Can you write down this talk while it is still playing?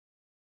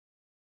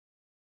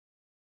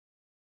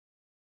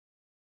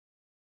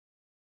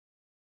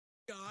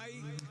I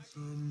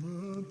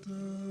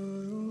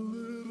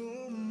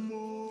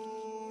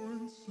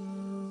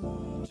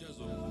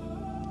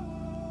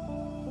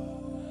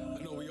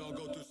know we all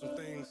go through some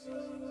things in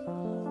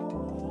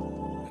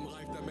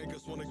life that make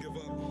us want to give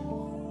up.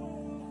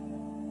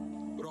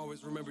 But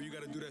always remember, you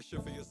gotta do that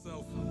shit for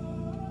yourself.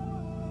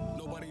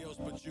 Nobody else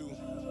but you.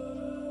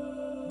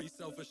 Be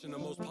selfish in the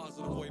most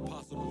positive way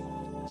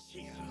possible.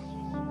 Yeah.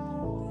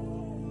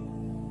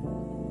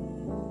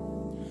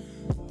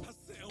 I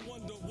sit and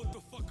wonder, what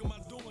the fuck am I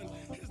doing?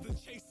 Is the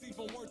chase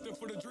even worth it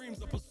for the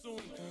dreams I'm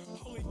pursuing?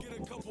 Only get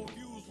a couple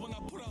views when I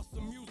put out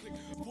some music.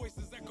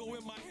 Voices echo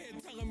in my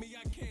head telling me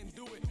I can't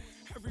do it.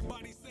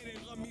 Everybody say they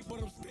love me,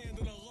 but I'm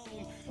standing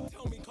alone.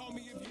 Tell me, call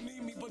me if you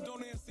need me, but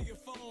don't answer your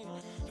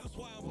phone. That's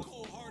why I'm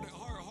cold-hearted,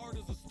 hard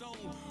as a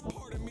stone.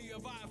 Pardon me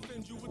if I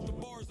offend you with the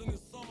bars in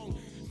this song.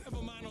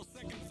 Never mind on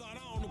second thought,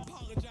 I don't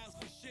apologize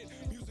for shit.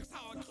 Music's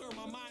how I clear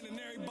my mind and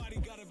everybody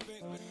got a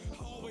vent.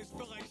 I always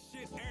feel like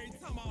shit every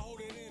time I hold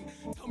it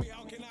in. Tell me,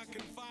 how can I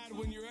confide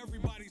when you're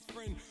everybody's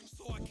friend?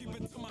 So I keep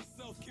it to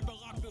myself, keep it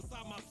locked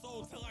inside my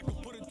soul till I can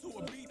put it to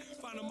a beat.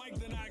 Find a mic,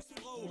 then I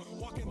explode.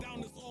 Walking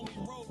down this lonely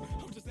road,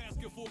 I'm just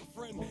asking for a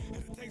friend.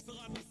 And it takes a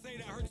lot to say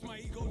that hurts my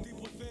ego deep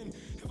within.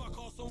 If I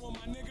call someone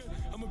my nigga,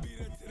 I'ma be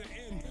there to the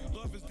end.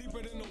 Love is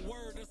deeper than the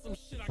word, that's some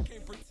shit I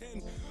can't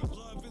pretend.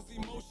 Love is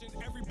emotion,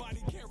 everybody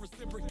can't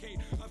reciprocate.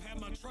 I've had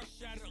my trust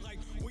shattered like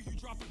when you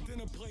drop a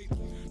dinner plate.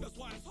 That's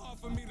why it's hard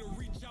for me to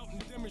reach out and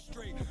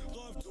demonstrate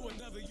love to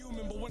another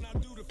human, but when I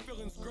do, the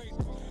feeling's great.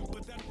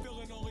 But that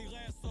feeling only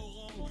lasts so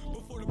long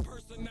before the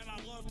person that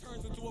I love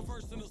turns into a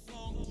verse in a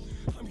song.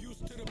 I'm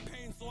used to the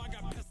pain, so I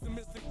got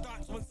pessimistic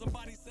thoughts. When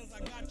somebody says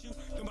I got you,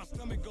 then my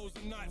stomach goes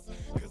in knots.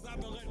 Cause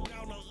I've been let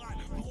down a lot,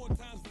 more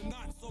times than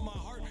not. So my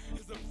heart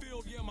is a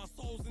field, yeah, my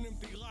soul's an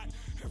empty lot.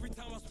 Every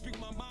time I speak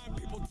my mind,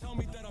 people tell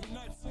me that I'm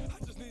nuts.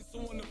 I just need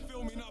someone to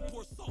feel me, not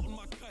pour salt in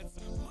my cuts.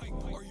 Mike,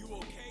 are you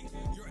okay?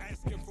 You're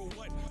asking for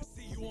what?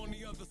 See you on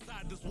the other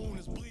side, this wound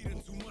is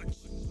bleeding too much.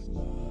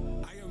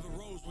 I am the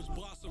rose which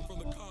blossomed from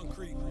the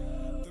concrete,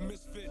 the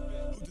misfit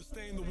who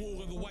disdained the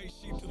wool of the white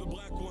sheep to the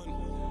black one.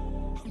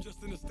 I'm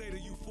just in a state of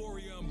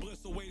euphoria and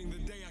bliss, awaiting the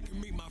day I can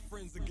meet my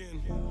friends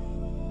again.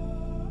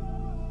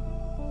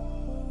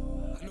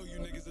 I know you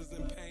niggas is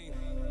in pain.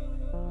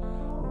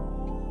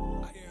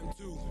 I am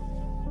too.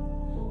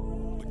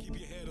 But keep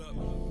your head up.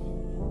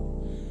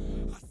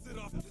 I sit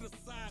off to the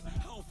side,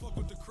 I don't fuck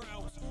with the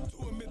crowds.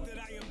 To admit that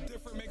I am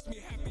different makes me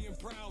happy and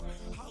proud.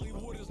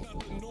 Hollywood is not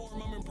the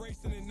norm, I'm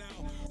embracing it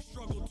now.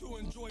 Struggle to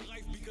enjoy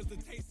life because the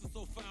taste is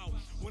so foul.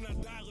 When I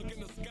die, look in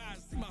the sky,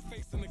 see my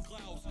face in the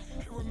clouds.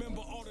 And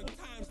remember all the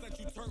times that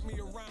you turned me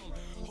around.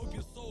 Hope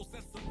your soul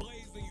sets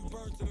ablaze and you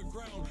burn to the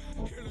ground.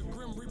 Hear the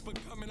grim reaper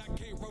coming, I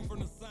can't run from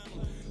the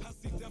sound. I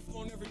see death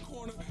on every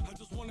corner, I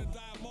just wanna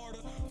die a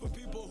martyr. For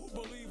people who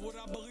believe what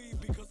I believe,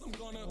 because I'm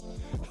gonna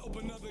help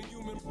another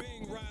human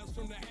being rise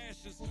from the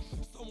ashes.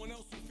 Someone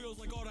else who feels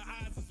like all the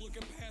odds is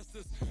looking past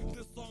us.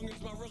 This song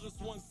is my realest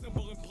one,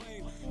 simple and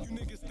plain. You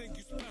niggas think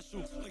you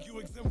special, like you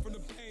exempt from the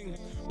pain.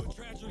 But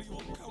tragedy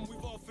will come,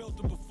 we've all felt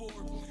it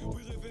before.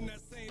 We live in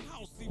that same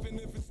house, even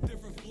if it's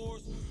different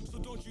floors. So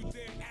don't you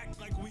dare act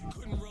like we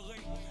couldn't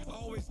relate. I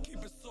always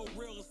keep it so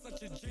real, it's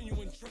such a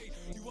genuine trait.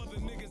 You other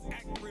niggas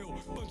act real,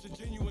 bunch of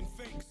genuine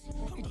fakes.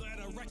 I'm glad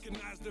I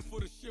recognized it, for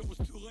the shit was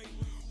too late.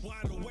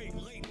 Wide awake,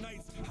 late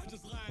nights, I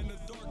just lie in the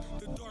dark.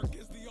 The dark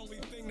is the only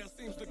thing that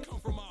seems to come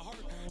from my heart.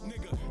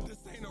 Nigga, this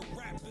ain't a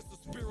rap, this is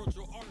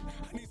spiritual art.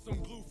 I need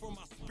some glue for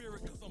my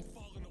spirit, cause I'm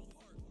falling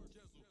apart.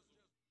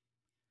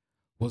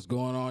 What's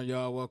going on,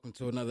 y'all? Welcome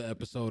to another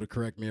episode of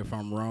Correct Me If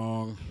I'm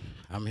Wrong.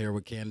 I'm here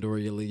with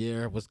Candoria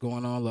Lier. What's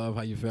going on, love?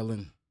 How you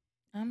feeling?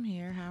 I'm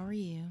here. How are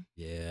you?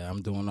 Yeah,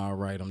 I'm doing all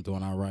right. I'm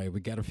doing all right. We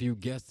got a few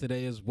guests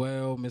today as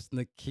well. Miss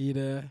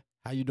Nikita.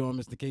 How you doing,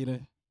 Miss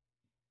Nikita?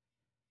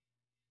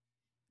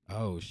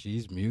 Oh,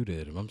 she's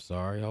muted. I'm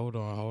sorry. Hold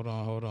on.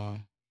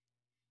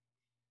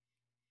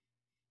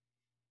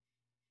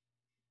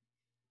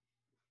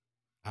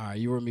 All right,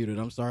 you were muted.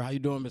 I'm sorry. How you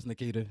doing, Miss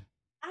Nikita?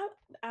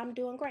 I'm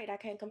doing great. I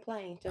can't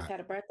complain. Just had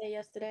a birthday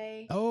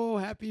yesterday. Oh,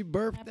 happy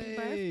birthday.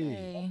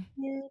 Happy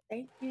birthday.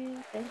 Thank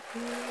you.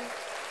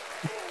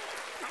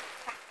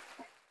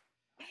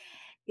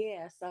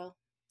 Yeah, so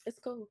it's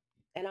cool.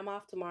 And I'm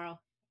off tomorrow.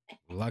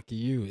 Lucky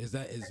you.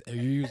 Are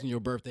you using your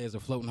birthday as a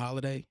floating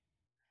holiday?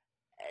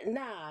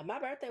 Nah, my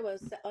birthday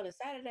was on a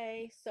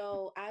Saturday,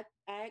 so I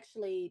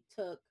actually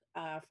took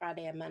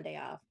Friday and Monday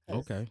off.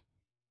 Okay.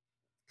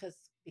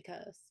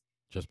 Because.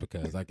 Just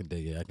because. I can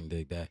dig it. I can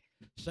dig that.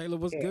 Shayla,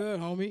 what's Yeah. good,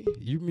 homie?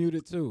 You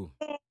muted too.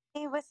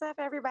 Hey, what's up,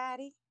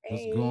 everybody?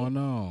 What's Hey. going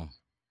on?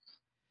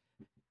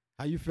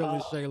 How you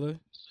feeling, Shayla?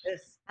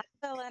 I'm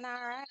feeling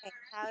all right.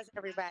 How's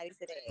everybody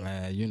today?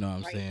 Man, you know what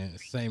I'm Right. saying?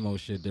 Same old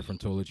shit, different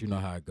toilet. You know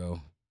how it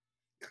go.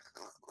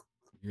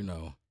 You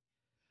know.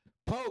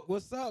 Poke,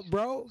 what's up,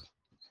 bro?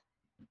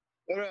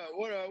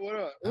 What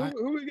up?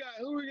 Who we got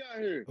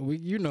here? We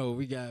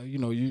got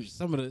you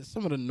some of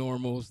the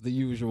normals, the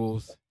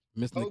usuals.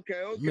 Miss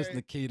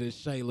Nikita,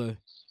 Shayla,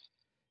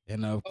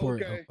 and of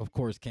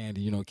course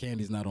Candy. You know,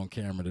 Candy's not on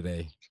camera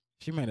today.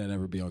 She may not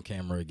ever be on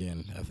camera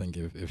again. I think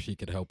if she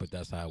could help it,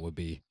 that's how it would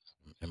be.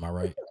 Am I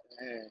right?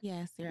 Man,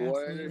 Yes, you're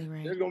boy, absolutely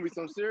right. there's gonna be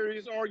some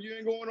serious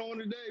arguing going on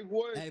today,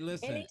 boy. Hey,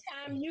 listen.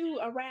 Anytime you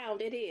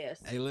around, it is.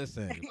 Hey,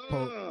 listen.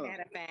 Poke, Uh,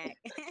 Matter of fact.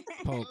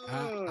 Poke.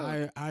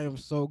 uh. I am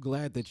so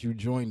glad that you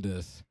joined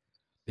us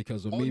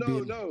because with Oh me no,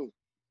 being no,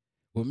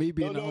 with me no,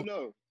 being no, the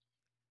no.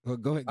 well,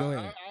 go ahead, go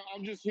ahead.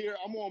 I'm just here.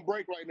 I'm on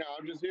break right now.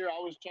 I'm just here. I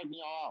was checking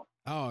y'all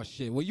out. Oh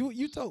shit. Well,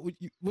 you told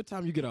what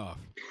time you get off?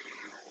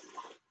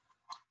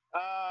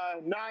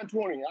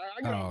 9:20.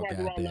 I get off Oh like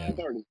around goddamn.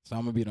 9:30. So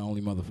I'm gonna be the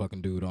only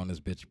motherfucking dude on this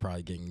bitch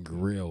probably getting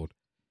grilled.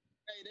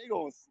 Hey, they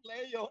gonna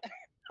slay your.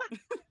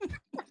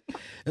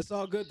 It's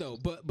all good though.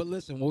 But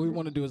listen, what we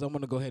want to do is I'm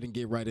gonna go ahead and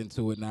get right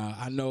into it now.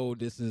 I know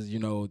this is,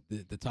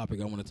 the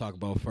topic I want to talk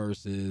about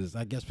first is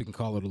I guess we can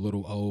call it a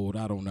little old.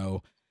 I don't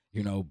know.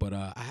 But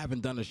I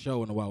haven't done a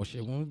show in a while.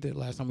 Shit, when did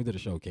last time we did a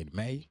show, Kate?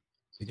 May?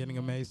 Beginning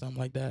of May, something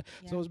like that.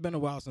 So Yeah. it's been a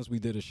while since we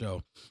did a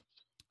show.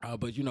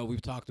 But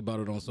we've talked about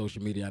it on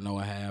social media. I know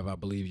I have. I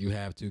believe you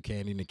have too.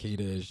 Candy,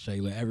 Nikita,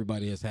 Shayla.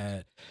 Everybody has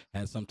had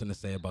something to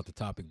say about the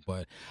topic.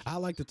 But I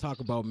like to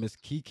talk about Miss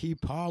Keke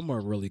Palmer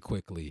really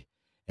quickly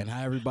and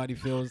how everybody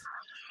feels.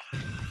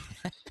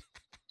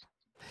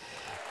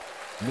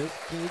 Miss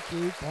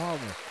Keke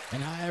Palmer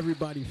and how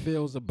everybody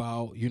feels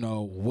about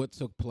what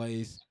took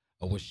place.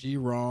 Was she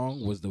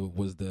wrong? Was the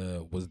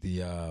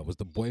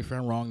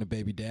boyfriend wrong? The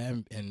baby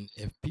dad? And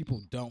if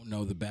people don't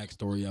know the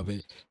backstory of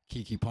it,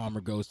 Keke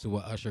Palmer goes to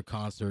a Usher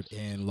concert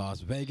in Las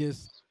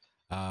Vegas.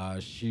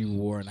 She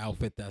wore an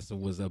outfit that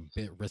was a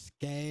bit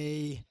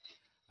risque.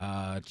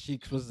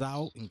 Cheeks was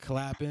out and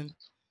clapping.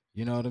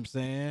 You know what I'm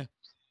saying?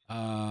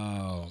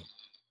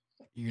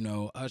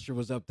 Usher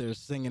was up there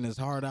singing his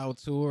heart out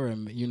to her,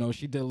 and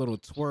she did a little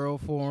twirl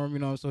for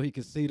him, so he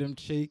could see them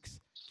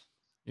cheeks.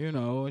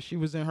 She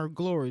was in her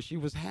glory. She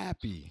was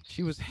happy.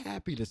 She was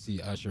happy to see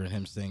Usher and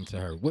him sing to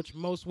her, which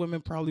most women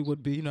probably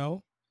would be, I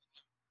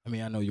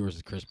mean, I know yours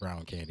is Chris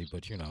Brown, Candy,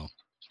 but Yeah.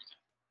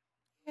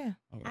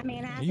 I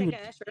mean, I you take would.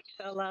 a Usher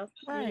solo,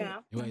 Right.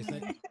 Wait,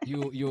 say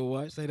you a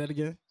what? Say that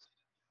again.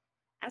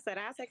 I said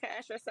I'll take a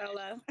Usher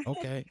solo.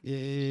 Okay.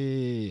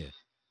 Yeah.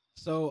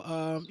 So,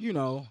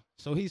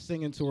 so he's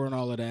singing to her and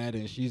all of that,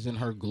 and she's in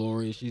her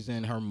glory, she's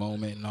in her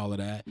moment and all of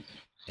that.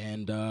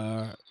 And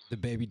the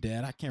baby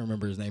dad, I can't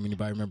remember his name.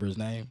 Anybody remember his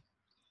name?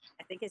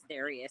 I think it's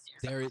Darius.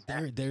 Or something like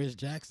that. Darius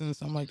Jackson,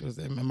 something like that.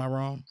 Am I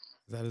wrong?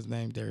 Is that his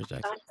name? Darius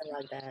Jackson? Something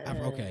like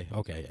that.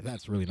 Okay.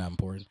 That's really not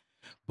important.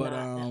 But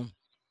Nah.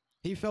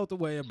 he felt the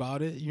way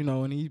about it,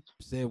 and he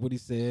said what he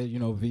said,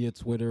 via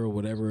Twitter or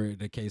whatever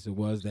the case it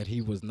was, that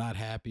he was not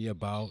happy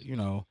about,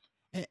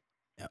 eh,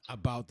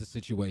 about the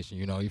situation.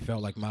 He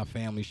felt like my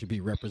family should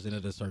be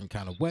represented a certain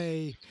kind of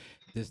way,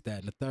 this, that,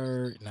 and the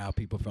third. Now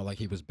people felt like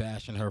he was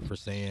bashing her for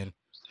saying,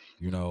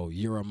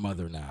 you're a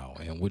mother now,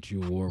 and what you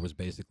wore was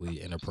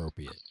basically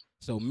inappropriate.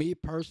 So me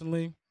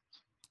personally,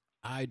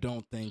 I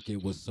don't think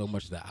it was so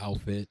much the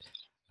outfit.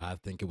 I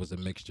think it was a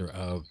mixture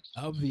of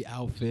the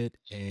outfit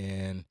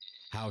and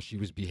how she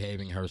was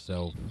behaving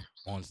herself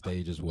on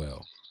stage as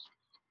well.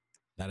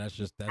 Now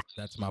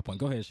that's my point.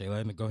 Go ahead,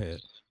 Shayla. Go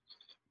ahead.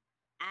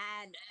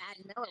 I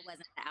know it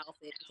wasn't the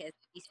outfit because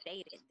he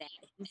stated that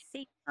he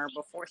seen her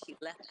before she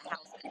left the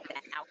house in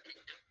that outfit.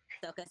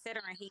 So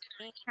considering he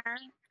seen her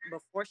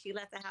before she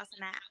left the house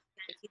in that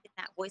outfit, if he did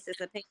not voice his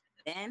opinion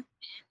then,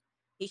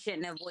 he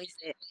shouldn't have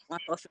voiced it on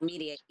social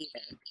media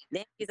either.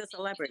 Then he's a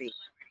celebrity.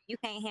 You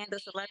can't handle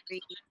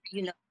celebrity,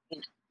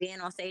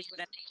 being on stage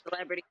with a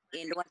celebrity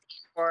and doing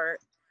things for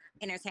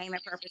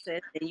entertainment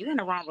purposes, then you're in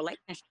the wrong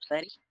relationship,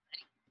 buddy.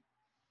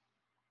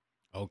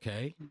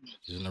 Okay,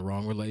 she's in the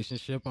wrong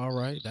relationship. All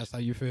right, that's how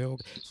you feel.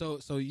 So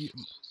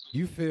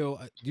you feel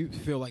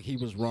like he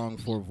was wrong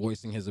for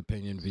voicing his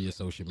opinion via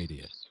social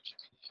media.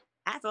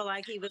 I feel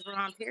like he was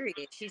wrong, period.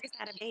 She just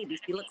had a baby.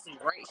 She looks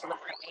great. She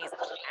looks amazing.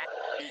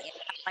 And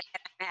stuff like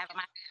that I have in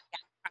my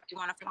I probably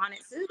want to flaunt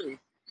it too.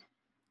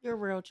 You're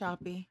real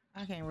choppy.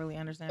 I can't really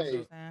understand what Hey.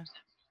 you're saying.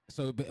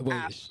 So wait,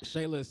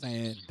 Shayla is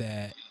saying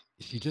that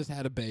she just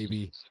had a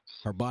baby.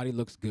 Her body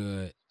looks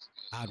good.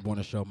 I'd want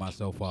to show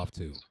myself off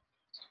too.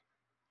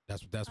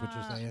 That's what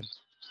you're saying.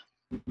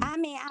 I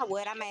mean, I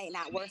would. I may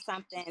not wear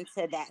something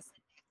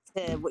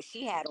to what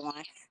she had on,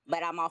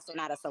 but I'm also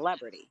not a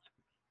celebrity.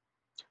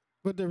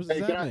 What difference Hey,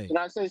 does can that I, make? can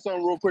I say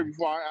something real quick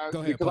before I ask? Go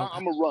ahead, Because Paul.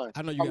 I'm going to run.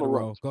 I know you I'm got to a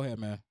run. roll. Go ahead,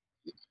 man.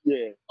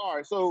 Yeah. All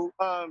right. So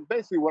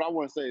basically what I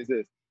want to say is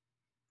this.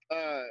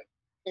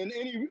 In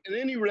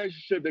any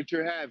relationship that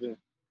you're having,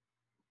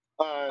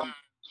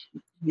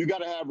 you got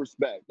to have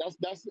respect. That's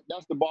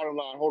the bottom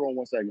line. Hold on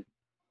one second.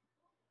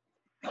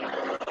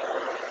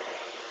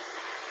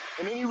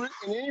 In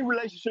any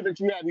relationship that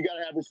you have, you got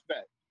to have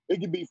respect. It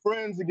could be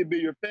friends, it could be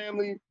your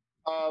family,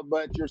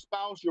 but your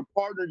spouse, your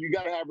partner, you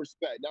got to have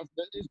respect.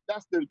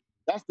 That's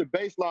the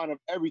baseline of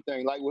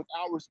everything. Like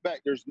without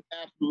respect, there's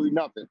absolutely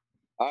nothing.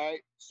 All right.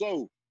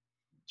 So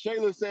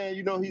Shayla's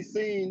saying, he's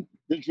seen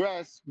the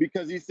dress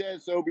because he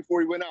said so before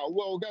he went out.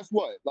 Well, guess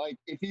what? Like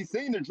if he's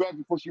seen the dress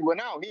before she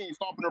went out, he ain't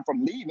stopping her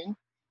from leaving.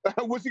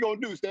 What's he gonna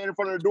do? Stand in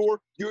front of the door?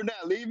 You're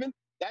not leaving.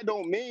 that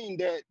don't mean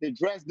that the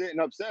dress didn't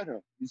upset him.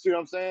 You see what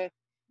I'm saying?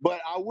 But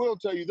I will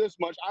tell you this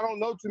much: I don't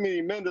know too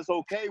many men that's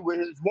okay with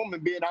his woman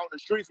being out in the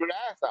streets with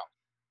her ass out.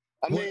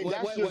 I mean,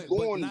 that's just But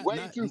going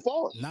way too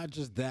far. not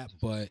just that,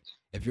 but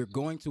if you're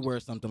going to wear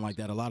something like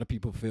that, a lot of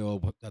people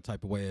feel that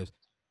type of way is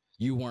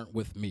you weren't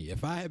with me.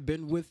 If I had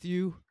been with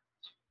you,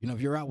 you know, if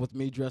you're out with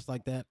me dressed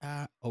like that,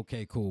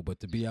 okay, cool. But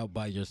to be out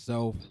by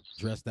yourself,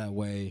 dressed that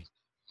way,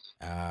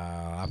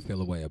 I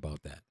feel a way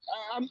about that.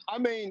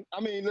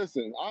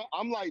 Listen,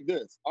 I'm like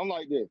this. I'm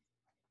like this,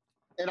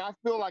 and I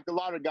feel like a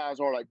lot of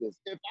guys are like this.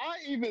 If I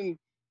even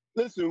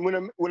listen,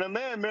 when a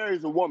man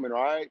marries a woman,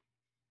 all right,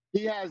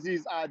 he has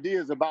these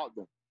ideas about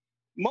them.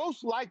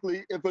 Most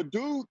likely, if a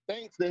dude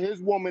thinks that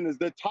his woman is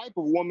the type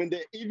of woman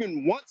that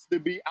even wants to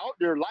be out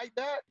there like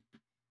that,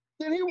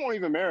 then he won't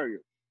even marry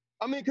her.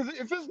 I mean, because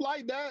if it's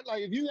like that,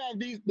 like if you have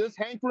this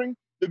hankering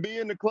to be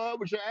in the club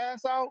with your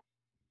ass out,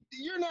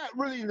 you're not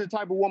really the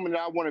type of woman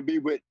that I want to be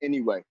with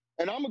anyway.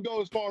 And I'm gonna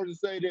go as far as to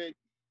say that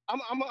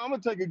I'm gonna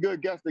take a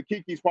good guess that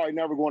Kiki's probably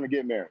never going to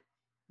get married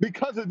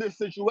because of this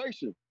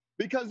situation.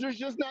 Because there's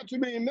just not too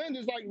many men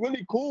that's like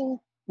really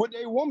cool with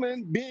a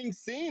woman being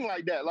seen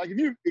like that. Like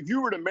if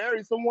you were to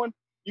marry someone,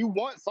 you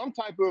want some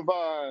type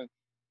of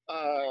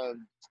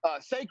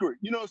sacred.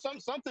 You know,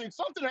 something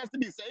has to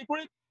be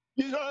sacred.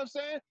 You know what I'm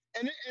saying?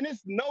 And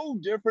it's no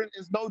different.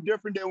 It's no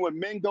different than when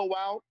men go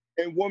out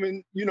and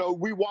women, you know,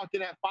 we walk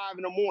in at 5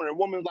 in the morning.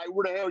 Woman's like,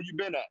 where the hell you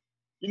been at?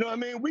 You know what I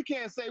mean? We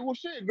can't say, well,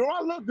 shit, girl,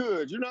 I look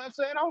good. You know what I'm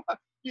saying?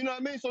 You know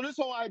what I mean? So this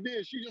whole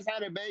idea, she just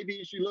had a baby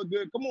and she looked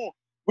good. Come on,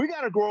 we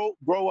gotta grow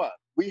up.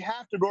 We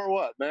have to grow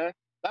up, man.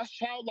 That's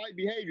childlike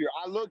behavior.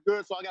 I look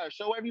good, so I gotta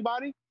show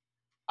everybody.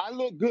 I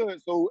look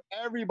good, so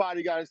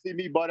everybody gotta see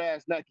me butt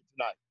ass naked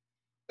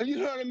tonight. You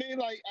know what I mean?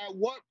 Like, at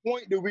what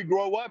point do we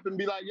grow up and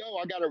be like, yo,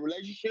 I got a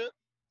relationship,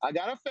 I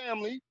got a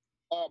family,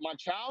 my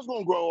child's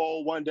gonna grow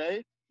old one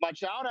day, my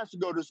child has to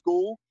go to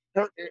school.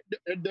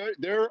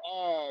 Their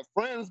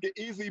friends can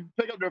easily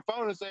pick up their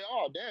phone and say,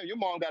 oh, damn, your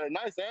mom got a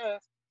nice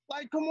ass.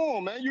 Like, come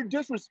on, man, you're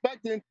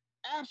disrespecting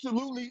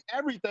absolutely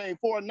everything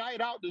for a night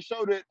out to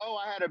show that, oh,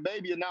 I had a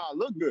baby and now I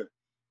look good.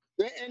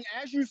 And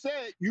as you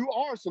said, you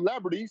are a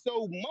celebrity.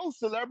 So most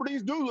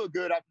celebrities do look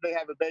good after they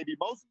have a baby.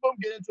 Most of them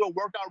get into a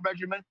workout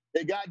regimen.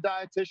 They got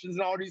dietitians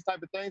and all these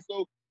type of things.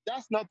 So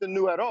that's nothing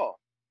new at all.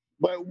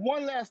 But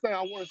one last thing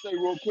I want to say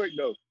real quick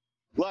though,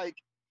 like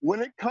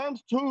when it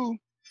comes to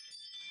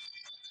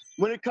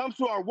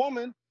our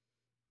woman,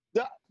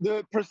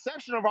 the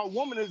perception of our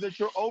woman is that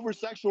you're over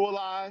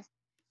sexualized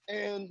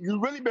and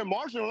you've really been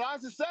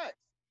marginalized to sex.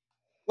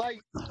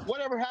 Like,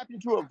 whatever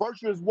happened to a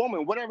virtuous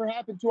woman? Whatever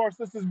happened to our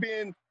sisters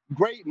being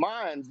great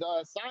minds,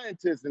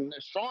 scientists and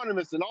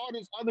astronomers and all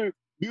this other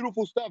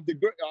beautiful stuff? The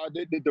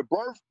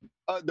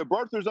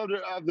birthers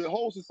of the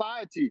whole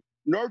society,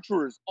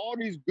 nurturers, all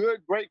these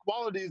good, great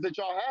qualities that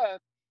y'all have,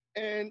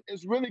 and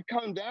it's really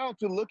come down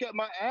to look at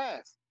my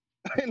ass,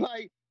 and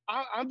like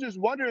I'm just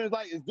wondering,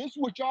 like, is this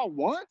what y'all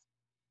want?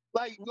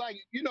 Like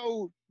you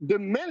know, the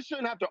men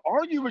shouldn't have to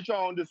argue with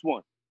y'all on this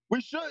one. We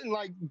shouldn't.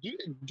 Like,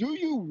 do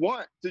you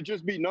want to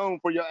just be known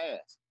for your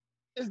ass?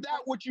 Is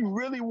that what you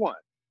really want?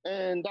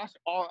 And that's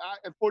all.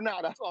 For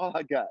now, that's all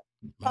I got.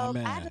 My So I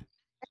man,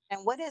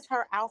 and what does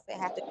her outfit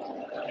have to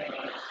do?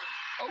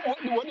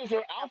 What does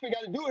her outfit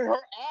got to do with her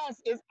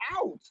ass is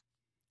out?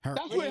 her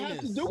That's what it has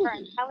to anus. do Her with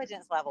it.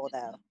 intelligence level,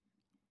 though.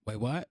 Wait,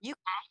 what? You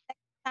could be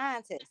a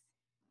scientist.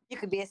 You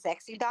could be a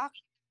sexy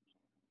doctor.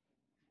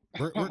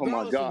 Oh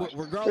my God!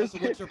 Regardless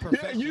of what your Yeah,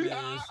 profession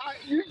is.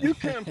 you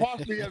can't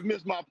possibly have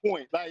missed my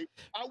point. Like,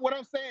 what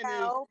I'm saying is,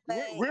 No,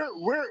 but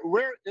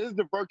where is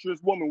the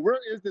virtuous woman? Where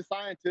is the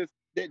scientist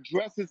that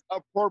dresses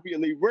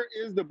appropriately? Where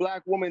is the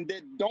black woman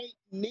that don't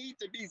need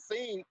to be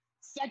seen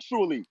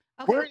sexually?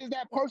 Okay. Where is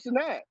that person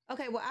at?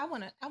 Okay, well, I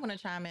wanna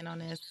chime in on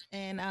this,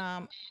 and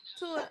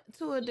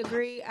to a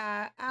degree,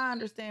 I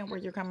understand where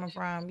you're coming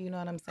from. You know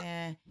what I'm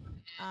saying?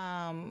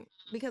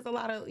 Because a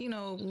lot of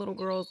little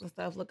girls and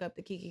stuff look up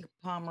to Kiki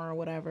Palmer or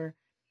whatever.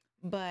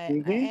 But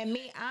Hmm. and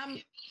me,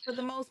 I'm for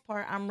the most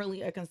part, I'm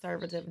really a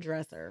conservative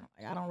dresser.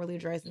 Like, I don't really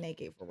dress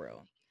naked for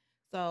real.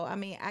 So I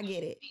mean, I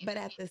get it, but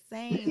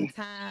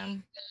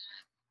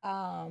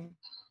um,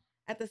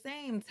 at the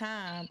same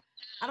time,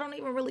 I don't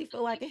even really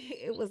feel like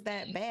it was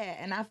that bad,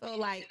 and I feel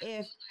like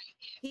if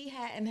he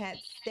hadn't had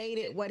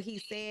stated what he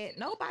said,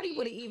 nobody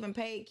would have even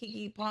paid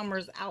Kiki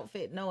Palmer's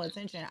outfit no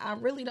attention. I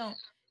really don't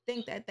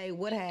think that they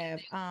would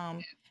have.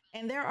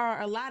 And there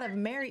are a lot of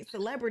married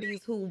celebrities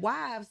who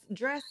wives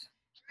dress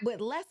with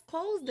less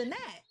clothes than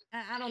that.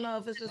 I don't know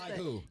if it's just Like a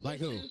who? Like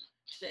who? issue.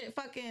 Shit,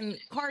 fucking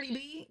Cardi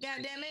B,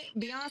 goddamn it.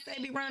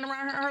 Beyonce be running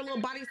around her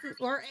little bodysuits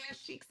with her ass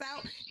cheeks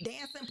out,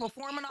 dancing,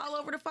 performing all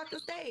over the fucking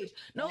stage.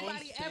 On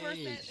Nobody ever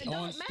said stage. it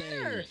On don't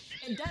matter.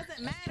 stage. It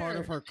doesn't That's part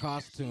of matter. her She's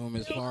costume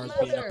as still far a as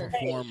being a mother.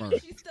 performer.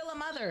 She's still a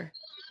mother.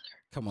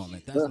 Come on,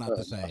 man. That's not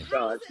the same.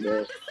 How is Gosh, it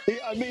man.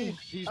 not I the mean, same?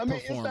 She's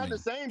it's not the performing.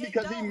 same It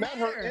because don't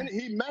matter.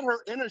 he met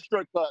her in a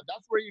strip club.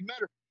 That's where he met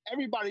her.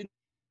 Everybody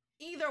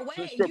Either knows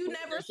a way, strip you club.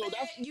 never So said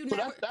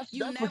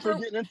that's what you're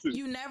getting into.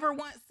 you never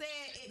once said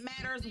it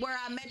mattered where's where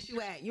I met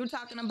you at? You're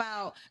talking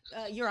about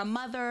you're a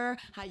mother,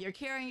 how you're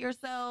carrying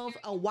yourself,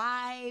 a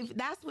wife.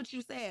 That's what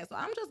you said. So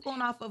I'm just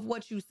going off of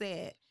what you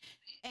said.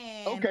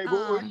 And Okay,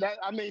 but that,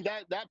 I mean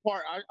that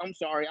part. I'm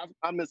sorry,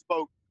 I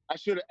misspoke. I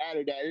should have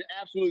added that. It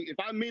absolutely. If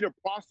I meet a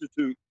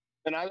prostitute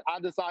and I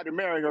decide to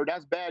marry her,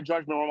 that's bad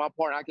judgment on my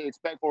part. I can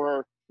expect for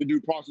her to do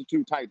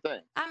prostitute type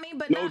things. I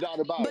mean, No doubt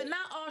about it.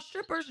 not all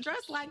strippers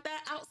dress like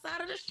that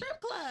outside of the strip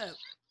club.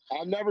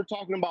 I'm never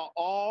talking about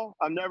all.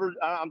 I'm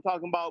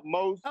talking about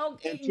most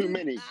Okay, and too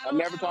many. I'm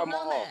never I don't talking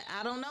about know all. that.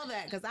 I don't know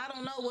that because I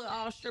don't know what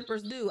all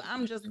strippers do.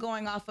 I'm just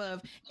going off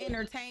of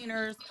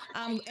entertainers.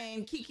 And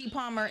Keke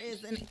Palmer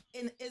is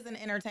an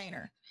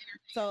entertainer.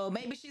 So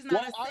maybe she's not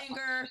Well, a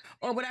singer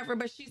or whatever,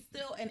 but she's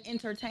still an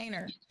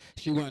entertainer.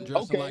 She wasn't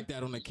dressing Okay. like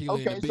that on the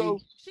Keely and Okay, the so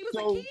Bee. She was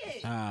so a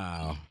kid.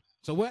 Oh.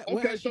 So what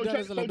okay, has she so done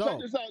check as an so check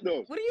adult? this out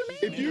though. What do you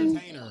She's mean? an If you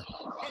entertainer.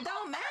 It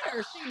don't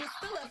matter. She was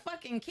still a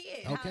fucking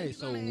kid. How Okay, you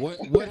so gonna-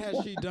 what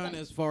has she done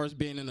as far as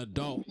being an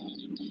adult?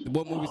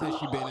 What movies has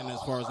she been in as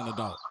far as an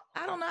adult?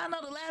 I don't know. I know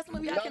the last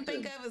movie I can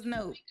think of is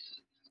Nope.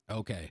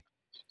 Okay.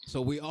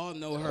 So we all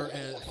know her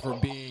for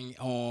being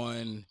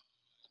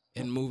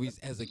in movies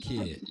as a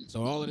kid.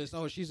 So all of this,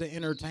 oh, she's an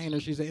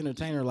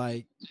entertainer,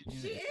 like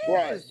She is.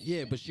 Right.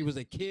 yeah, but she was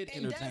a kid It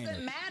entertainer.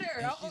 doesn't matter.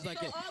 And Oh, she's like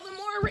so a- all the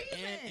more reason.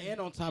 And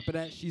on top of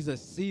that, she's a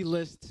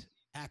C-list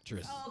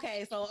actress. Oh,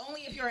 okay, so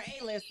only if you're an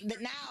A-list, that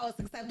now it's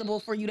acceptable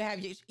for you to have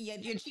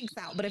your cheeks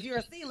out. But if you're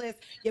a C-list,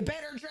 you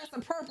better dress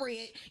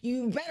appropriate.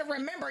 You better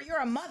remember you're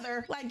a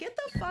mother. Like, get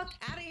the fuck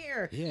out of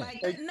here. Yeah. Like,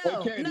 Hey,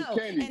 no, Candy, no.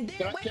 Candy, And then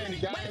can I- wait a Candy, minute,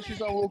 can I wait a ask you minute,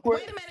 something real quick?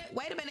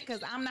 wait a minute,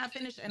 because I'm not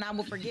finished and I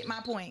will forget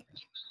my point.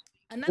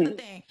 Another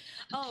thing,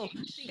 oh,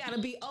 she gotta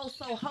be oh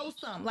so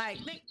wholesome.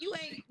 Like, Nick, you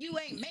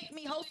ain't make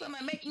me wholesome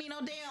and make me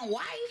no damn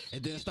wife.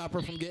 It didn't stop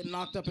her from getting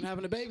knocked up and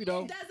having a baby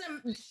though. It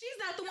doesn't. She's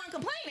not the one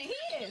complaining.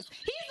 He is.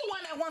 He's the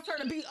one that wants her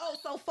to be oh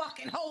so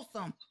fucking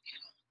wholesome.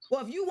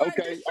 Well, if you want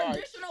Okay, this all right.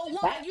 traditional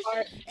woman, you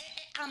All should. right.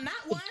 I'm not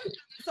one.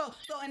 So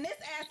in this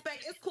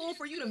aspect, it's cool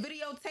for you to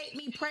videotape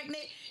me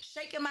pregnant,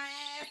 shaking my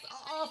ass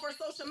all for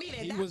social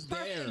media. He That's was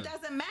perfect. there. It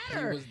doesn't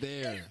matter. He was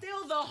there. It's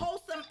still the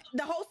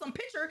wholesome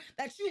picture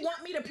that you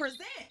want me to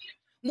present.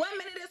 1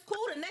 minute it's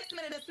cool, the next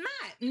minute it's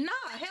not.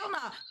 Nah, hell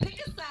nah. Pick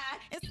a side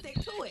and stick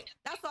to it.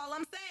 That's all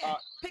I'm saying.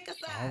 Pick a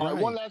side. All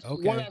right, one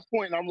Right, last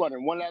point, and I'm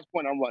running. One last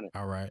point, I'm running.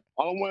 All right.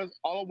 All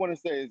I want to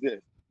say is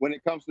this: when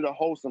it comes to the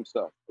wholesome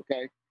stuff,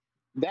 okay,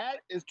 that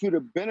is to the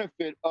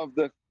benefit of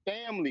the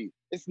family.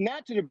 It's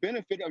not to the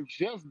benefit of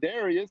just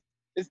Darius.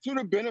 It's to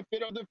the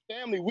benefit of the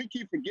family. We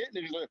keep forgetting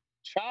there's a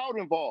child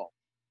involved.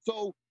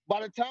 So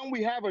by the time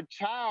we have a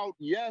child,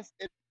 yes,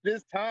 it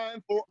is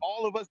time for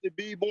all of us to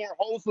be more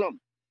wholesome.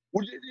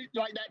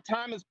 Like that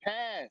time has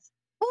passed.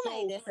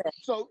 Who made this?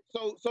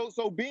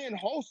 So being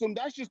wholesome,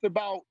 that's just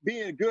about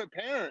being good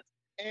parents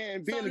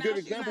and being So a now good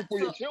she's example not- for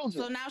your so-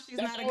 children. So now she's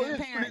That's not a all it good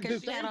is. parent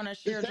because she had on a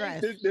sheer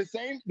dress.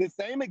 The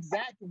same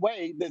exact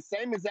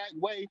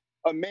way,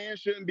 a man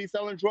shouldn't be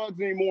selling drugs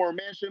anymore. A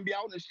man shouldn't be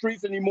out in the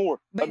streets anymore.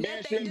 But a yet man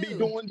they shouldn't be do.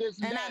 doing this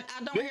and And that.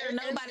 I don't hear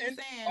nobody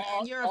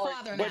saying you're a all right,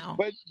 father but, now.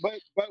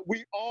 But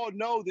we all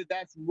know that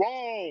that's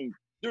wrong.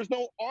 There's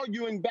no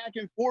arguing back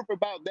and forth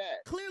about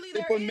that. Clearly if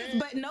there a is, man-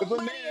 but if a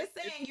nobody man- is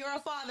saying you're a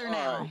father all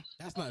now. right.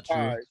 That's not All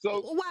true. right,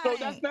 so Why?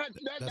 that's not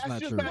that's not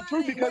just true. not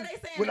true Why? because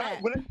What they saying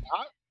when to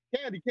that?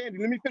 Candy,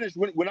 let me finish.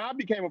 When I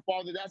became a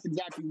father, that's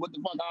exactly what the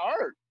fuck I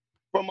heard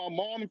from my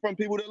mom and from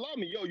people that love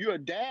me. Yo, you're a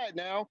dad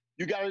now.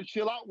 You gotta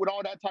chill out with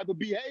all that type of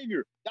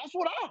behavior. That's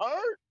what I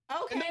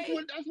heard, Okay. and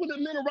that's what the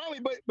men around me.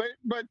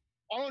 But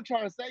all I'm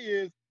trying to say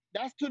is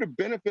that's to the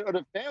benefit of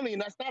the family,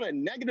 and that's not a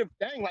negative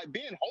thing. Like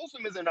being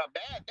wholesome isn't a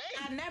bad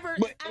thing. I never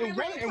But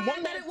implied that it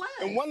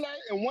was.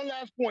 one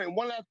last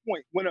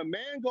point. When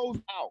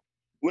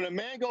a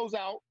man goes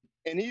out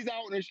and he's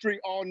out in the street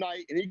all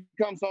night and he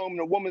comes home and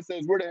the woman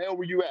says, "Where the hell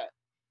were you at?"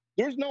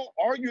 There's no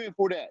arguing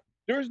for that.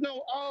 There's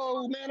no,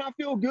 oh man, I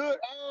feel good.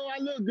 Oh, I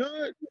look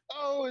good.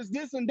 Oh, it's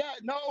this and that.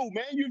 No,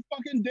 man, you're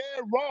fucking dead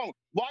wrong.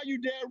 Why are you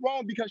dead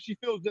wrong? Because she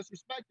feels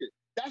disrespected.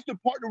 That's the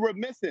part that we're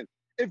missing.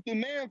 If the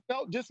man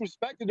felt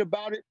disrespected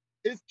about it,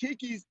 it's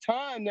Kiki's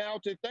time now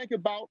to think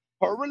about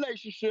her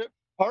relationship,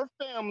 her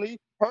family,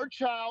 her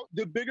child,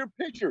 the bigger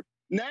picture.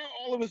 Now,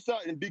 all of a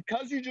sudden,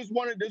 because you just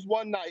wanted this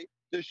one night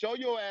to show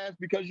your ass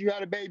because you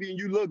had a baby and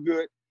you look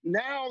good,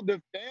 now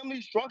the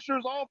family structure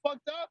is all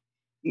fucked up.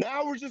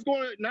 Now we're just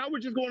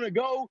going to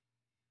go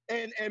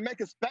and make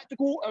a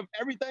spectacle of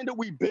everything that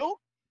we built.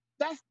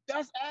 That's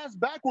ass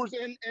backwards.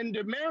 And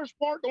the marriage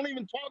part, don't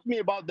even talk to me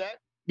about that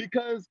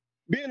because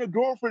being a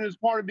girlfriend is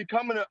part of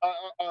becoming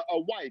a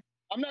wife.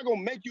 I'm not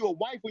gonna make you a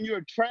wife when you're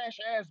a trash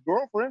ass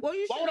girlfriend. Well,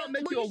 Why would I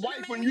make you a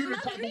wife when you're the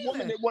type of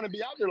woman that want to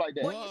be out there like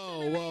that?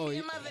 Well,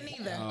 you shouldn't have made me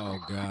a mother neither. Oh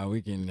God,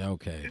 we can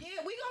okay.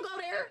 Yeah, we gonna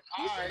go there.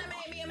 You shouldn't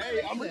have made me a mother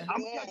Hey, I'm neither.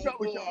 gonna catch up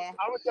with y'all. I'm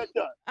gonna catch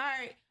up. All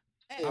right.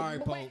 All right,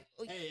 but Paul.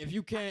 wait, Hey,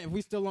 if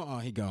we still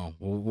on, he gone.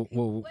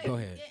 We'll wait, go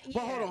ahead. yeah,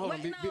 Well, hold on.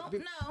 wait, no,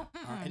 All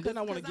right, and then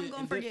I want to 'cause I'm get.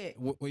 gonna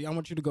forget. I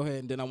want you to go ahead,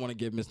 and then I want to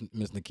give Miss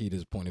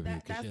Nikita's point of view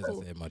because That's she hasn't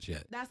cool. said much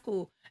yet. That's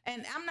cool.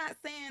 And I'm not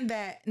saying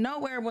that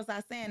nowhere was I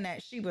saying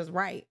that she was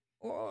right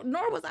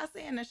nor was I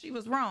saying that she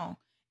was wrong.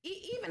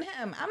 Even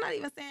him, I'm not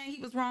even saying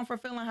he was wrong for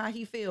feeling how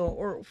he feel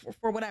or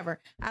for whatever.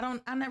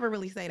 I never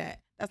really say that.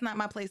 That's not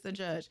my place to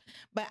judge.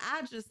 But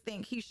I just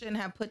think he shouldn't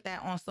have put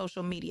that on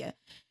social media.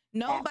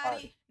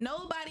 Nobody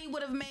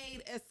would have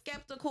made as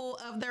skeptical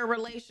of their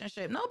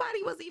relationship.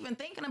 Nobody was even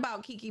thinking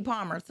about Keke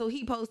Palmer, so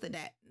he posted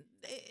that.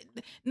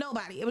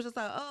 Nobody. It was just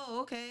like, oh,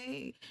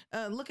 okay.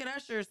 Look at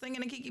Usher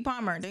singing to Keke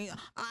Palmer. Then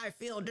I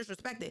feel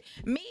disrespected.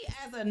 Me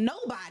as a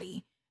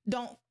nobody,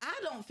 I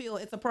don't feel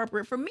it's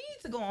appropriate for me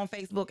to go on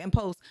Facebook and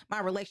post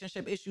my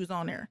relationship issues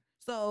on there.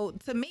 So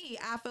to me,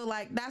 I feel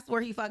like that's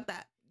where he fucked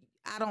up.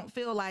 I don't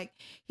feel like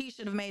he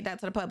should have made that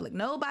to the public.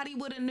 Nobody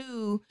would have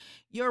knew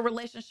your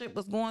relationship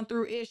was going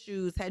through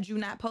issues had you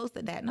not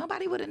posted that.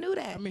 Nobody would have knew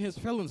that. I mean, his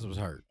feelings was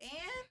hurt. And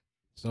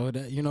so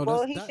that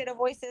well, he should have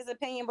voiced his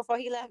opinion before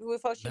she left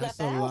that's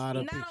the a house. lot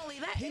of not only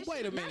that,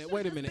 wait a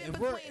minute. If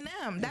between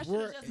them. That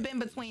should have just been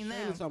between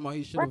them. Talking about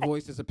he should have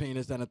voiced his opinion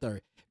as and a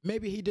third.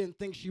 Maybe he didn't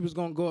think she was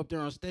gonna go up there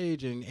on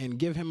stage and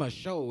give him a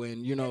show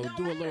and do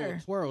a little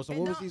twirl. So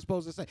what was he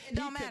supposed to say? It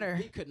don't matter.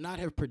 He could not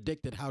have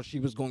predicted how she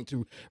was going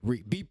to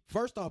be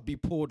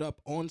pulled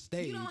up on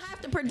stage. You don't have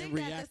to predict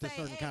that to say, a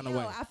certain hey, kind of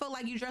way. I feel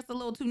like you dressed a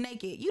little too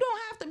naked. You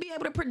don't have to be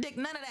able to predict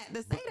none of that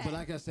to say that. But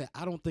like I said,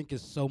 I don't think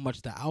it's so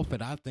much the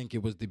outfit. I think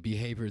it was the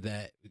behavior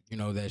that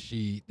that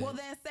she. Well,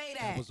 then say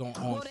that. Was on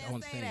say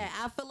stage. that.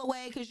 I feel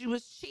away because you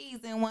was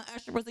cheesing when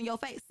Usher was in your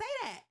face. Say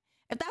that.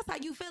 If that's how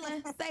you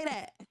feeling, say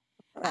that.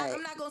 Right.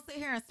 I'm not gonna sit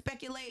here and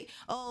speculate.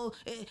 Oh,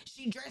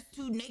 she dressed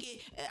too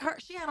naked.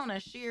 She had on a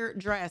sheer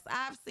dress.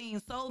 I've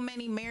seen so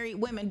many married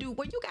women do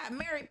where you got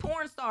married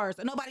porn stars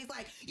and nobody's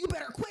like, you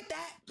better quit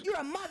that. You're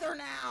a mother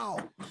now.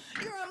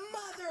 You're a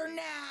mother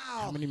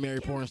now. How many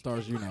married porn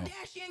stars you know?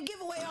 Kardashian,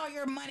 give away all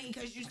your money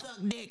because you suck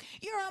dick.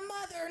 You're a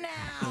mother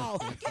now.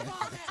 Give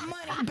all that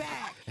money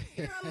back.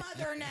 You're a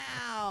mother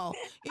now.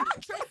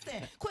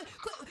 Tristan, quit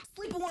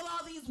sleeping with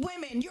all these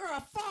women. You're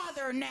a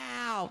father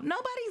now.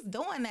 Nobody's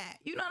doing that.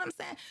 You know what I'm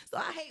saying? So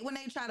I hate when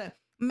they try to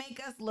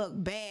make us look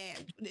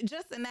bad.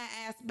 Just in that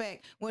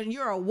aspect, when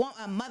you're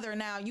a mother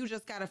now, you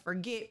just got to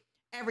forget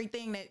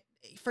everything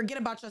forget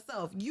about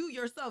yourself.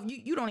 Yourself,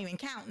 you don't even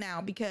count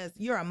now because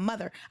you're a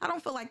mother. I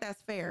don't feel like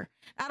that's fair.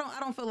 I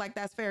don't feel like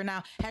that's fair.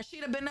 Now, has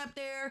she been up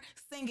there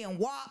singing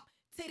WAP,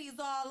 titties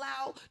all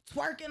out,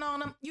 twerking on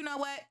them? You know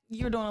what?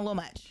 You're doing a little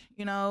much.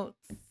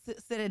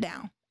 Sit it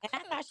down. And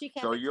I thought she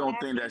kept. So you don't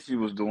think that she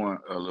was doing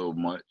a little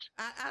much?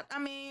 I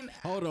mean.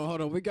 Hold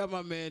on. We got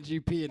my man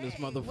GP in this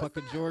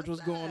motherfucker. George,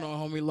 what's going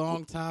on, homie?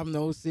 Long time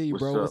no see,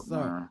 what's bro. Up, what's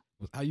up? man?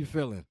 How you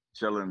feeling?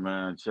 Chilling,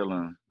 man.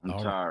 Chilling. I'm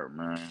tired,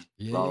 man.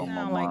 Yeah, I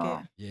don't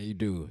like it. Yeah, you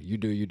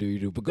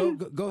do. But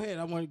go ahead.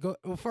 I want to go.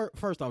 Well,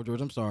 first off,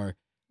 George, I'm sorry.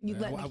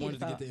 I wanted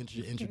to get the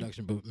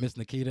introduction, but Miss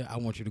Nikita, I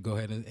want you to go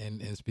ahead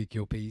and speak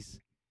your piece.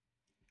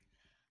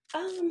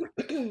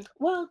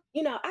 Well,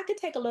 I could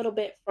take a little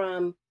bit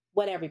from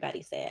what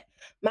everybody said.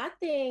 My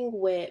thing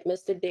with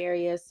Mr.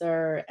 Darius,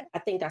 or I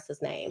think that's his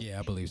name. Yeah,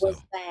 I believe was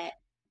so. That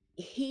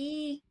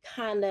he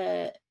kind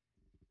of,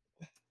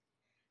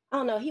 I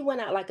don't know, he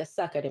went out like a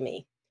sucker to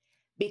me.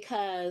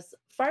 Because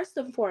first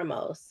and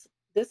foremost,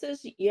 this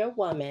is your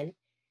woman,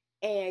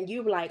 and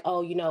you're like,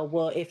 oh,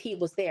 well, if he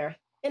was there,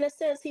 in a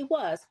sense he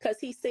was, because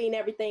he's seen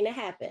everything that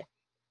happened.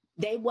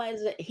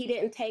 He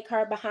didn't take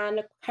her behind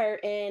the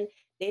curtain.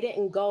 They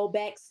didn't go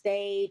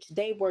backstage.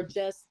 They were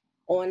just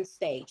on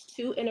stage.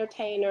 Two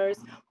entertainers,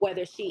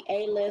 whether she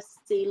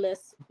A-list,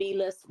 C-list,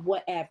 B-list,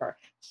 whatever.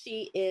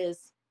 She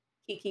is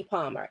Keke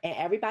Palmer, and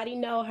everybody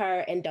know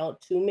her, and don't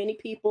too many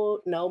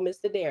people know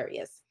Mr.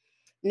 Darius.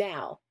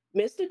 Now,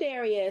 Mr.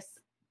 Darius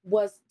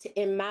was,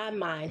 in my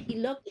mind,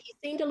 he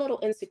seemed a little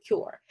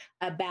insecure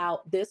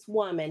about this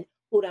woman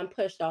who done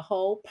pushed a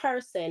whole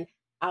person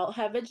out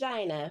her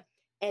vagina,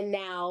 and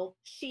now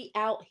she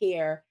out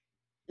here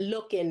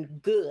looking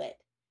good,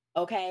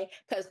 okay?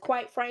 Because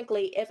quite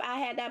frankly, if I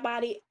had that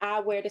body, I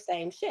wear the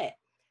same shit.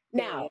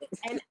 Now,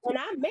 and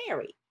I'm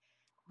married.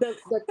 The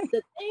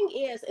thing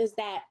is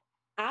that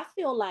I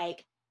feel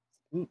like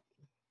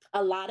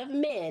a lot of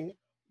men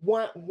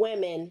want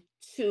women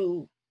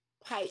to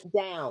pipe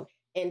down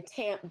and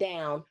tamp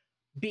down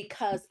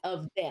because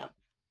of them.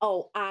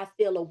 Oh, I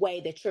feel a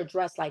way that you're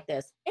dressed like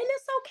this. And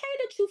it's okay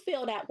that you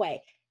feel that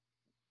way.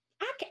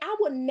 I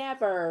would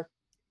never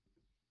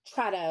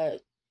try to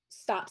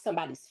stop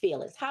somebody's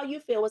feelings. How you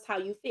feel is how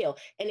you feel.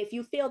 And if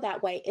you feel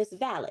that way, it's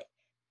valid.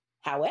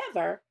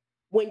 However,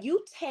 when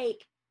you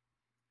take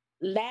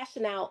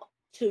lashing out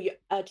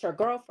at your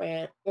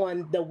girlfriend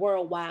on the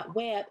World Wide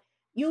Web,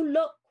 you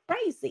look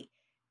crazy.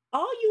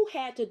 All you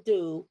had to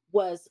do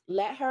was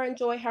let her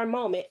enjoy her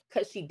moment,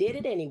 because she did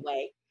it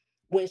anyway.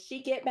 When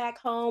she get back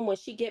home, when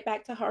she get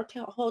back to her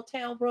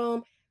hotel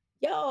room,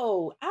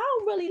 yo, I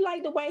don't really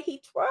like the way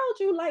he twirled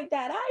you like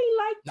that. I ain't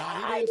like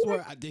that. He didn't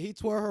twirl. Did he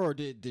twirl her, or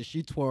did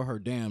she twirl her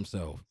damn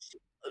self?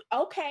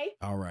 Okay.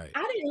 All right.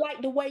 I didn't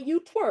like the way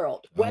you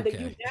twirled, whether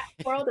you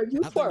got twirled or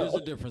you I twirled. think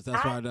there's a difference.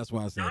 That's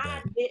why I said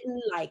that. I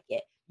didn't like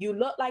it. You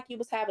looked like you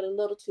was having a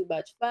little too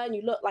much fun.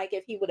 You looked like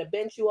if he would have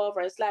bent you over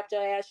and slapped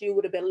your ass,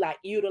 you'd have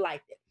liked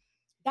it.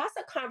 that's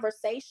a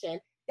conversation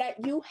that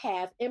you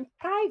have in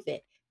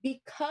private,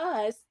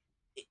 because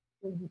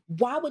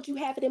why would you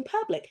have it in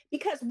public?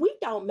 Because we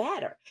don't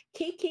matter.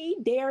 Kiki,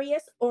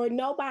 Darius, or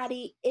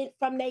nobody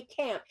from their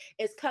camp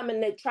is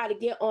coming to try to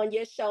get on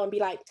your show and be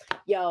like,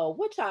 yo,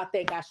 what y'all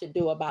think I should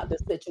do about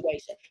this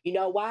situation? You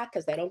know why?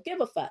 Because they don't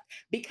give a fuck.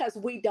 Because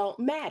we don't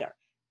matter.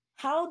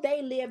 How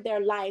they live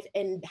their life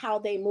and how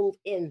they move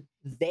in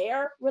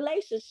their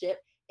relationship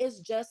is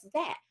just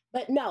that.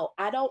 But no,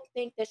 I don't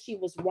think that she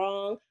was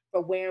wrong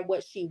for wearing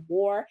what she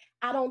wore.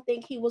 I don't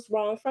think he was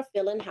wrong for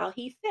feeling how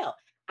he felt.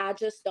 I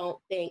just don't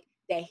think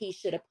that he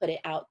should have put it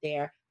out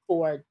there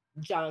for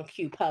John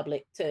Q.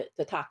 Public to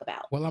talk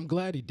about. Well, I'm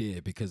glad he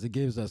did, because it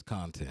gives us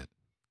content.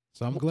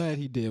 So I'm glad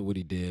he did what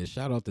he did.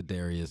 Shout out to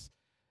Darius.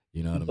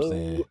 You know what I'm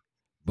saying?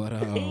 But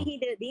didn't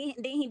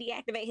he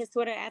deactivate his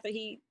Twitter after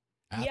he?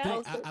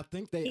 I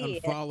think they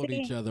unfollowed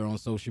each other on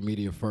social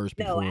media first.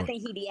 No, before. I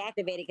think he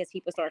deactivated because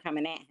people started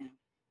coming at him.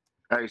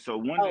 Hey, so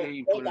when did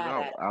he put it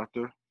out?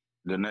 After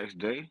the next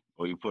day,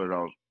 or you put it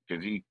out?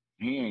 Because he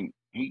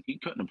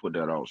couldn't have put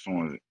that out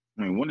soon as.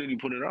 I mean, when did he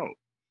put it out?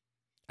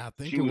 I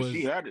think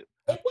she had it.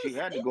 She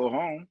had to go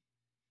home.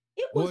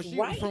 It was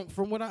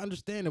from what I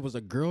understand, it was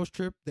a girls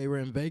trip. They were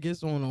in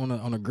Vegas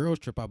on a girls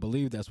trip. I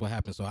believe that's what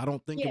happened. So I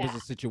don't think it was a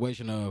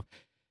situation of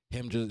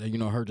him just,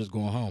 her just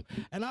going home.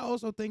 And I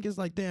also think it's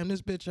like, damn,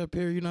 this bitch up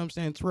here, you know what I'm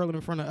saying, twirling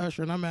in front of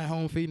Usher, and I'm at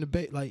home feeding the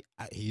baby. Like,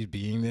 he's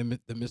being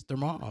the Mr.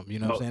 Mom, you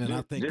know what I'm saying? And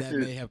I think that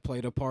may have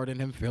played a part in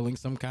him feeling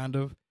some kind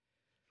of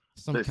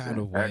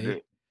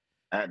way.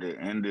 At the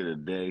end of the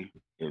day,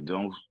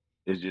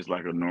 it's just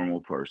like a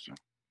normal person.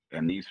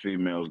 And these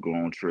females go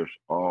on trips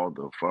all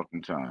the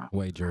fucking time.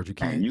 Wait, George, you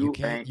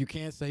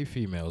can't say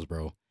females,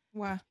 bro.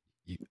 Why?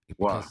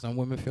 Because some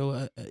women feel,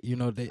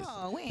 they.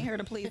 Oh, we ain't here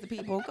to please the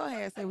people. Go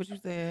ahead, say what you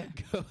said.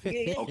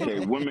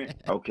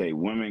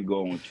 Women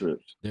go on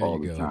trips all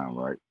the time,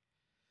 right?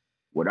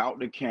 Without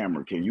the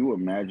camera, can you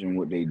imagine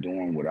what they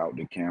doing without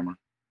the camera?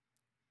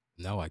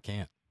 No, I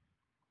can't.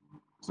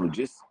 So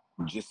just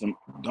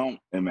don't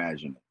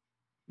imagine it.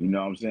 You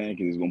know what I'm saying?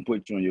 Because it's gonna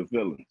put you on your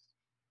feelings.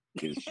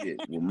 Cause shit,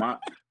 when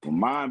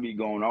mine be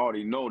going, I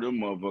already know them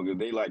motherfuckers.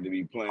 They like to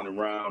be playing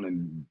around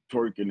and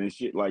twerking and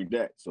shit like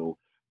that. So,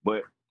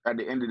 but at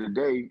the end of the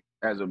day,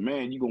 as a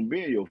man, you gonna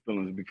be in your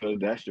feelings because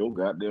that's your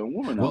goddamn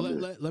woman. Well,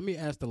 let me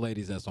ask the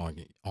ladies that's on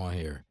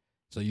here.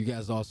 So you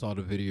guys all saw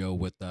the video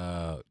with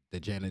the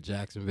Janet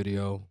Jackson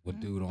video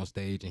with dude on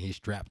stage and he's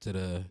strapped to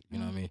the, you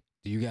know what I mean?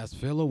 Do you guys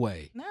feel a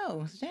way?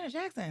 No, it's Janet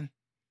Jackson.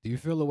 Do you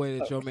feel the way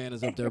that your man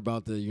is up there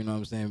about to, you know what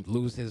I'm saying,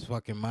 lose his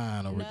fucking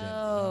mind over Janet?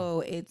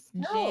 No, it's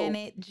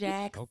Janet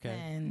Jackson.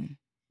 Okay.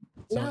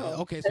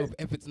 So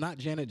if it's not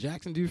Janet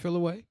Jackson, do you feel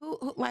away? Who?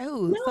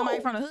 No. Somebody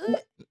from the hood?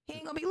 He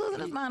ain't gonna be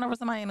losing his mind over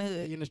somebody in the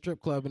hood. He in the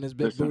strip club and this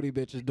big booty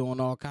bitch is doing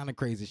all kind of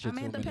crazy shit. I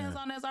mean, it depends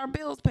on our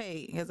bills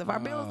paid. Because if our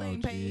bills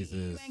ain't paid,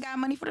 you ain't got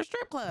money for the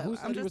strip club. Who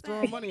said he was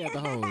throwing money at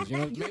the hoes? You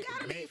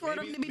gotta be for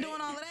them to be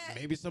doing all of that.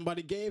 Maybe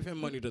somebody gave him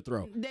money to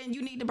throw. Then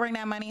you need to bring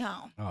that money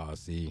home. Oh,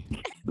 see.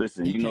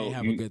 Listen, you can't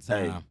have a good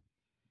time.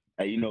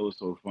 Hey, you know what's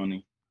so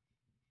funny?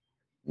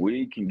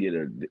 We can get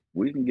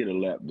a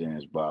lap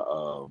dance by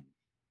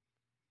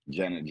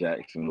Janet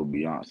Jackson or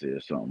Beyonce or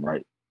something,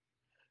 right?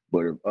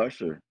 But if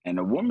Usher and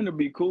a woman to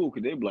be cool,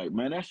 because they be like,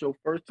 man, that's your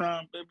first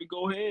time, baby,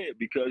 go ahead.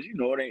 Because,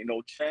 it ain't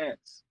no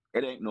chance.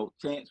 It ain't no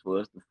chance for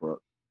us to fuck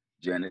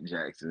Janet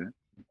Jackson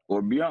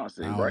or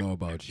Beyonce, right? I don't know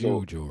about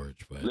you,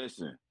 George, but...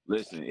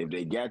 Listen, if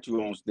they got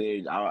you on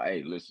stage,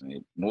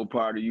 listen, more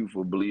part of you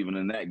for believing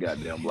in that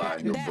goddamn lie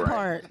in your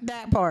brain.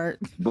 That part.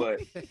 But,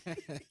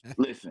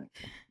 listen,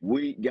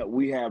 we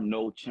have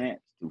no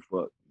chance to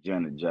fuck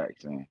Janet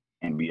Jackson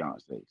and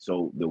Beyonce.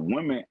 So the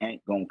women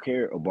ain't gonna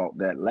care about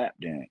that lap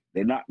dance.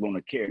 They're not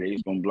gonna care. They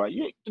just gonna be like,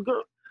 yeah, the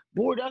girl,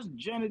 boy, that's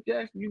Janet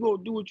Jackson. You go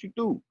do what you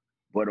do.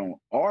 But on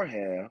our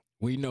half,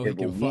 we know he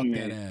can fuck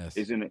that ass.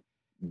 Is in a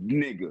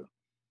nigga.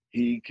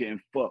 He can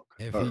fuck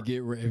if her. He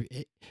get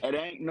ready. It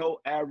ain't no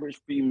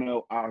average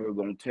female out here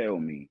gonna tell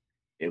me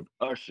if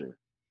Usher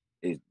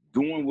is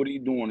doing what he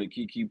doing to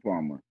Keke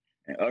Palmer,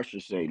 and Usher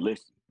say,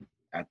 listen,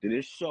 after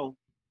this show,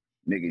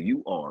 nigga,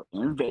 you are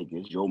in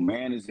Vegas. Your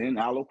man is in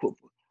Aliquippa.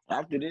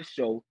 After this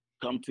show,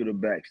 come to the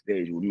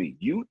backstage with me.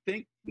 You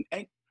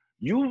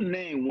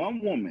name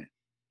one woman,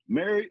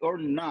 married or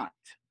not,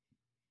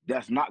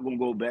 that's not gonna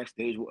go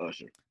backstage with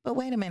Usher. But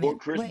wait a minute. Or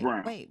Chris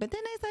Brown. Wait, but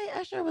didn't they say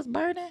Usher was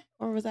burning?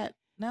 Or was that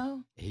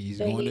no? He's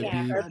going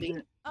to be.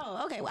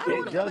 Oh, okay. Well, I don't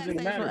want to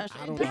go backstage with Usher.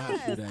 I don't know how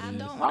true that is. I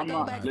don't want to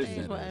go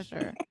backstage with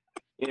Usher.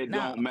 It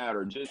don't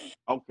matter.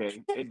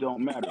 It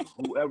don't matter.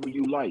 Whoever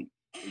you like.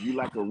 If you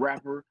like a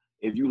rapper,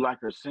 if you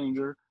like a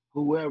singer,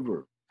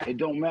 whoever. It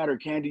don't matter,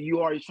 Candy. You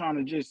already trying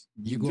to just...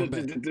 You going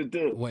back...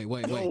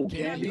 Wait. No,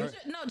 Candy.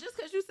 No, just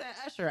because you said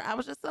Usher. I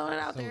was just throwing it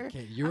out there.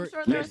 I'm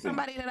sure there's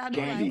somebody that I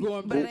do Candy,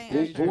 like, but it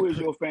ain't who is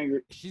your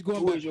favorite?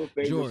 Who is your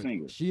favorite George,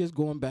 singer? She is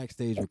going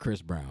backstage with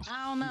Chris Brown.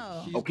 I don't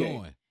know. She's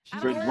going.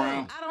 Chris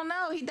Brown. I don't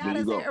know. He dyed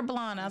his hair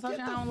blonde. I told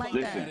you I don't like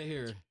that. Out of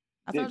here.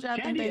 I told you I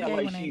think Candy they act gay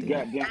like when they she do.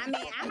 goddamn. I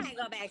mean, I might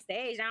go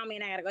backstage. I don't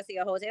mean I gotta go see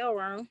a hotel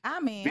room. I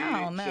mean, Beat I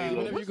it, don't know. Shayla.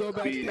 Whenever What you go you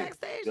going Beat it.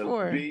 backstage The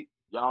for? beat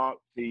y'all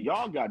see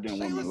y'all goddamn Shayla,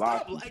 women lie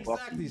stop. too Exactly.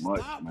 fucking much,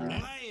 Stop man.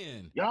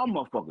 lying. Y'all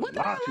motherfuckers What did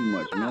lie I too lie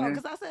much, about? man.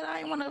 Because I said I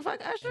ain't want to fuck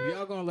If Usher.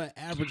 y'all gonna let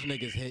average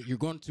niggas hit, you're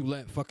going to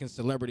let fucking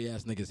celebrity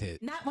ass niggas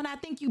hit. Not when I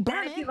think you Not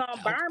burning. if you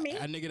gonna burn me.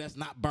 A nigga that's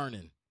not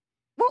burning.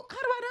 Well, how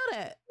do I know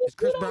that? Is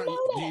Chris You don't Brown?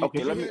 know that.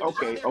 Okay, let me. Did you hear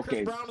Okay, that Chris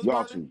okay. Brown is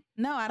Y'all burning? two,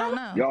 No, I don't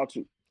know. y'all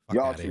two, Fuck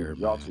y'all outta here,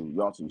 two, y'all man. two,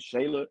 y'all two.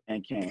 Shayla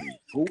and Candy.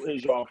 Who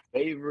is your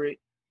favorite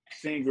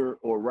singer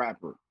or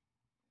rapper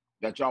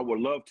that y'all would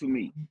love to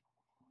meet?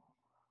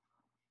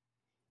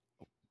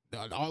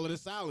 All of the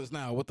silence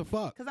now. What the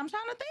fuck? Because I'm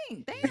trying to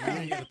think. You ain't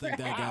Damn. gotta think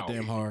that How?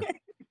 goddamn hard.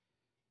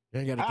 You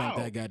ain't gotta think How?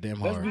 that goddamn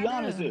Let's hard. be I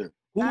honest do. here.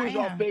 Who I is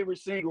your am. favorite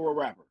singer or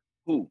rapper?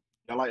 Who?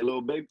 Y'all like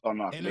Lil Baby? Oh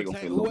no, they gonna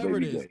say Entertain Lil whoever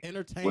it Baby is, Day.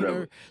 entertainer,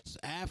 Whatever.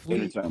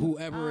 athlete, Entertainer.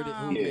 whoever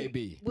it may Yeah.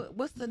 be.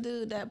 What's the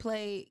dude that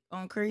played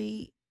on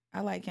Creed?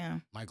 I like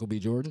him. Michael B.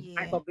 Jordan. Yeah,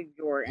 Michael B.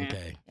 Jordan.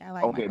 Okay. yeah, I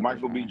like Okay,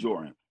 Michael B.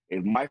 Jordan.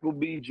 If Michael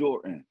B.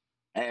 Jordan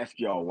ask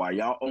y'all why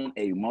y'all on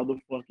a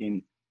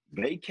motherfucking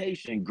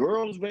vacation,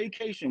 girls'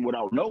 vacation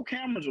without no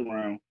cameras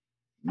around,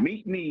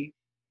 meet me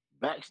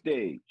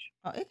backstage.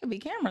 Oh, it could be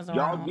cameras Y'all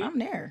around. get- I'm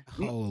there.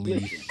 Holy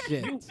Listen,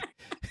 shit.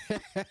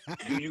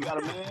 Do you got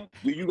a man?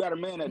 Do you got a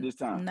man at this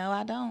time? No,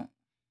 I don't.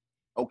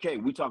 Okay,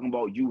 we talking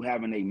about you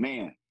having a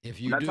man. If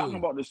We're you not do, talking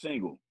about the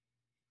single.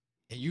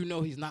 and you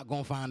know he's not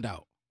gonna find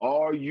out.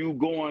 Are you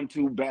going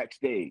to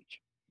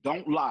backstage?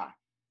 Don't lie.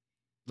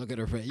 Look at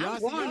her face. Y'all I'm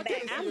see, going y'all back-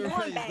 can't see I'm her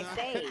going face, dog.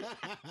 backstage.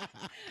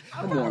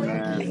 Come on,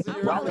 man. See I'm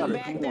her probably face.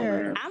 back Come on,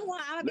 there. man. I'm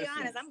gonna be Listen.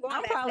 honest. I'm going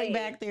I'm backstage. probably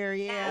back there.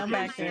 Yeah, Now, I'm Okay,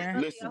 I back might there. not go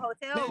to Listen. a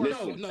hotel No, room,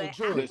 Listen. no, but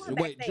George. I'm going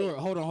Wait, backstage. George.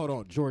 Hold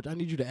on. George, I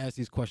need you to ask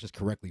these questions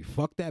correctly.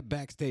 Fuck that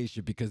backstage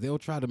shit because they'll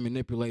try to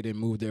manipulate and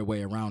move their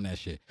way around that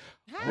shit.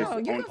 How?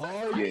 Listen, You on- can fuck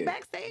oh, somebody yeah.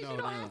 backstage. No, you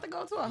don't no. have to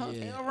go to a hotel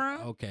Yeah,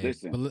 room. okay.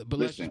 Listen, But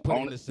let's just put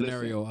it in the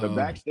scenario the of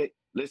backstage.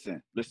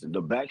 Listen.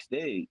 The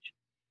backstage.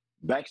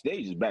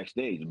 Backstage is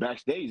backstage.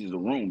 Backstage is a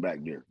room back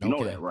there. You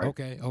know that, right?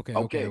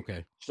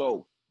 Okay.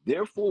 So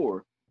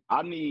therefore,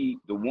 I need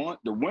the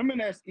women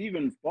that's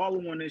even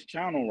following this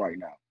channel right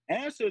now.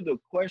 Answer the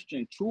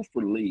question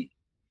truthfully.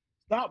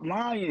 Stop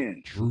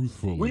lying.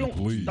 Truthfully, We don't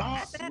please. I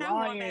stop said I'm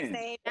going lying.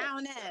 backstage. I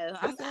don't know.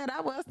 I said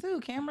I was too.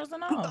 Cameras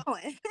and I'm all.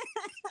 going.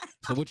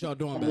 So what y'all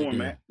doing Come back on, there?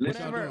 man. What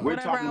Listen, y'all Whatever, doing? we're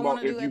whatever talking I about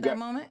want to if do you at that got,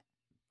 moment.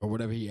 Or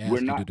whatever he we're asked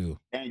you not, to do.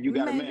 and you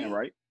got a man, Maybe.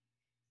 right?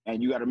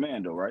 And you got a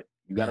man though, right?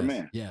 You got a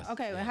man. Yes.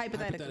 Okay, well, yes.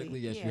 hypothetically,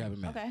 yes, yeah. you have a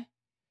man. Okay.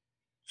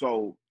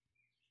 So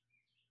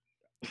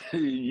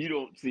you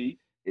don't see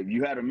if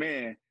you had a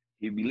man,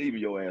 he'd be leaving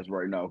your ass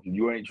right now because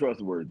you ain't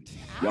trustworthy.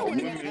 I Y'all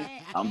wouldn't women,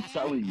 say- I'm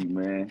telling you,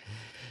 man.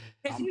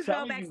 Because I'm you go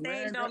telling you, backstage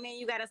man. don't mean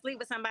you got to sleep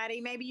with somebody.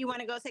 Maybe you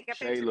want to go take a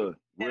picture. Shayla,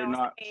 That we're on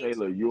not stage.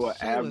 Shayla. You're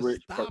Shayla,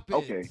 average. stop it.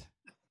 Okay,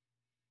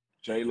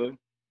 Shayla.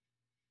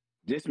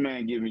 This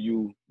man giving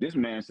you. This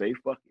man say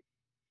fuck it.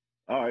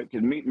 All right,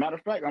 because me. Matter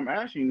of fact, I'm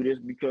asking you this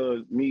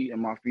because me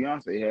and my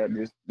fiance had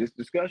this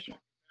discussion.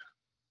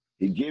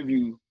 He give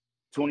you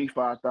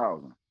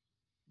 25,000.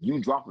 You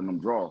dropping them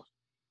draws.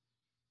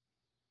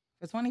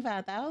 For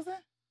 25,000?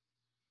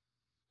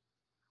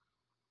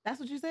 That's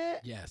what you said?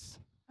 Yes.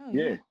 Oh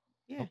Yeah.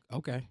 yeah.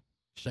 Okay.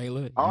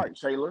 Shayla. All you- right,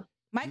 Shayla.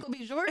 Michael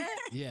B. Jordan?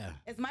 Yeah.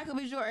 It's Michael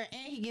B. Jordan,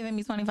 and he giving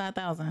me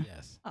 25,000.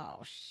 Yes. Oh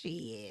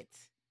shit.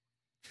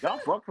 Y'all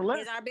fuck for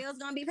less. Is our bills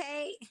gonna be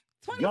paid?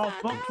 Y'all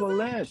fuck for 25,000?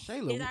 less.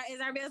 Shayla. Is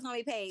our bills gonna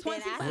be paid?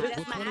 Then I $25,000. suggest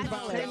With I suggest my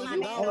 $25,000, man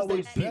it go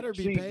always backstage. better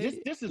be see,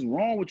 paid. this is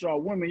wrong with y'all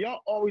women.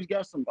 Y'all always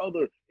got some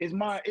other. Is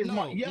my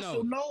yes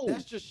or no?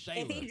 That's just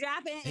Shayla.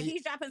 If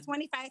he's dropping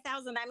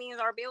 25,000, that means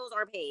our bills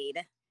are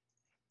paid.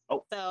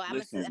 Oh, So I'm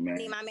listen, gonna man.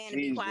 need my man to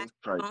be Jesus quiet.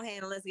 Christ. Go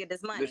ahead and let's get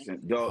this money. Listen,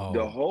 the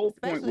Oh. whole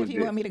point Especially was if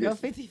you want me to go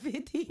listen,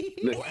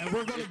 50-50. listen, And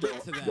we're gonna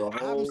get to that. the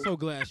whole- I'm so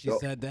glad she the-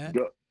 said that.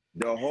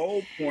 the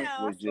whole point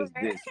No, was just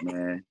swear. this,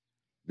 man.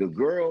 The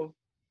girl,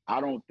 I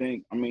don't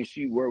think. I mean,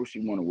 she wear what she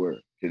want to wear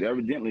because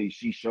evidently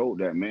she showed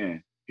that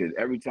man. Because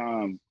every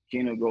time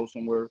Kena goes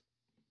somewhere,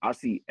 I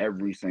see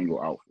every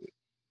single outfit.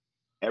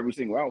 Every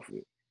single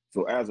outfit.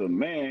 So as a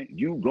man,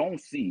 you gonna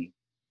see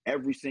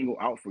every single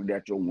outfit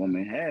that your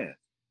woman has,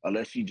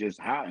 unless she just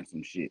hiding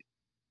some shit.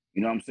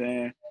 You know what I'm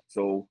saying?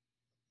 So,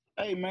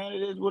 hey man,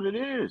 it is what it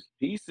is.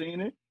 He's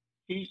seen it.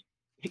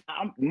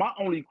 My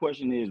only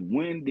question is,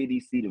 when did he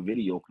see the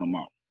video come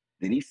out?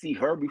 Did he see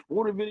her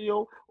before the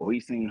video, or he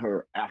seen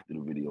her after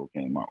the video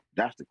came out?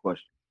 That's the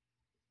question.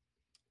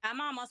 I'm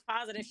almost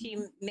positive she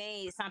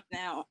made something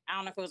out. I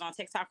don't know if it was on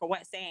TikTok or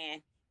what,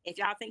 saying if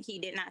y'all think he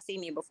did not see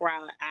me before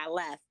I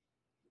left,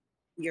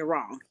 you're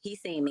wrong. He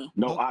seen me.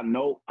 No, I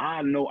know. I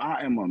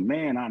am a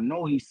man. I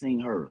know he seen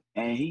her,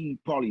 and he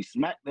probably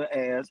smacked her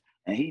ass,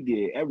 and he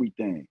did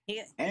everything.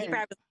 He And-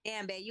 probably was,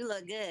 damn, babe, you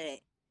look good.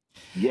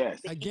 Yes.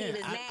 But Again,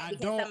 he was mad I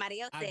because don't- somebody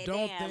else I said,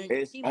 don't damn. think-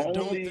 It's she I was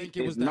don't only- think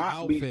it was it's the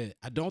not be- outfit.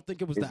 I don't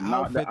think it was the It's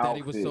not outfit the that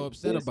he was so outfit.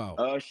 upset It's about.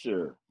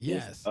 Usher.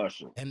 Yes. It's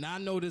Usher. And I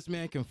know this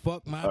man can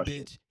fuck my Usher.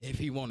 bitch if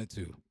he wanted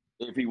to.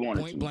 If he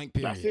wanted Point to. blank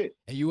period. That's it.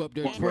 And you up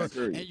there Point blank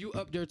twirling. period. And you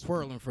up there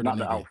twirling for Not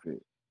the the nigga.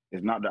 outfit.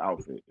 It's not the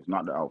outfit. It's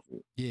not the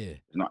outfit. Yeah.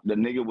 It's not. The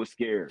nigga was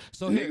scared.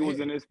 So the here, nigga was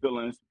in his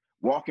feelings,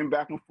 walking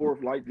back and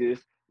forth like this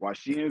while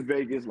she in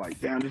Vegas. Like,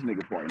 damn, this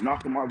nigga probably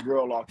knocking my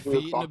girl off 3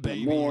 feeding the o'clock in the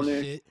baby and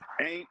morning. shit.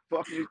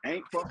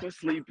 Ain't fucking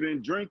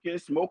sleeping, drinking,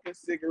 smoking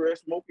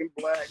cigarettes, smoking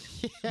black.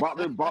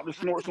 about to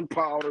snort some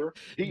powder.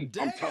 I'm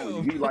telling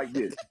you, he like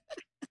this.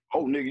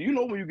 Oh, nigga, you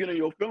know when you get in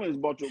your feelings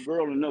about your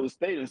girl in another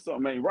state and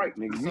something ain't right,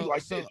 nigga. You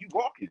like this, you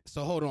walking.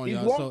 So hold on, He's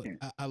y'all. walking.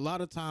 So a lot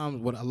of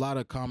times, what a lot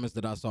of comments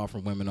that I saw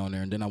from women on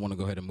there, and then I want to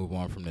go ahead and move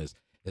on from this,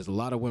 is a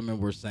lot of women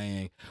were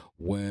saying,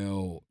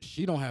 well,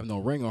 she don't have no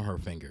ring on her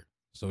finger,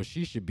 so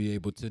she should be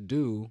able to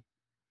do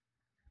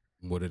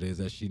what it is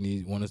that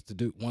she wants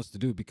to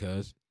do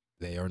because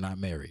they are not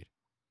married.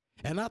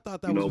 And I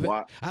thought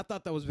that I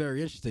thought that was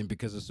very interesting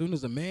because as soon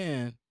as a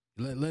man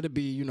let it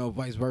be, you know,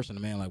 vice versa. The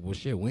man like, well,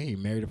 shit, we ain't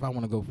married. If I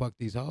want to go fuck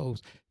these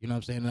hoes, you know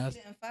what I'm saying? You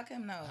didn't fuck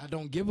him, no. I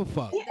don't give a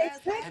fuck. Yeah,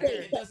 exactly.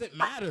 It doesn't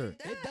matter.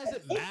 It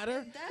doesn't matter.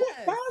 It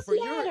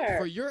does.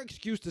 For your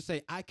excuse to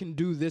say I can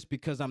do this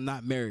because I'm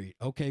not married.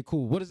 Okay,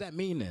 cool. What does that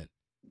mean then?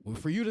 Well,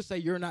 for you to say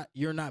you're not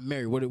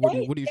married, what are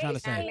you trying to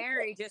say?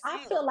 Married, just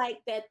I feel like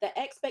that the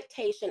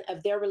expectation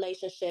of their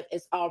relationship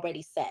is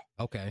already set.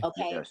 Okay.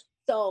 Okay. Yes,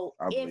 So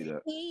I believe if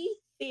that. he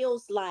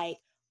feels like,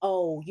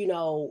 oh, you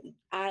know,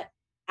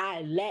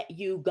 I let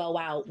you go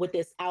out with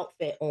this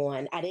outfit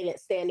on, I didn't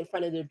stand in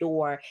front of the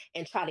door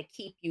and try to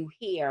keep you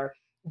here,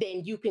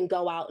 then you can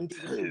go out and do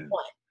what you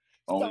want.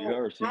 Only So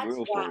her, she that's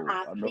real why for I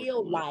I know she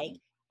feel real like for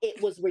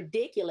it was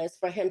ridiculous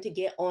for him to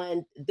get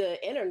on the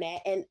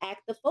internet and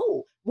act the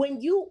fool.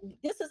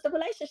 This is the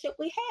relationship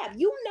we have.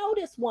 You know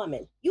this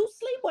woman. You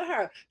sleep with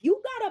her.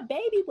 You got a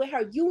baby with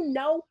her. You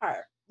know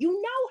her.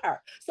 You know her.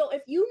 So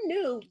if you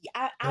knew,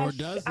 Or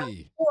does I'm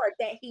he? sure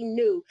that he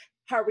knew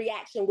her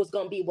reaction was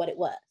going to be what it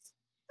was.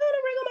 Put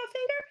a ring on my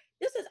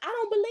finger. I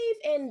don't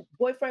believe in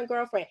boyfriend,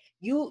 girlfriend.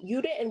 You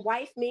didn't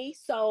wife me,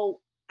 so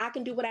I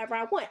can do whatever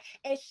I want.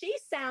 And she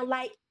sound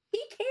like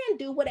he can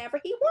do whatever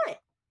he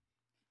wants.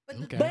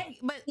 Okay.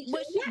 But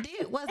what she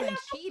did wasn't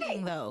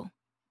cheating though.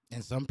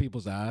 In some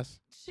people's eyes,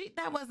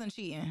 That wasn't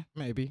cheating.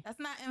 maybe. That's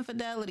not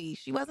infidelity.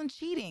 She wasn't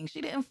cheating.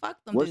 She didn't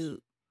fuck them What's- dude.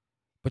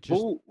 But you're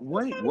Oh,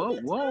 wait,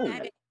 whoa.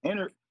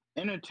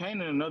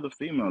 Entertaining another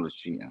female is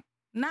cheating.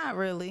 Not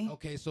really.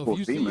 okay. So For if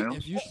you see females.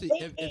 if you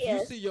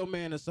It see your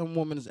man in some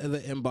woman's other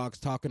inbox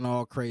talking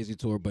all crazy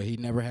to her, but he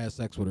never had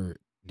sex with her,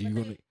 do you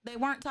But gonna? they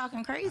weren't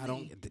talking crazy. I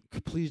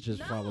don't. Please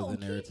just follow the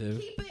narrative.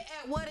 Keep it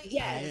at what it is.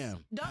 Yes.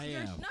 I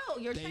am. No,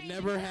 you're They changing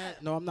never it had.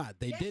 up. No, I'm not.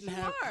 They Yes, didn't you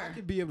have. I are.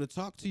 could be able to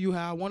talk to you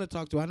how I want to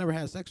talk to you. I never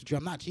had sex with you.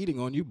 I'm not cheating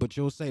on you, but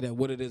you'll say that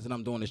what it is that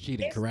I'm doing is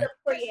cheating, It's correct?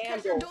 the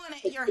Because preamble. you're doing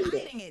it, to you're cheating.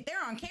 hiding it.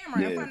 They're on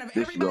camera in Yeah, front of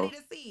there you everybody go.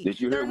 to see.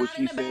 Did you hear They're what not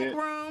she in the back said?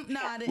 room. No,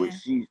 I What didn't.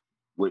 she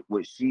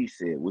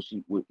said.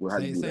 How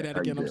Say you do that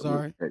How you again. do I'm that?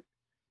 sorry,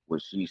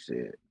 What she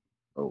said.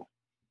 Oh,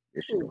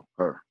 there she Who? go.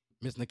 Her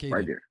Miss Nikita.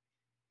 right there.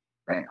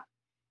 Bam.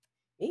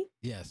 Me?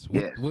 Yes.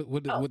 Yes.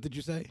 What did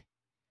you say?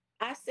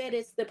 I said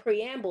it's the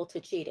preamble to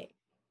cheating.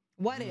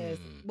 What is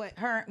Hmm.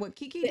 what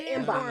Kiki The did?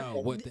 inbox. No.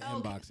 What the Okay.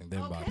 inboxing? The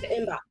inboxing. Okay.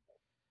 The inbox.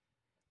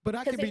 But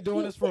I 'Cause could be it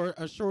doing keeps this for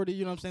a shorty,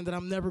 you know what I'm saying, that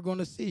I'm never going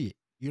to see.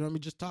 You know what I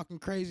mean? Just talking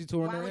crazy to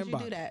her Why in her would you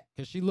inbox. do that?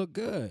 Because she looked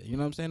good. You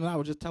know what I'm saying? And I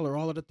would just tell her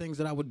all of the things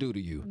that I would do to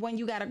you. When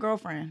you got a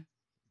girlfriend.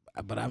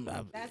 But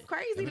That's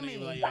crazy to me.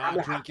 Like,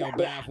 I'll drink your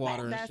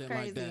bathwater and That's shit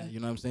like that. crazy. You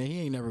know what I'm saying? He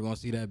ain't never going to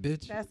see that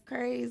bitch. That's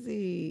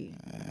crazy.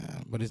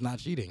 But it's not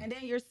cheating. And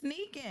then you're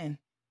sneaking.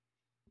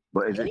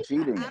 But is it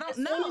cheating? I don't As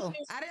soon as know.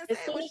 you- I didn't as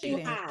say it soon was as you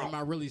cheating. hide. Am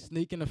I really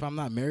sneaking if I'm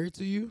not married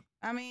to you?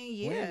 I mean,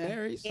 We ain't yeah.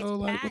 married, If, so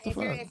like, what the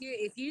fuck?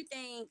 if you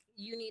think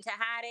you need to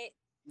hide it,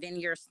 then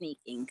you're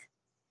sneaking.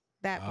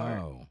 That part.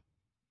 Oh,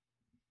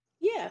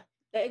 Yeah,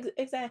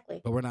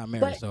 exactly. but we're not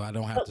married, But- so I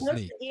don't have But to once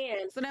sneak.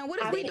 again, So then what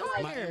is I we feel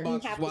doing My here? you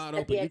inbox have is to wide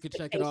set open. the You can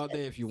check it all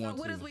day if you So want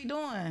what to. is we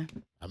doing?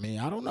 I mean,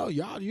 I don't know,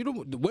 y'all.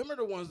 The women are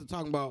the ones that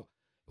talking about.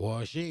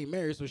 Well, she ain't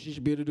married, so she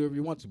should be able to do whatever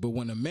you want to. But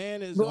when the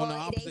man is on the Well, they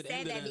opposite said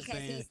end of that that,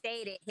 because he saying,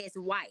 stated his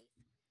wife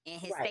in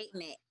his Right.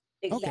 statement.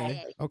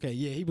 exactly. okay,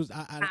 yeah, he was.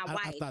 My I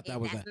wife, thought that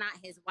and was that's that. not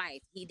his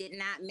wife. He did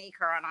not make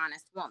her an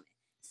honest woman,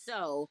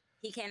 so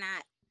he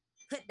cannot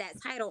put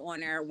that title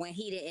on her when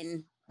he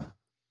didn't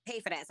pay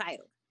for that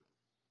title.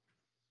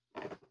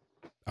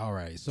 All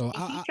right, so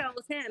And she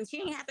chose him. She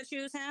didn't have to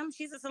choose him.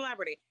 She's a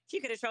celebrity. She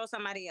could have chose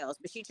somebody else,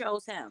 but she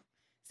chose him.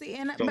 See,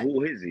 and So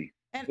who is he?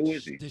 and Who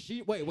is he? did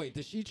she wait?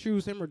 Did she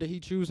choose him or did he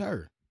choose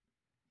her?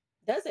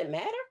 Does it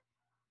matter?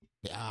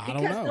 Yeah, I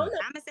don't Because know.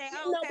 I'm gonna say,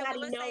 oh, okay, well, nobody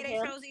let's know say they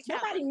him. chose each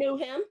Nobody other. knew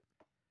him.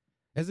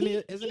 Isn't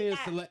he?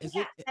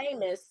 Got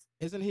famous.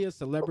 Isn't he a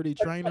celebrity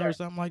trainer or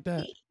something like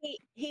that?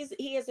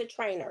 He is a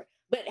trainer.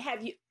 But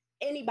have you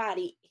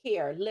anybody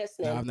here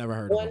listening No, I've never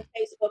heard of on him.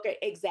 Facebook?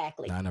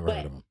 Exactly. No, I never But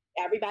heard of him.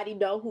 everybody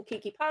know who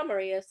Kiki Palmer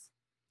is.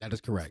 That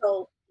is correct.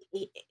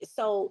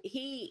 So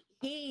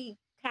he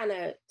kind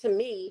of, to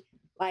me,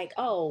 like,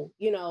 oh,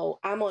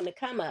 I'm on the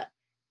come up.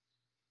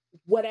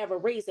 Whatever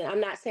reason,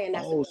 I'm not saying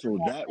that's Oh, so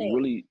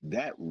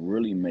that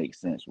really makes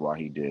sense why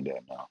he did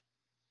that now.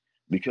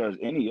 Because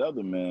any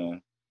other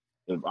man,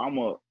 if I'm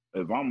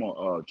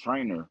a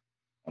trainer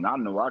And I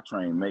know I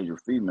train major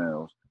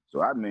females,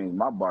 so I mean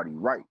my body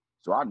right.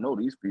 So I know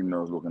these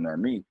females looking at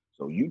me.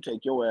 So you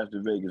take your ass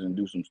to Vegas and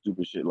do some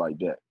stupid shit like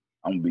that.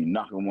 I'm gonna be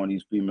knocking one of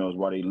these females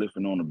while they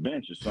lifting on the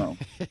bench or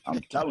something.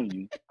 I'm telling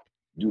you,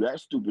 do that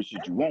stupid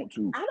shit you want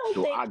to. I don't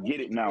So think I get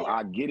it now.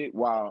 I get it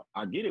why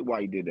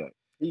he did that.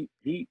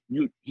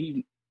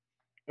 He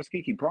that's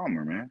Kiki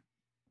Palmer, man.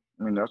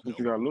 I mean, that's what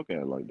you gotta look at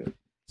it like that.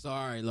 So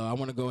all right, Lo, I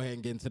want to go ahead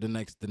and get into the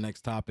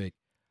next topic,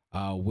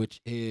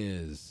 which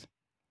is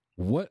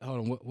what? Hold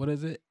on, what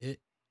is it?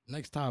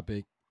 Next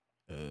topic.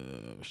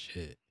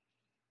 Shit.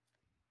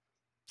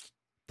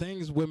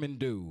 Things women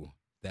do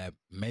that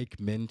make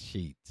men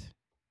cheat.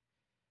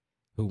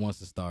 Who wants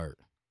to start?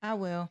 I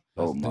will.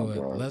 Oh Let's my do it.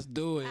 God. Let's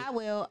do it. I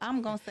will.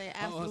 I'm gonna say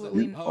Oh,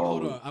 absolutely.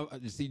 hold on.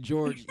 You see,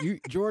 George,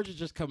 George is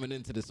just coming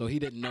into this, so he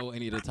didn't know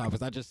any of the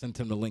topics. I just sent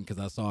him the link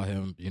because I saw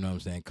him, you know what I'm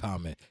saying,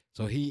 comment.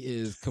 So he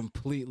is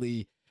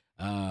completely,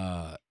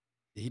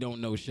 he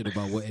don't know shit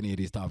about what any of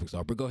these topics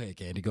are. But go ahead,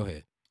 Candy. Go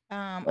ahead.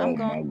 I'm Oh my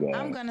going. God.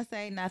 I'm gonna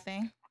say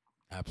nothing.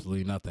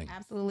 Absolutely nothing.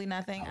 Absolutely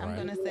nothing. All I'm right.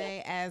 gonna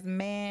say, as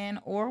man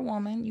or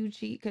woman, you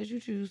cheat because you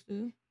choose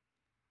to.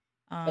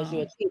 Because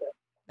you're a cheater.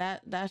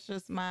 That's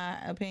just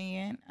my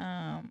opinion.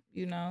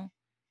 You know,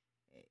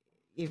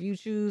 if you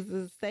choose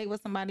to stay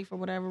with somebody for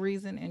whatever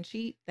reason and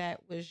cheat, that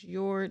was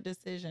your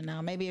decision.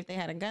 Now, maybe if they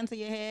had a gun to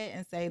your head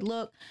and say,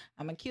 "Look,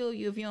 I'm gonna kill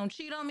you if you don't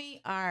cheat on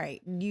me," all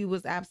right, you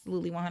was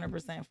absolutely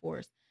 100%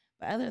 forced.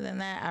 But other than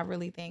that, I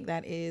really think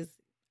that is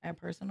a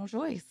personal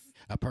choice.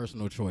 A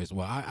personal choice.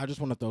 Well, I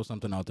just want to throw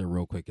something out there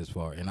real quick as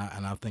far, and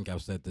I think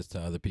I've said this to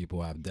other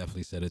people. I've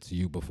definitely said it to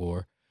you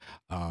before.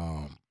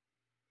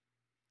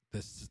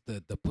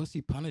 The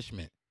pussy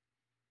punishment.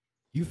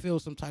 You feel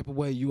some type of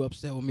way, you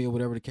upset with me or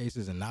whatever the case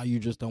is, and now you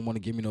just don't want to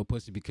give me no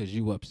pussy because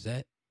you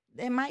upset.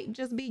 It might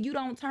just be you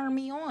don't turn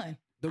me on.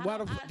 Then why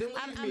I'm- the I- then leave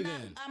I'm me not-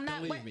 then? I'm Then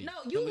not. leave Wait, me. no,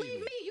 Then you leave leave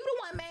me. me. You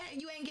the one mad.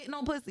 You ain't getting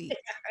no pussy.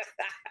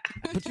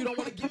 But you don't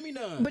want to give me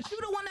none. But you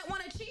the one that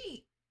want to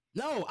cheat.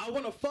 No, I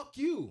want to fuck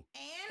you.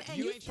 And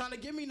You ain't trying to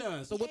give me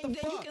none. So what the then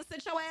you fuck? can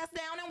sit your ass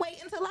down and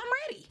wait until I'm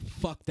ready.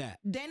 Fuck that.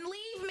 Then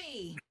leave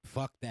me.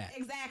 Fuck that.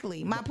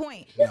 Exactly. My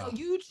point. No. So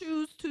you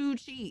choose to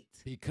cheat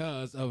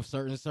Because of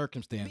certain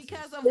circumstances.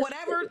 because of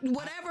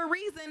whatever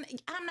reason.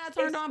 I'm not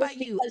turned on by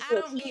you. because I you're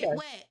a don't get cheater.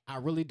 wet. I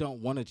really don't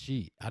want to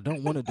cheat. I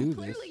don't want to do this.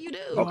 Clearly you do.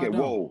 No, I Okay, don't.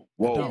 whoa,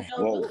 I whoa, don't.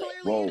 whoa, Clearly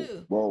whoa, you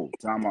do. whoa.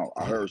 Time out.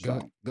 I heard Go-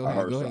 something. go I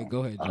ahead, heard go ahead, something.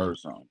 go ahead, I G. heard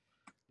something.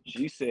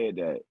 She said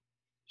that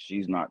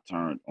she's not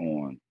turned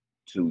on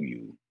to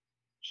you.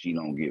 She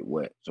don't get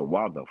wet. So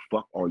why the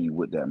fuck are you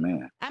with that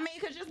man? I mean, it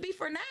could just be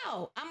for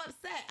now. I'm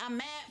upset. I'm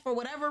mad for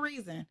whatever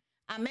reason.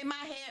 I'm in my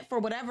head for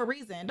whatever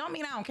reason. Don't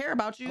mean I don't care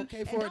about you.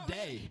 Okay, It for a don't mean-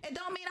 day. It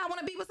don't mean I want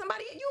to be with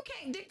somebody. You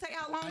can't dictate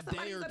how long A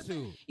somebody's day or upset.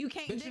 two. You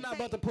can't Bitch, dictate. you're not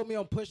about to put me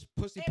on pussy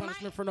It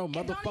punishment might- for no it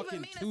don't even motherfucking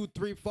mean it's- 2,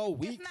 3, 4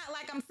 weeks. It's not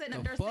like I'm sitting The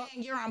up there fuck?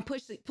 saying you're on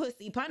pussy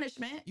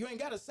punishment. You ain't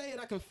gotta say it.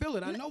 I can feel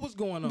it. I know what's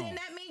going on. Then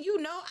that means you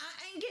know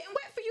I ain't getting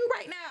wet for you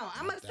right now.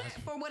 I'm upset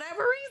That's- for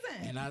whatever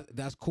reason. And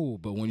that's cool.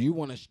 But when you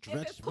want to If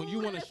stretch, it's cool, when you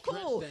want then to it's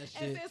stretch cool. that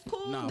shit, If it's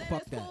cool, nah, then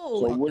fuck it's that.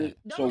 cool. So Fuck what?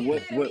 that. Don't So get what?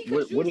 mad at me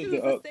because you What is choose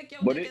the to stick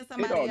your but dick in it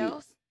somebody already,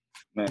 else.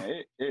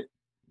 man,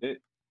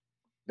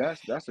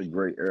 that's a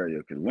great area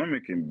because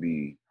women can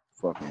be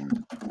fucking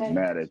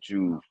mad at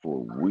you for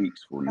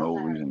weeks for no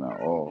reason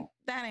at all.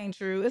 That ain't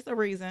true. It's a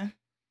reason.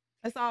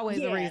 It's always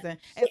a Yeah, reason.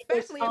 it's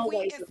Especially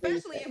always a if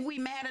reason. we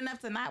mad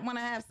enough to not want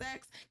to have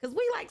sex. Because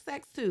we like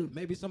sex too.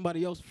 Maybe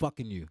somebody else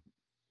fucking you,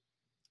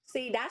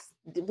 See,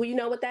 well, you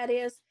know what that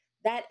is?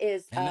 That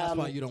is and that's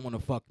why you don't want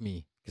to fuck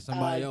me because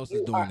somebody else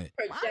is you doing are it.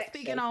 Well, I'm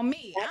speaking on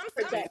me. That's I'm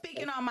projection.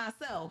 speaking on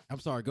myself. I'm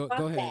sorry. Go Fuck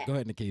ahead. that. Go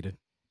ahead, Nikita.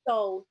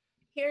 So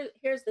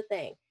here's the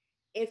thing.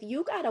 If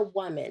you got a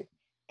woman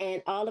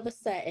and all of a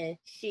sudden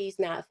she's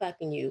not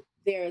fucking you,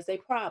 there is a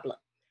problem.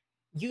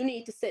 You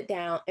need to sit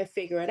down and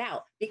figure it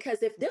out.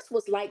 Because if this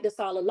was like this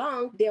all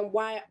along, then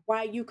why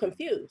are you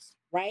confused,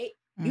 right?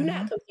 You're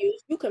not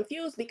confused. You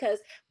confused because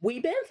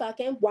we've been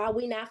fucking while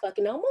we not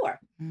fucking no more.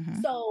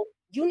 Mhm. So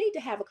you need to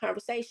have a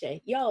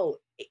conversation. Yo,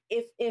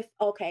 if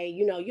okay,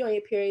 you're on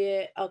your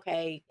period.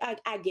 Okay,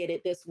 I get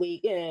it this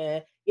week.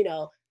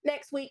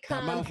 Next week That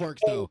come. mouth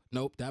works and- though.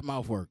 Nope, that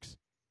mouth works.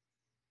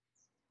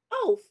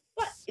 Oh,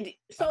 fuck.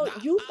 So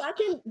you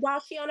fucking while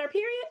she on her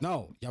period?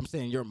 No, I'm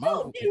saying your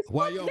mouth. then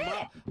While fuck your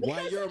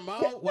that.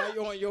 mouth, while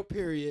you're on your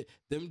period,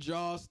 them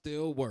jaws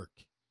still work.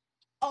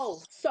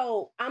 Oh,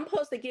 so I'm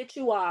supposed to get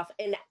you off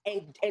and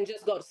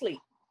just go to sleep.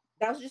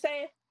 That's what you're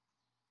saying?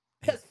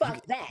 Because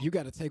fuck that. You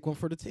got to take one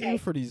for the team Okay.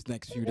 for these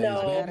next few days,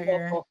 No, baby. Outta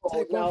here.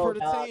 Take one no, for the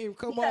dog. team.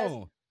 Come Because-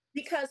 on.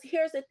 Because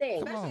here's the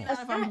thing. Come on.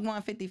 Especially not if I'm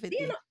going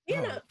 50-50.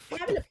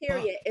 Having a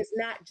period is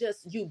not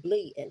just you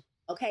bleeding.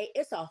 Okay,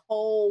 it's a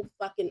whole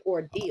fucking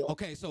ordeal.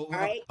 Okay, so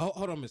right.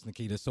 hold on, Miss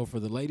Nikita. So for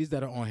the ladies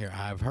that are on here,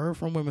 I've heard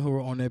from women who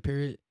are on their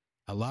period.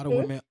 A lot of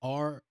Mhm. women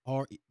are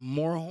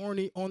more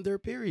horny on their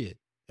period.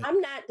 I'm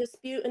not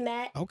disputing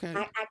that. Okay.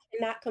 I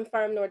cannot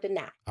confirm nor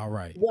deny. All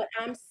right. What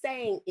I'm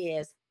saying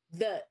is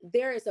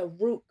there is a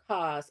root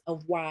cause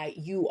of why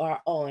you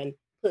are on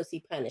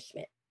pussy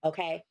punishment.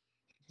 Okay,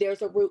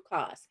 there's a root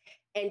cause,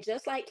 And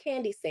just like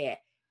Candy said,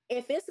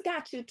 if it's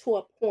got you to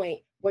a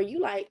point where you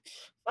like,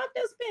 fuck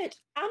this bitch,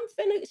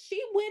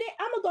 she with it,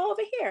 I'm gonna go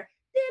over here,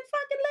 then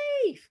fucking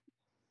leave.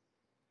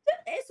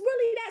 It's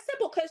really that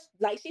simple. Because,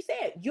 like she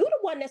said, you the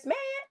one that's mad.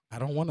 I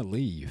don't want to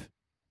leave.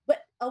 But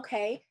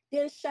okay,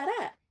 then shut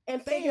up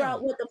and figure out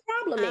Damn. what the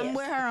problem I'm is.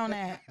 with her on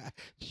that.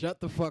 Shut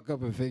the fuck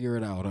up and figure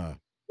it out, huh?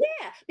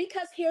 Yeah,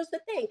 because here's the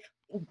thing.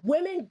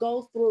 Women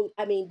go through,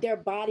 I mean, their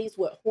bodies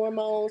with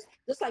hormones,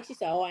 just like she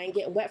said, oh, I ain't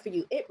getting wet for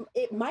you.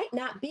 It might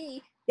not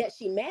be that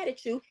she mad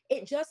at you.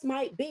 It just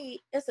might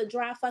be it's a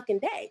dry fucking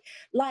day.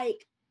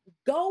 Like,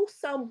 go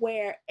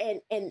somewhere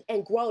and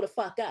grow the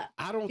fuck up.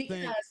 I don't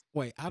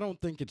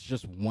think it's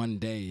just one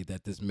day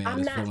that this man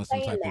is feeling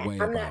some type of way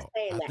about.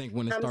 I think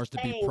when it starts to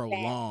be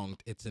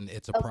prolonged, it's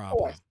a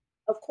problem.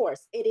 Of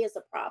course, it is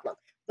a problem.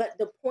 But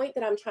the point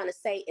that I'm trying to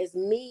say is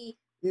me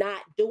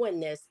not doing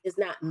this is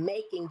not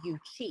making you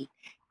cheat.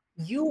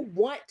 You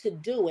want to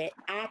do it,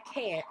 I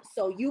can't.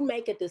 So you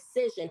make a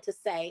decision to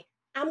say,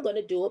 I'm going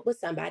to do it with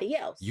somebody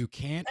else. You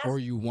can't or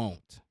you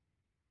won't.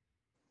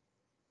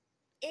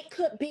 It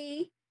could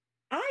be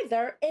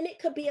either, and it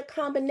could be a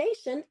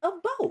combination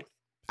of both.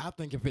 I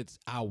think if it's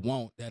I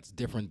won't, that's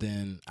different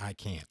than I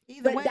can't.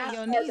 Either way,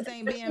 your needs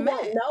ain't being met. You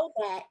won't know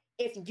that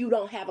if you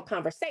don't have a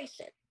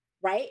conversation,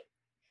 right?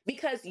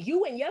 Because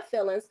you and your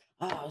feelings,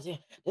 oh,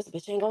 this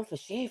bitch ain't going for,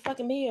 she ain't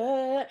fucking me.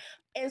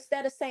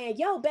 Instead of saying,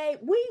 yo, babe,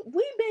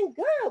 we've been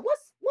good.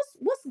 What's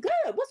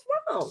good? What's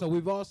wrong? So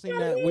we've all seen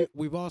that.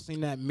 We've all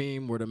seen that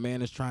meme where the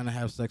man is trying to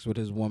have sex with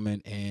his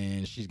woman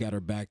and she's got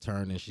her back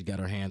turned and she got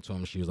her hand to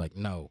him. She was like,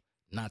 no,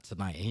 not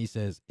tonight. And he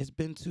says, it's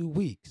been 2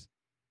 weeks.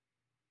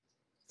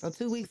 So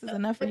 2 weeks is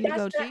enough for you to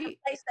go cheat?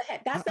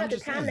 That's not the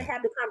time to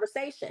have the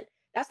conversation.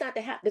 That's not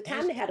the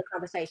time to have the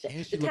conversation.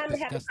 The time to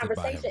have the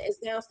conversation is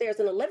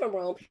downstairs in the living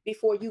room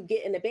before you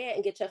get in the bed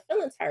and get your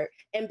feelings hurt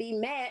and be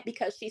mad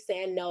because she's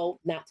saying, no,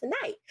 not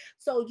tonight.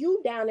 So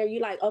you down there, you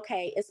like,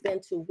 okay, it's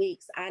been 2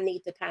 weeks. I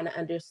need to kind of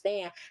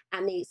understand.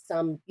 I need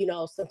some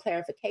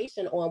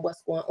clarification on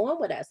what's going on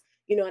with us.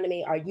 You know what I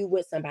mean? Are you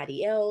with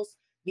somebody else?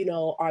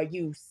 Are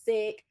you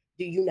sick?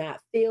 Do you not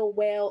feel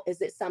well? Is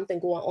it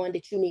something going on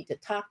that you need to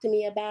talk to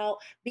me about?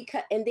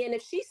 And then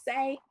if she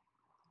say,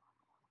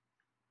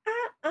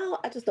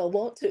 I just don't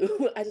want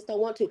to. I just don't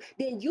want to.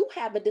 Then you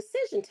have a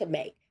decision to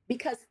make,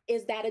 because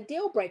is that a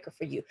deal breaker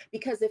for you?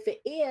 Because if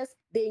it is,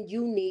 then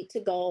you need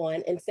to go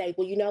on and say,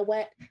 well, you know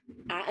what?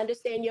 I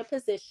understand your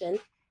position.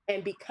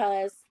 And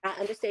because I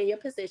understand your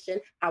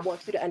position, I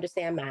want you to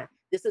understand mine.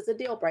 This is a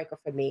deal breaker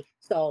for me.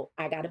 So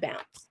I got to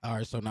bounce. All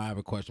right. So now I have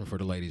a question for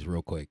the ladies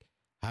real quick.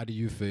 How do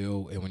you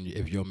feel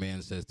if your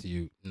man says to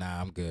you,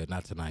 nah, I'm good,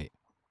 not tonight?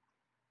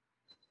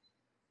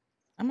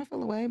 I'm going to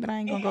feel away, but I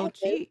ain't going to go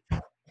cheat.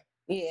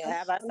 Yeah,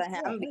 I'm about to say,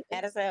 I'm gonna be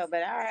mad as hell,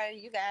 but all right,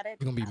 you got it.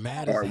 You're gonna be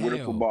mad as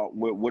hell.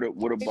 What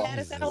about be mad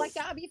as hell like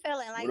y'all be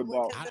feeling? Like,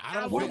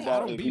 what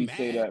about if he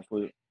say that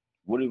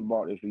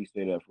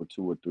for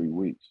 2 or 3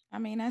 weeks? I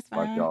mean, that's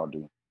fine. Like y'all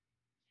do.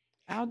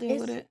 I'll deal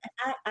with it.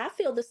 I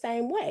feel the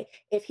same way.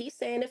 If he's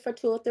saying it for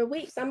 2 or 3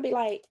 weeks, I'm be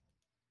like,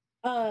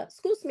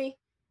 excuse me,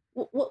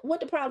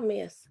 what the problem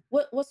is?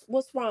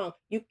 What's wrong?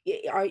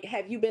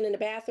 Have you been in the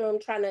bathroom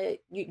trying to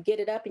get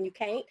it up and you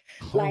can't?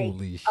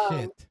 Holy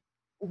shit.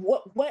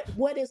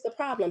 What is the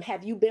problem?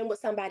 Have you been with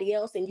somebody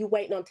else and you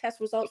waiting on test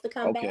results to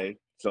come back? Okay,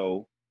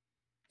 so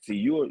see,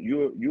 you're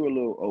a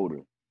little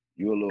older.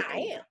 I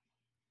am.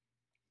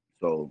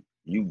 So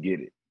you get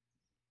it.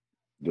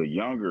 The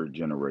younger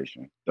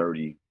generation,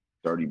 30,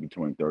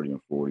 between 30 and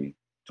 40,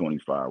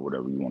 25,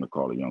 whatever you want to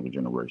call a younger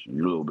generation,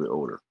 you're a little bit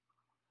older.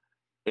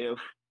 If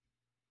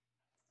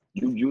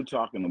you're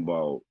talking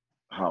about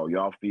how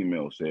y'all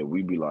females said,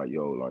 we be like,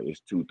 yo, like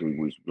it's 2-3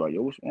 weeks. Be like,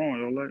 yo, what's wrong?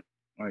 Yo,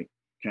 like,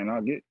 can I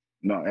get?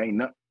 No, ain't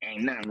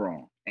nothing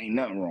wrong. Ain't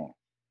nothing wrong.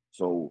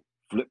 So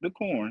flip the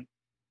coin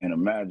and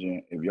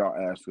imagine if y'all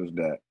ask us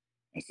that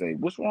and say,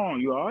 what's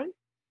wrong? You all right?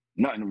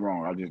 Nothing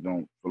wrong. I just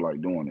don't feel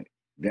like doing it.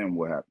 Then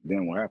what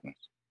happens?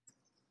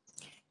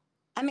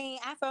 I mean,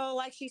 I feel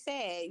like she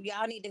said,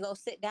 y'all need to go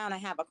sit down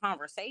and have a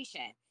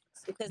conversation.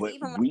 Because but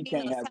even we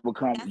can't have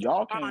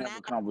y'all can't have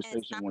a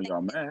conversation when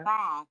y'all mad.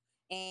 Wrong.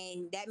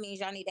 And that means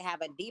y'all need to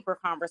have a deeper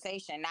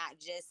conversation, not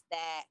just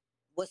that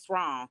what's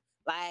wrong.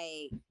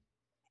 Like,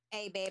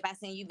 hey, babe, I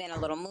seen you been a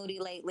little moody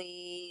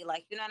lately.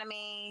 Like, you know what I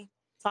mean?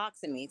 Talk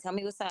to me. Tell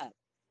me what's up.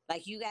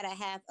 Like, you got to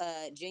have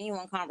a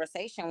genuine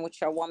conversation with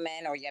your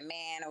woman or your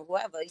man or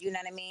whoever, you know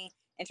what I mean?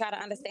 And try to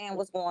understand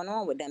what's going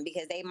on with them,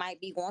 because they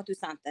might be going through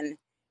something.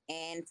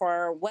 And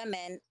for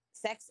women,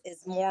 sex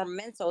is more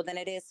mental than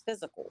it is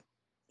physical.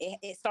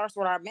 It starts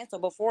with our mental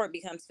before it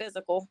becomes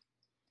physical.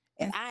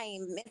 If I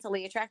ain't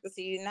mentally attracted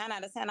to you, 9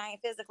 out of 10, I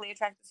ain't physically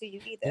attracted to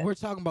you either. Well, we're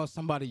talking about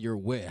somebody you're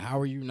with. How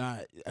are you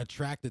not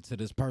attracted to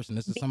this person?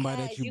 This is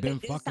somebody that you've been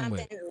fucking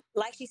with.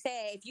 Like she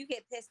said, if you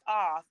get pissed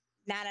off,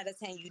 9 out of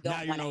 10, you don't.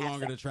 Now you're no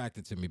longer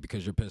attracted to me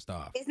because you're pissed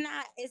off. It's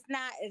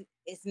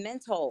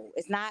mental.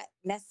 It's not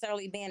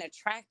necessarily being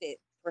attracted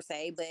per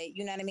se, but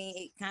you know what I mean?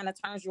 It kind of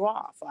turns you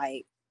off.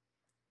 Like,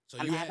 so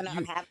I'm having a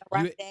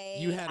rough day.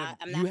 You had a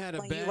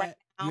bad.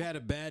 You had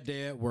a bad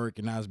day at work,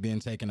 and I was being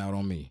taken out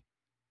on me.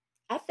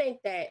 I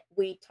think that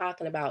we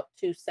talking about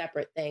two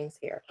separate things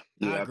here.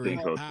 Yeah, I agree.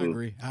 think so I too.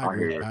 agree. I I agree.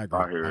 hear it. I agree.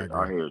 I hear I it.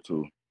 I agree. hear it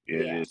too. Yeah,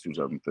 it Yeah. is two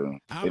separate things.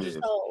 I'm It just.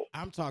 is. So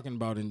I'm talking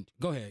about in.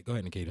 Go ahead,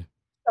 Nikita.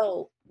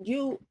 so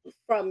you,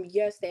 from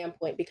your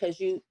standpoint, because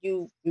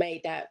you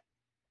made that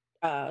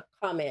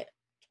comment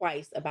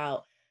twice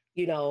about,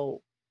 you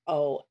know,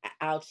 oh,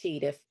 I'll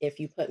cheat if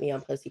you put me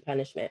on pussy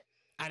punishment.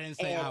 I didn't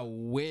say And I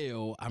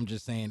will. I'm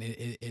just saying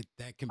it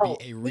that can be oh,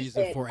 a he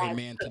reason said for a that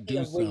man to could be a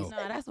do so. reason.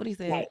 No, that's what he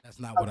said. Right. That's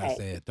not what I Okay.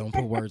 said. Don't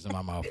put words in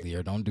my mouth,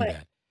 Leah. Don't do But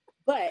that.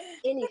 but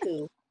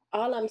anywho,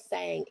 all I'm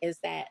saying is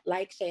that,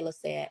 like Shayla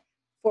said,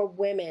 for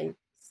women,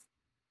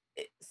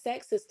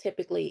 sex is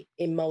typically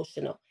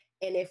emotional.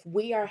 And if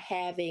we are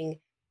having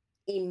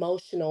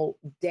emotional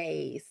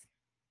days,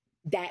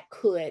 that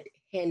could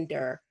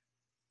hinder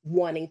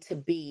wanting to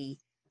be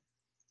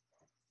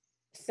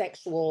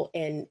sexual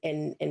and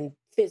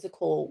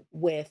physical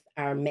with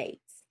our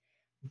mates.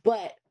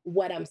 But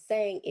what I'm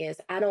saying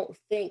is, I don't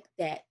think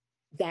that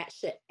that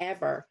should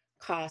ever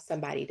cause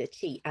somebody to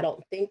cheat. I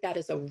don't think that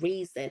is a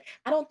reason.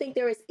 I don't think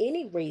there is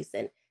any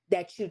reason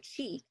that you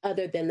cheat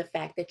other than the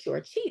fact that you're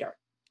a cheater.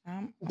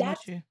 I'm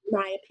That's with you.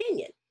 my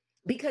opinion.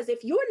 Because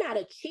if you're not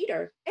a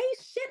cheater, ain't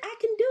shit I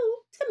can do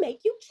to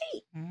make you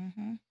cheat.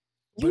 Mm-hmm.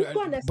 You're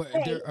gonna But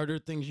say are there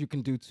things you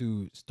can do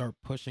to start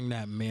pushing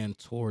that man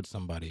towards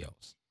somebody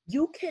else?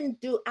 you can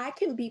do. I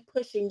can be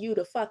pushing you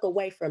to fuck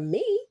away from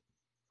me.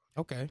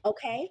 Okay.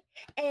 Okay.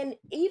 And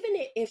even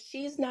if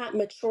she's not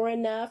mature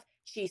enough,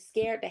 she's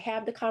scared to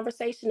have the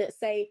conversation and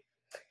say,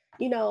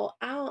 you know,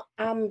 I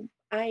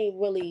ain't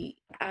really,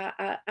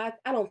 I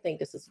don't think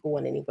this is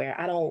going anywhere.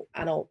 I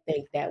don't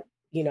think that,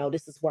 you know,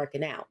 this is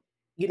working out.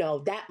 You know,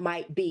 that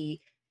might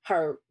be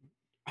her,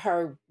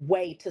 her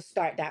way to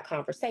start that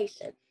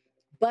conversation.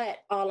 But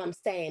all I'm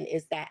saying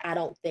is that I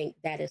don't think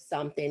that is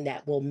something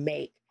that will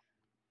make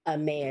a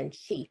man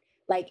cheat.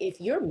 Like if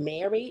you're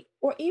married,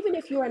 or even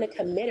if you're in a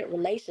committed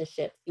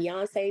relationship,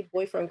 fiance,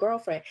 boyfriend,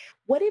 girlfriend,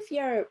 what if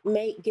your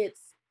mate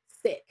gets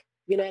sick?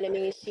 You know what I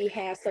mean? She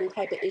has some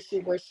type of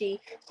issue where she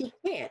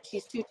can't.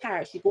 She's too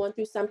tired. She's going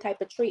through some type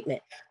of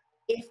treatment.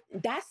 If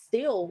that's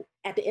still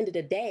at the end of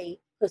the day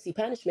pussy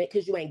punishment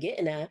because you ain't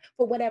getting none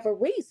for whatever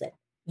reason.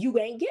 You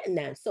ain't getting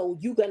none. So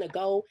you gonna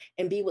go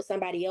and be with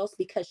somebody else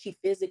because she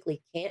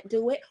physically can't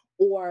do it,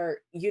 or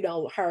you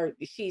know,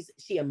 she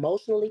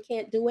emotionally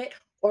can't do it,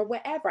 or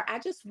whatever. I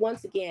just,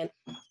 once again,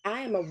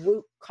 I am a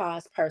root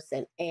cause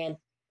person. And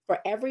for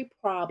every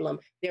problem,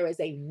 there is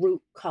a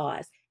root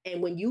cause.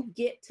 And when you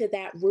get to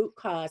that root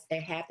cause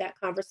and have that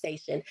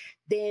conversation,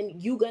 then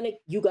you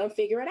gonna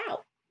figure it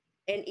out.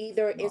 And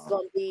either it's Nah,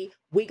 gonna be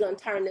we gonna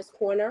turn this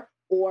corner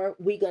or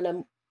we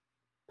gonna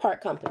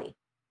part company.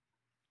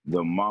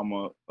 the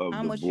mama of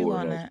I'm the with you board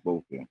on has that.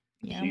 spoken.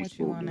 Yeah, I'm She with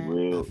you spoke on the that. I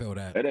real. feel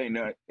that. It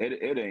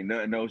ain't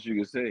nothing else you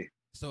can say.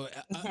 So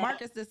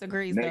Marcus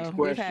disagrees, Next though.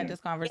 We've had question. this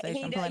He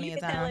conversation does. plenty You of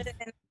can tell times. it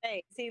in his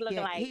face. He looking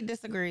Yeah, like he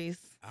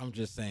disagrees. I'm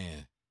just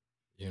saying,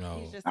 you He's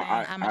know, just saying,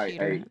 I'm a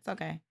cheater. Hey, It's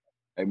okay.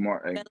 Hey,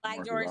 but like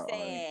Marcus, George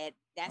said,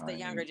 that's the I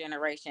younger ain't.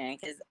 generation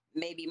because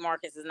maybe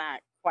Marcus is not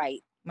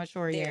quite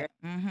Mature there. yet.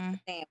 Mm-hmm.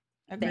 Same.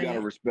 You Agreed.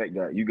 gotta respect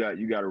that. You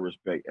gotta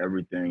respect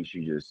everything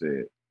she just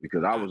said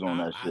because I was on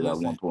that I shit at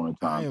one listen. point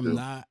in I time am too.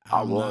 not.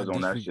 I I'm was not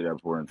on that shit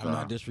at point in I'm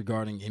not time.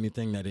 disregarding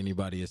anything that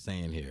anybody is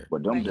saying here.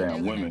 But But them he damn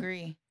doesn't women,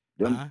 agree.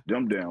 Huh?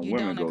 them damn You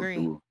women don't go agree.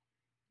 through.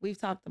 We've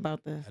talked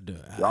about this. I do.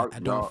 Y'all, I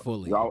don't y'all,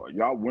 fully.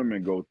 y'all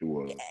women go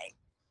through Yeah,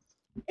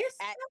 It's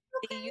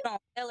see, okay. you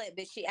don't feel it,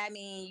 but I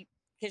mean,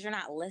 because you're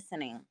not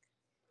listening.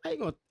 I ain't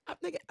gonna.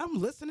 Nigga, I'm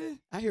listening.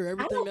 I hear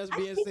everything that's I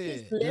being think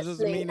he's said. That doesn't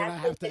listening. mean that I I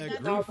think have to that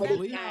agree already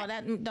fully. No, got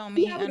that don't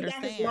he mean he already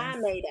got his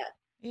mind understands. made up.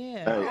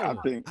 Yeah. Hey,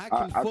 No, I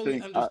can I fully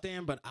think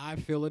understand, but I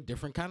feel a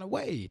different kind of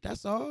way.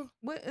 That's all.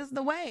 What is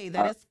the way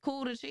that I, it's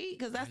cool to cheat?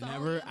 Because that's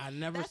I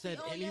never that's said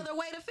the only any. other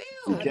way to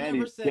I feel.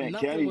 never said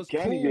nothing was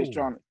Candy just cool.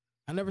 trying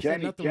I never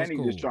said nothing was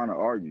Candy just cool. trying to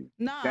argue.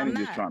 No, I'm Candy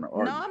just not. trying to No,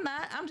 argue. I'm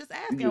not. I'm just You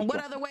asking, just what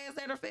try, other way is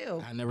there to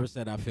feel? I never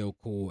said I feel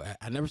cool.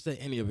 I never said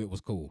any of it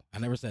was cool. I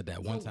never said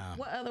that one So time.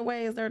 what other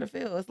way is there to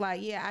feel? It's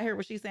like, yeah, I hear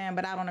what she's saying,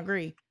 but I don't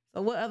agree.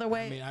 So what other I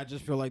way mean, I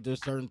just feel like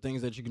there's certain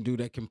things that you can do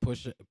that can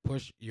push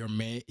your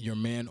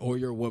man or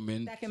your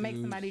woman that can make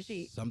to somebody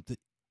cheat? something.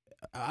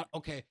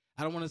 Okay,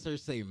 I don't want to necessarily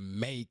say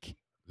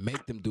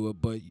make them do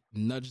it, but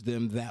nudge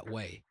them that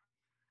way.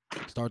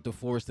 Start to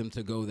force them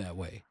to go that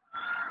way.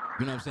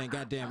 You know what I'm saying?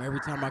 Goddamn, every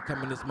time I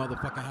come in this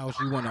motherfucking house,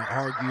 you want to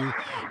argue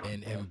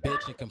and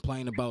bitch and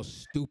complain about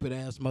stupid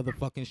ass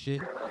motherfucking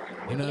shit.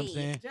 You know what I'm Please.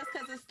 saying? Just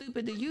because it's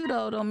stupid to you,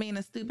 though, don't mean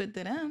it's stupid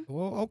to them.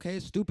 Well, okay,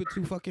 it's stupid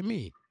to fucking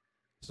me.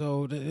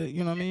 So you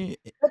know what I mean?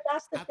 But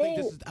that's the I think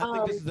thing. I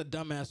think this is a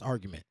dumbass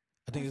argument.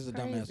 I think That's this is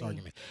a dumbass crazy.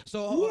 argument.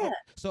 So Yeah.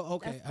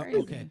 okay, That's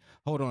okay. crazy.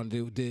 Hold on,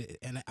 dude.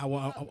 And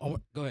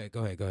go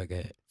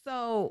ahead.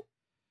 So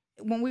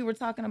when we were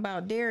talking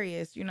about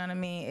Darius, you know what I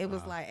mean? It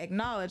was Uh-huh. like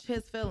acknowledge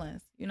his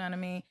feelings. You know what I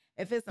mean?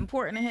 If it's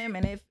important to him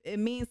and if it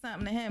means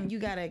something to him, you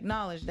got to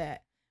acknowledge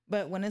that.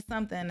 But when it's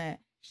something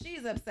that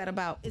she's upset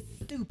about, it's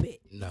stupid.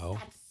 No.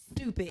 That's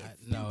stupid.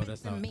 No, Stupid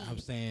that's to not. me. I'm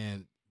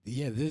saying,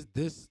 yeah,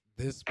 this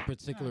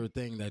particular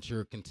thing that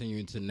you're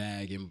continuing to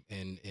nag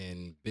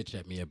and bitch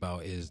at me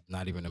about is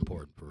not even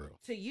important for real.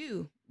 To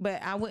you,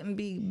 but I wouldn't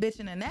be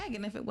bitching and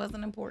nagging if it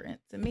wasn't important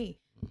to me.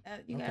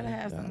 You gotta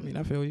have some. I mean,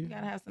 I feel you. You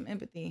gotta have some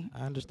empathy.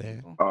 I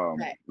understand.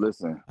 Right.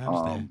 Listen, I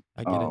understand.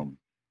 I get it.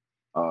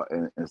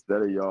 and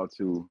instead of y'all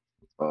two,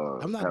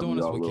 I'm not having doing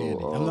this y'all with little,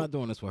 Candy. I'm not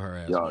doing this with her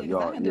ass. y'all, Yeah,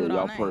 'cause I y'all, can do it all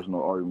y'all night.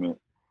 personal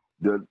argument.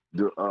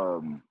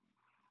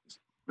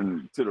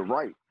 And to the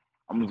right,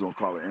 I'm just gonna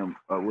call it M.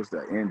 What's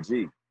that?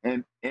 NG.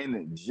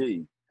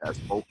 NG has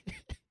spoken.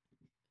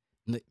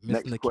 Miss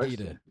Next Nikita.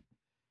 question.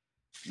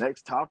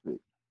 Next topic.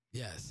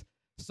 Yes.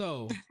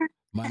 So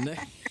my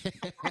next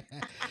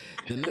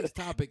the next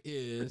topic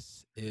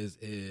is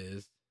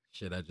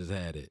shit. I just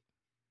had it.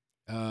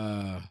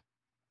 Damn,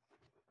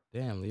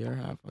 Lear,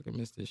 how I fucking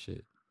missed this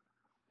shit.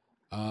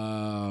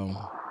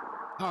 All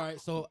right.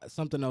 So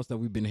something else that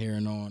we've been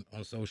hearing on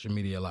social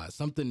media a lot.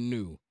 Something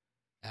new,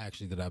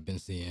 actually, that I've been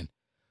seeing.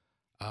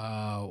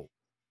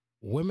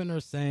 Women are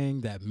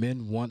saying that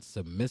men want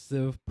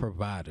submissive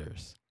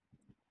providers,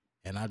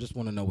 and I just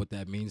want to know what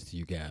that means to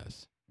you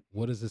guys.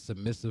 What is a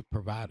submissive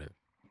provider?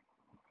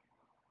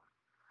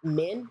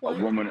 Men A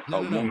want woman,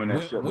 No.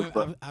 that shut the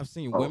fuck. I've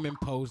seen Oh. women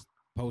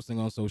posting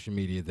on social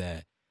media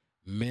that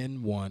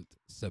men want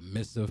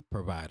submissive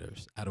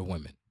providers out of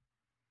women.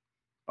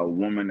 A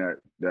woman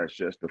that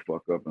shuts the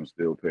fuck up and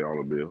still pay all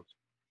the bills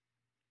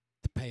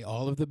To pay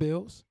all of the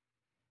bills?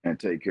 and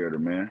take care of the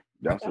man.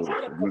 That's That's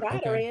what a what.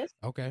 provider is.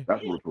 Okay.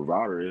 That's what a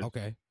provider is.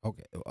 Okay.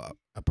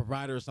 A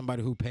provider is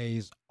somebody who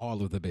pays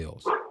all of the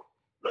bills. Is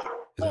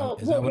Well,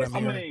 that what I'm I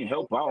hearing? mean,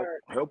 help out.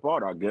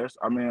 I guess.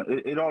 I mean,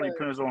 it all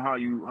depends on how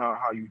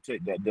you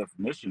take that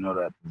definition of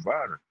that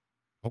provider.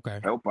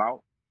 Okay. Help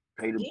out,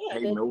 pay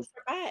then most,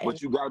 providing.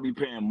 but you got to be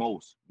paying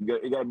most.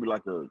 It got to be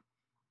like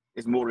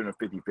it's more than a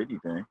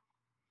 50-50 thing.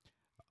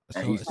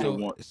 And he still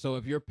wants. So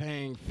if you're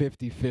paying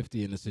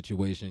 50-50 in a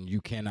situation, you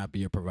cannot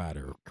be a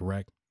provider,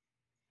 correct?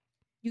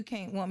 You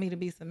can't want me to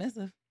be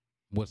submissive.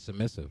 What's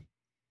submissive?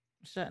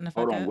 Shutting the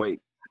fuck Hold up. on,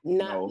 wait.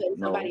 Not putting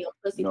somebody on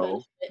pussy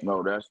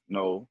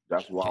punishment.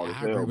 That's wild as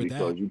hell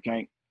because you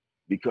can't.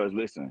 Because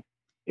listen,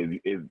 if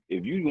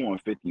you going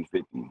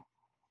 50-50,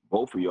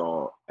 both of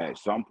y'all at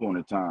some point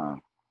in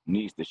time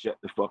needs to shut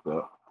the fuck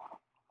up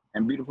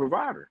and be the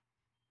provider.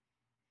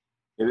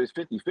 If it's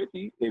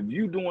 50-50, if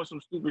you doing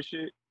some stupid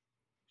shit,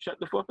 shut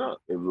the fuck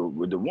up. If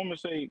the woman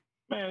say,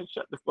 man,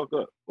 shut the fuck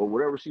up, or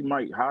whatever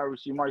however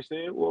she might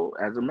say it, well,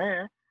 as a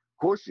man, of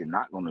course you're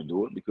not gonna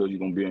do it because you're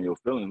gonna be in your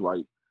feelings.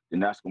 Like, then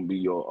that's gonna be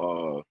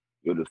your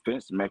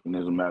defense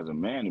mechanism as a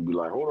man to be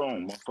like, hold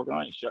on, motherfucker,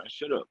 I ain't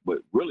shut up. But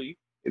really,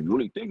 if you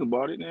really think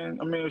about it, then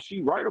I mean, if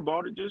she right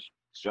about it, just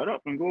shut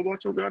up and go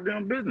about your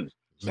goddamn business.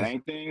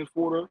 Same thing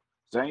for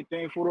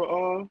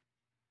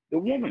the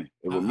woman.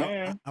 If a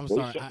man, I'm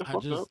sorry, shut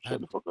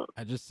the fuck up.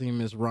 I just seen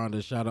Miss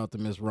Rhonda. Shout out to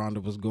Miss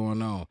Rhonda. What's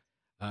going on?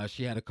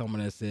 She had a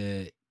comment that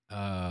said,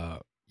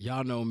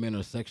 y'all know men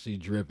are sexually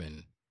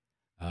driven.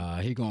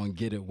 He gonna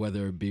get it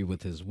whether it be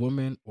with his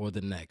woman or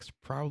the next.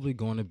 Probably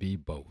going to be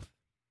both.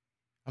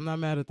 I'm not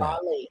mad at that.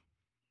 Probably.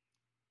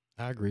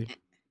 I agree.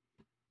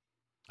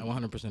 I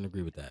 100%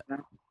 agree with that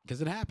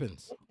because it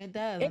happens. It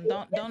does. And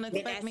don't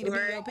expect me to be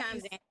where your it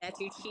comes piece. in that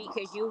you cheat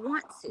because you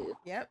want to.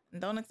 Yep.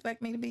 And don't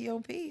expect me to be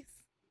your piece.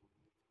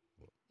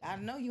 I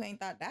know you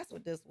ain't thought that's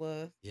what this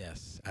was.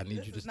 Yes, I need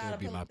This you to is not still a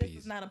be my This piece.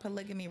 is not a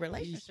polygamy Please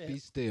relationship. be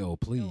still,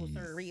 please. No,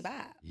 sir, revive.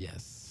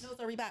 Yes. No,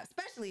 sir, revive.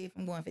 Especially if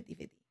I'm going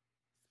 50-50.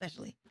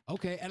 Especially.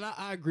 Okay, and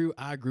I agree.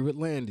 I agree with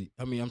Landy.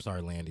 I'm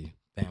sorry, Landy.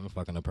 Damn, I'm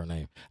fucking up her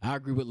name. I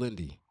agree with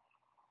Lindy.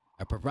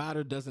 A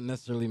provider doesn't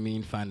necessarily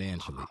mean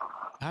financially.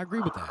 I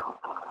agree with that.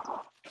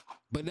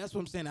 But that's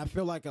what I'm saying. I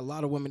feel like a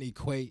lot of women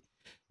equate,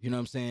 you know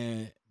what I'm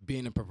saying,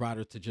 being a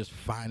provider to just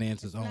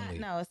finances only.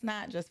 No, it's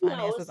not just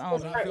finances only.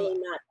 It's certainly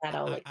not that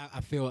only.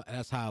 I feel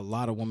that's how a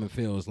lot of women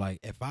feel. It's like,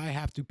 if I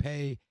have to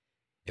pay,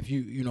 if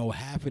you know,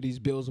 half of these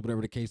bills or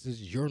whatever the case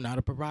is, you're not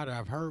a provider.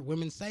 I've heard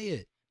women say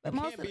it. You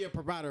can't be a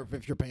provider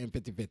if you're paying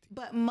 50-50.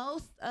 But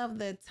most of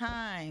the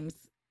times,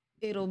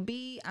 it'll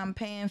be I'm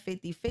paying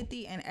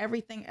 50-50 and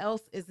everything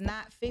else is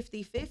not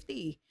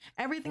 50-50.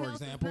 Everything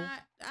else is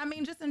not, I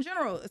mean, just in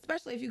general,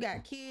 especially if you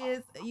got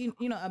kids, you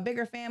know, a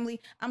bigger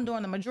family. I'm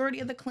doing the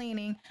majority of the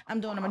cleaning.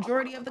 I'm doing the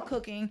majority of the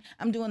cooking.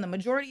 I'm doing the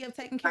majority of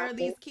taking care of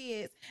these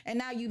kids. And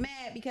now you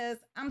mad because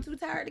I'm too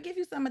tired to give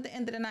you some at the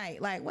end of the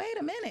night. Like, wait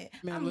a minute.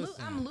 Man,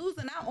 I'm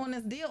losing out on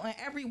this deal in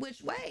every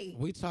which way.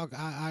 We talk,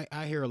 I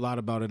hear a lot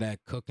about it at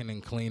cooking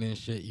and cleaning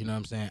shit. You know what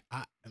I'm saying?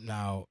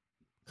 Now,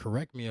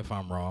 correct me if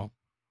I'm wrong,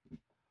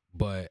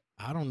 but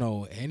I don't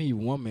know any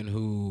woman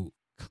who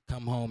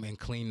come home and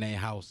clean their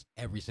house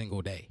every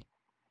single day.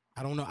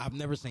 I don't know. I've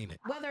never seen it.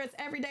 Whether it's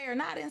every day or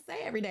not, I didn't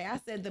say every day.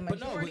 I said the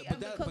majority of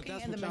the cooking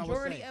and the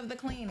majority of the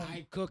cleaning.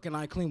 I cook and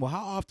I clean. Well,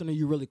 how often are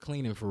you really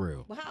cleaning for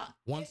real? Well,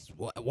 once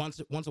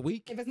a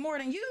week? If it's more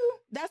than you,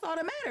 that's all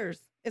that matters.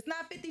 It's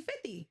not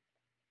 50-50.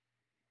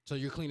 So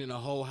you're cleaning the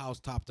whole house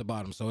top to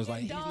bottom. So it's like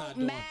It he's not don't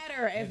doing.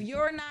 matter if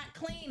you're not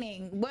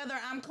cleaning, whether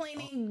I'm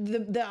cleaning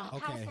the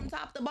house okay. from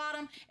top to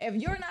bottom. If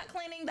you're not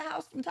cleaning the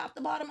house from top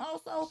to bottom,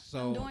 also,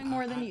 So I'm doing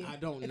more than you. I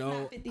don't It's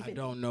know. not 50-50. I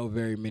don't know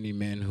very many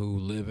men who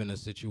live in a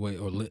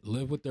situation or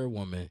live with their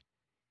woman,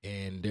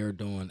 and they're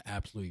doing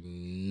absolutely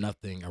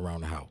nothing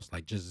around the house,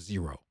 like just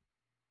zero.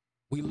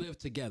 We live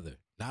together.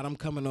 Not I'm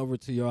coming over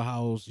to your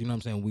house. You know what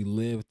I'm saying? We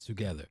live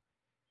together.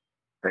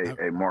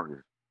 Hey,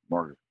 Marcus.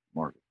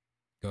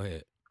 Go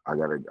ahead. I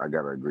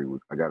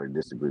gotta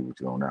disagree with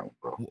you on that one,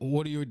 bro.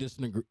 What are you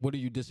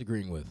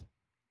disagreeing with?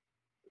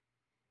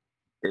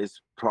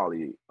 It's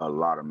probably a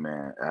lot of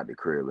men at the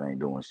crib ain't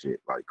doing shit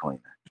like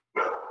cleaning.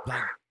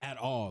 Like at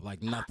all,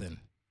 like nothing.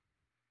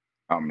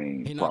 I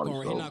mean, He not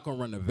gonna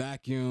run the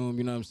vacuum.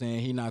 You know what I'm saying?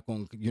 He not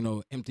gonna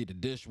empty the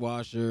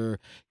dishwasher.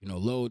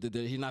 Load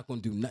the. He's not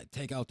gonna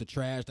take out the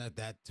trash.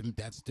 That's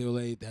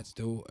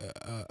still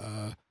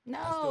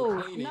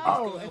no. cleaning.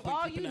 If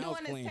all you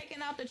doing is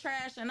taking out the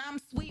trash and I'm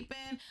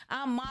sweeping,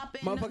 I'm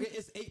mopping. Motherfucker,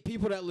 it's 8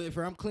 people that live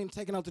here. I'm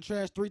taking out the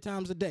trash 3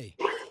 times a day.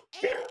 Eight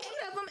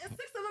of them, and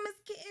 6 of them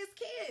is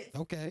kids.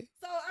 Okay.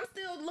 So I'm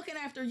still looking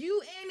after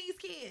you and these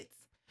kids.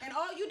 And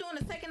all you doing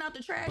is taking out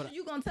the trash, and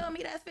you gonna tell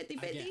me that's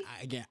 50-50?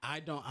 Again, I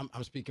don't.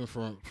 I'm speaking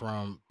from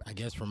I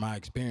guess from my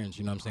experience.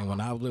 You know what I'm saying?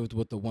 When I lived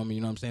with a woman,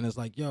 you know what I'm saying? It's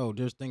like, yo,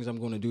 there's things I'm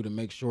going to do to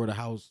make sure the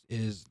house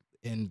is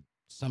in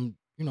some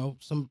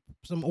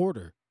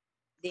order.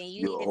 Then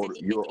you need the 50-50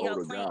 you're on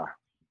older clean. guy.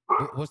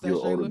 What's that, You're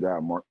Shayla? older guy,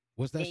 Mark.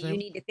 What's that, Then Shayla? you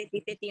need the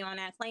 50-50 on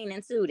that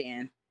cleaning too.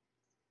 Then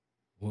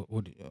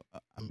What do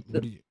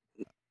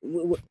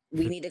you?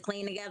 we need to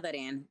clean together.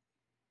 Then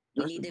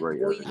we That's need a to. great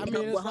We area. need I to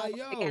mean, help it's like,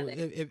 yo,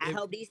 together. I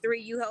help these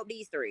 3. You help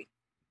these 3.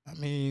 I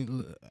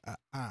mean,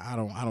 I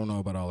don't know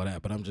about all of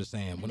that, but I'm just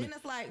saying. And then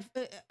it's like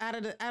out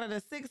of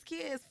the 6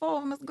 kids, 4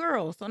 of them is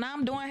girls. So now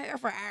I'm doing hair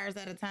for hours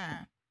at a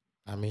time.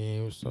 I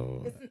mean,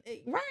 so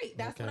Right.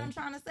 That's what Okay. I'm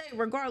trying to say.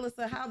 Regardless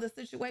of how the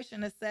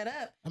situation is set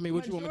up. I mean,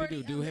 what you want me to do?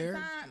 majority Do of the hair?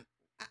 time,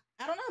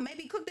 I don't know.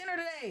 Maybe cook dinner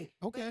today.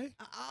 Okay.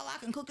 But all I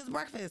can cook is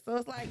breakfast. So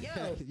it's like,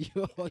 yo.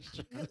 You always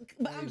trying to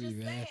But I'm play just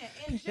me, man. saying,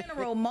 in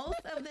general,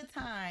 most of the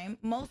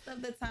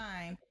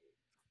time,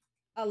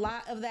 a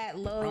lot of that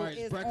load All right,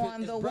 is breakfast,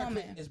 on the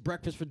woman. It's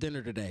breakfast for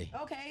dinner today.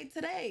 Okay,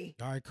 today.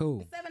 All right,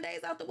 cool. It's 7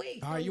 days out the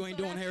week. All right, you ain't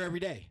doing hair every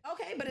day.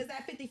 Okay, but is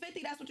that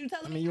 50-50? That's what you're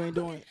telling I me? mean, you ain't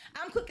doing.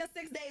 I'm cooking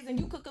 6 days and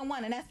you cooking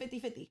 1, and that's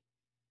 50-50.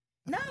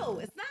 No,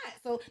 it's not.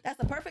 So that's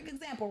a perfect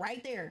example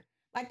right there.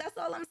 Like, that's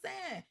all I'm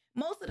saying.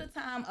 Most of the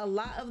time, a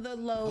lot of the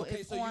load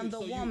is on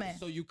the woman.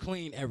 So you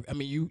clean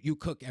you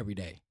cook every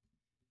day.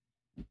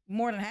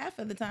 More than half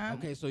of the time.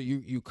 Okay, so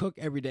you cook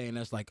every day, and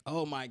that's like,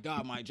 oh my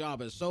God, my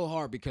job is so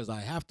hard because I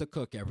have to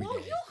cook every day. Well,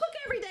 you cook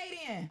every day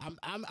then.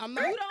 I'm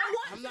not. You don't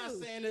want I'm to. not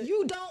saying it.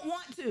 You don't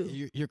want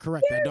to. You're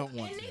correct. I don't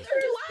want And to. neither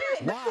do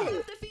I. Why? I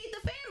have to feed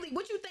the family.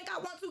 What you think I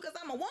want to because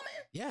I'm a woman?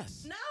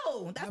 Yes.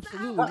 No, that's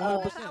Absolutely, not how,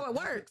 100%. how it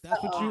works.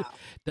 That's what you.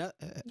 That.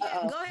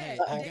 Yeah, go Hey, ahead.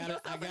 I Dig gotta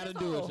yourself in the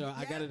do it, hole. y'all.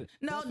 I Yeah. gotta. No,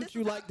 That's this what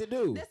you is like how- to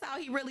do. That's how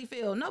he really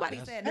feels. Nobody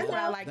said that's what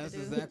I like to That's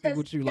do. exactly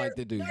what you like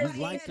to do. You Nobody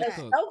like said to that.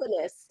 cook.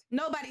 Chauvinist.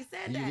 Nobody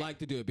said You that. like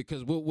to do it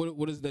because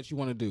what is it that you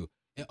want to do?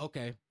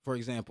 Okay, for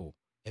example,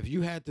 if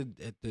you had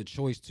the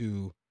choice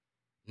to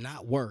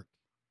not work,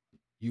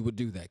 you would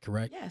do that,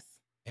 correct? Yes.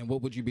 And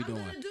what would you be I'm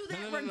doing? gonna do that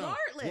No.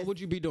 regardless. What would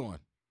you be doing?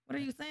 What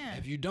are you saying?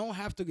 If you don't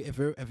have to,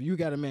 if you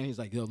got a man, he's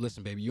like, yo,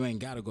 listen, baby, you ain't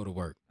got to go to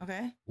work.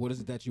 Okay. What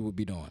is it that you would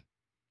be doing?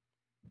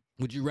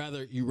 Would you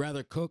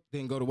rather cook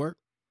than go to work?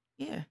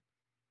 Yeah.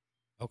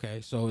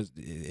 Okay, so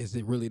is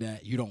it really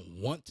that you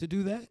don't want to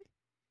do that?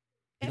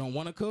 You don't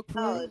want to cook for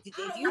real?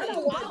 I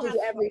don't want to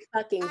do every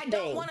fucking I thing.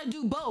 don't want to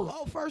do both.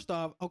 Oh, first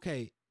off,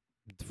 okay,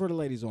 for the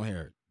ladies on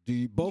here, do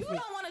you both You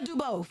don't want to do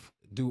both.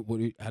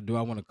 do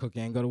I want to cook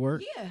and go to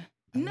work? Yeah.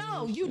 I mean,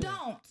 No, you shit.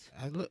 don't.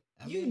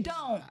 You mean,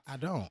 don't. I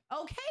don't.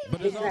 Okay.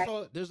 But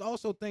then. there's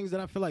also things that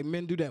I feel like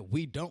men do that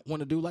we don't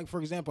want to do. Like, for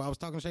example, I was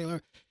talking to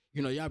Shayla.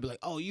 Y'all be like,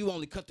 oh, you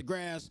only cut the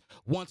grass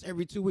once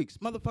every 2 weeks.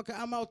 Motherfucker,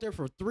 I'm out there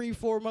for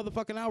 3-4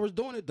 motherfucking hours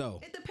doing it, though.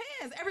 It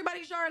depends.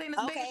 Everybody's yard ain't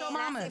as big as your and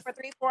I mama's. stay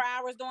for 3-4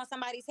 hours doing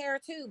somebody's hair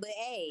too. But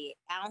hey,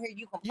 I don't hear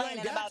you You ain't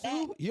complaining got about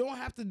to. that. You don't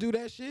have to do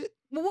that shit.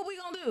 Well, what we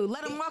gonna do?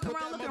 Let them walk Put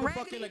around that looking motherfucker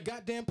raggedy? in a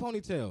goddamn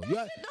ponytail. That You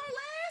shit don't last.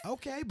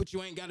 Okay, but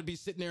you ain't got to be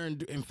sitting there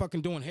and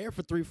fucking doing hair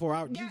for 3-4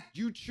 hours. Yeah.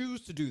 You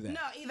choose to do that.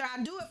 No, either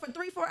I do it for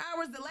 3-4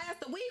 hours to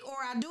last a week, or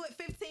I do it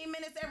 15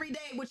 minutes every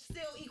day, which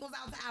still equals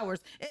out to hours.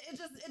 It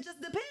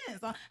just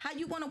depends on how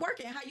you want to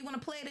work it and how you want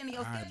to play it into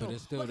your All right, schedule. but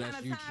it's still what that's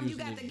kind you of time you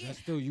choosing. got to get. That's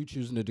still you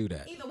choosing to do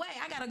that. Either way,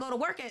 I gotta go to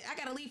work I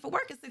gotta leave for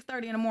work at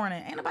 6:30 in the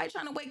morning. Ain't nobody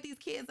trying to wake these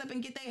kids up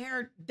and get their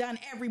hair done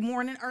every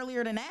morning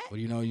earlier than that. Well,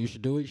 you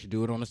should do it. You should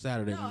do it on a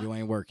Saturday when you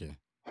ain't working.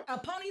 A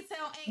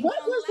ponytail ain't What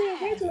gonna was the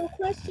last. original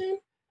question?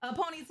 A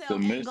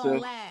ponytail ain't gonna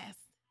last.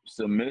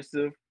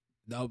 Submissive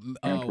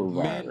and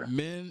provider.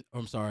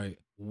 I'm sorry,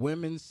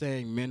 women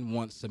saying men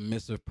want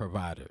submissive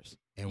providers.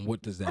 And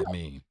what does that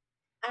mean?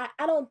 I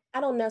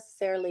don't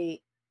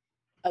necessarily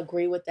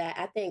agree with that.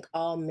 I think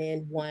all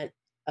men want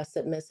a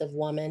submissive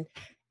woman.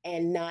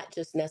 and not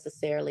just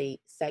necessarily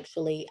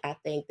sexually. I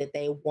think that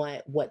they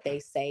want what they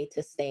say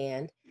to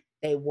stand.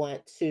 They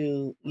want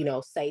to,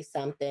 say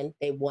something.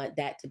 They want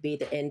that to be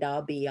the end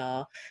all be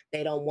all.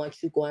 They don't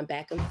want you going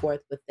back and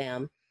forth with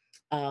them.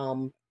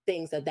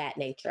 Things of that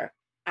nature.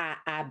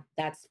 I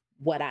that's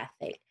what I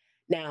think.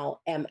 Now,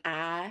 am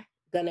I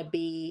gonna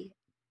be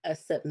a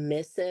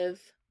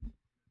submissive?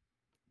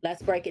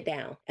 Let's break it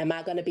down. Am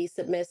I gonna be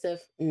submissive?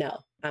 No,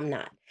 I'm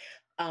not.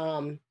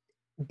 Um,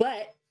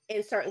 but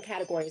in certain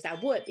categories, I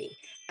would be.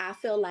 I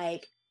feel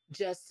like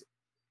just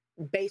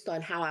based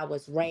on how I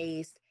was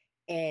raised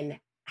and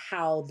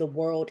how the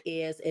world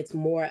is, it's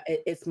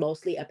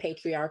mostly a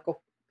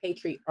patriarchal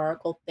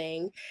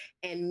thing,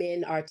 and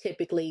men are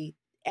typically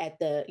at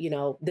the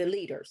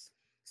leaders.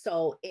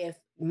 So if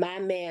my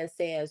man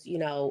says,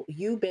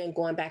 you've been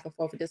going back and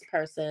forth with this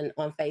person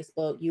on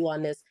Facebook, you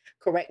on this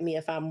correct me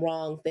if I'm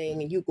wrong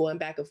thing, and you going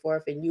back and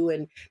forth, and you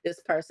and this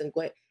person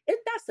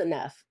that's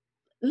enough.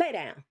 Lay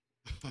down.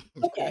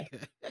 Okay,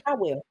 I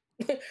will.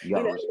 You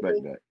gotta What I respect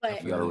mean? that. I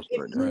But You gotta feel it.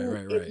 if respect that. Right, you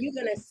right, if right. you're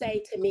gonna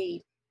say to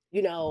me,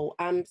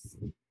 I'm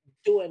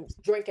doing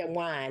drinking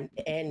wine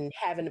and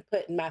having to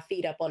put my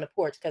feet up on the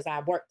porch because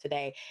I worked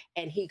today,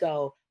 and he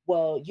go,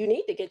 well, you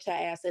need to get your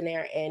ass in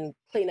there and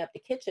clean up the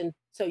kitchen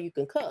so you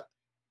can cook.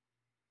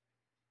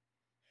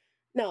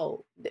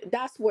 No,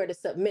 that's where the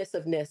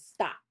submissiveness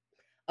stop.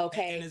 And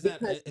Okay, is that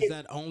because is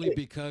that only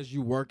because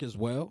you work as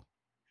well?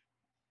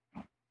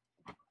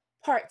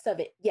 parts of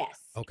it, yes,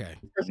 Okay.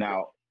 for sure,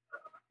 Now,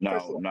 for now,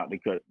 sure. not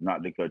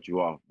to cut you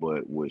off,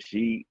 but was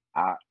she?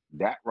 I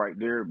that right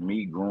there,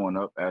 me growing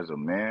up as a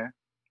man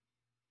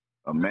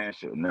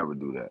should never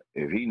do that.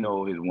 If he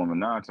know his woman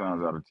 9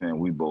 times out of 10,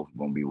 we both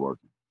gonna be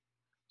working.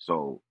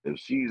 So if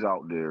she's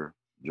out there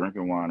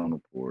drinking wine on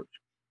the porch,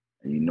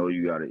 and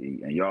you gotta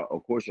eat, and y'all,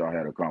 of course, y'all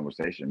had a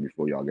conversation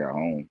before y'all got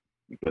home,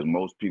 because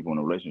most people in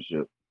a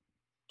relationship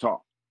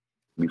talk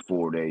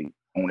before they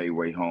on their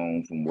way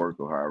home from work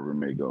or however it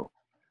may go.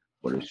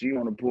 But if she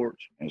on the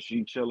porch and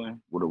she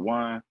chilling with a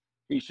wine,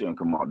 he shouldn't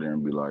come out there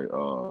and be like,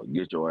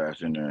 get your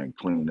ass in there and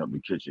clean up the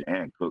kitchen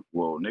and cook.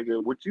 Well,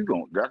 nigga, what you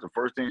gonna that's the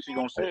first thing she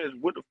gonna say is,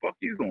 what the fuck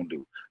you gonna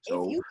do? If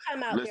So you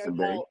come out there listen,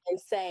 babe, though and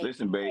say,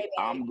 listen, babe, hey babe,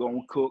 I'm gonna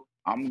cook,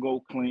 I'm gonna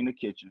go clean the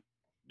kitchen.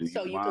 Do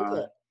so you you can mind?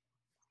 cook.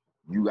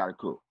 You gotta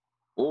cook.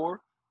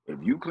 Or if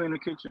you clean the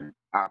kitchen,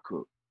 I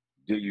cook.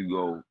 There you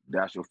go.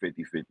 That's your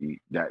 50-50.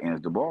 That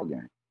ends the ball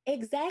game.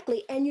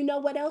 Exactly. And you know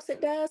what else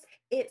it does?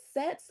 It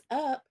sets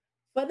up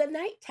for the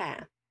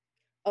nighttime.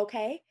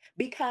 Okay.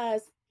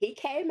 Because he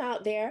came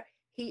out there,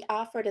 he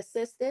offered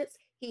assistance,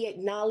 he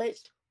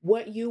acknowledged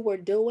what you were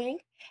doing,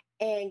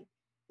 and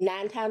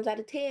 9 times out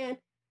of 10,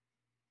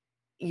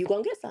 you're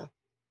going to get some.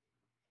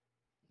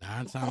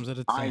 9 times out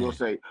of I ain't gonna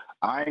 10. say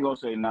I ain't gonna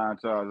say 9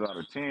 times out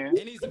of 10,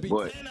 It needs to be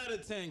but 10 out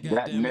of 10, that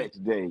goddamn it.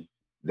 next day,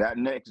 that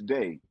next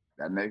day,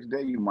 that next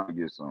day you might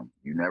get some.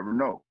 You never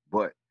know.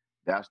 But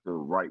that's the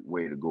right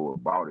way to go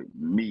about it.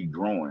 Me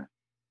growing,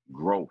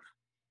 growth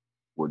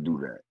will do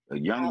that. A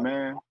young Now,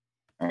 man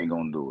ain't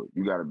gonna do it.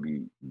 You gotta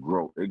be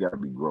growth. It gotta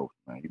be growth,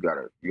 man. You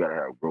gotta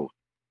have growth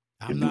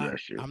to I'm do not that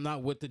shit. I'm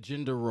not with the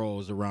gender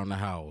roles around the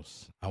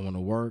house. I want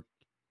to work.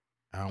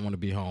 I don't want to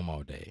be home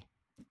all day.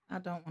 I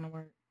don't want to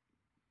work.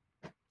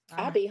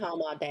 I'll be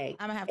home all day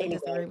I'm gonna have to anyway.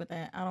 disagree with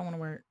that. I don't want to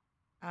work.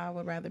 I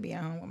would rather be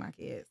at home with my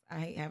kids. I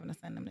hate having to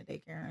send them to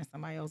daycare and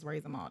somebody else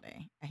raise them all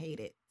day. I hate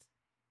it.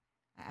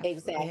 I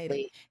absolutely hate it.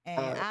 Exactly.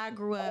 And I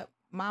grew up.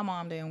 My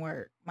mom didn't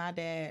work. My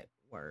dad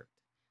worked.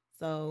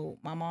 So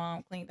my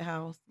mom cleaned the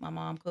house. My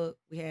mom cooked.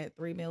 We had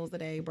 3 meals a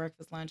day: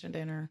 breakfast, lunch, and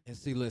dinner. And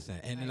see, listen,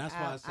 and Like that's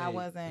why I I say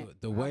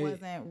wasn't the I way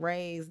wasn't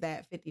raised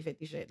that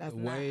 50-50 shit. the That's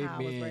not way how I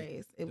was me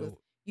raised. It the was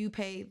you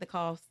paid the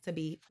cost to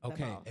be the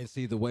okay, boss. and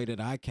see the way that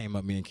I came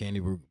up, me and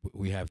Candy,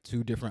 we have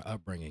two different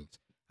upbringings.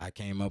 I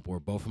came up where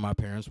both of my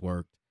parents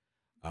worked.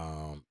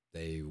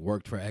 They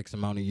worked for X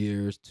amount of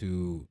years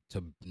to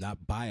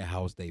not buy a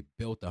house. They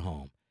built a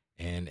home,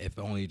 and if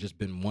only just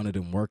been one of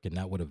them working,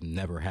 that would have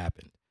never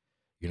happened.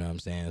 You know what I'm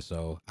saying?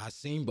 So I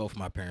seen both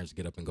my parents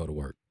get up and go to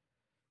work.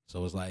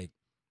 So it's like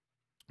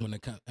when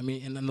it comes, I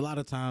mean, and then a lot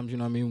of times, you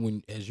know what I mean,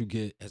 when as you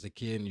get as a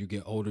kid and you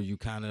get older, you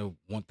kind of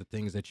want the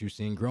things that you've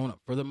seen growing up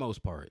for the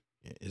most part.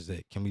 Is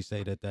it, can we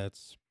say that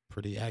that's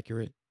pretty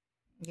accurate?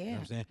 You know what Yeah.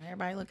 I'm saying?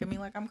 Everybody look at me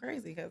like I'm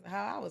crazy because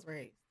how I was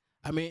raised.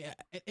 I mean,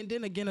 and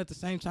then again, at the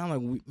same time,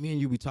 like me and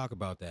you, we talk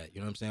about that.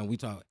 You know what I'm saying? We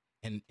talk,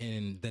 and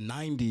in the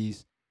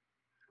 '90s,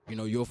 you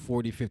know, your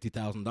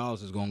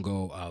 $40,000-$50,000 is gonna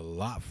go a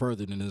lot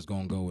further than it's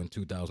gonna go in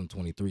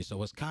 2023.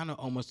 So it's kind of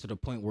almost to the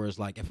point where it's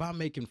like, if I'm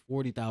making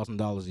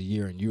 $40,000 a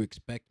year and you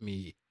expect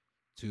me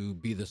to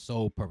be the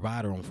sole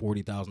provider on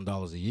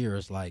 $40,000 a year,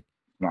 it's like,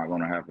 It's not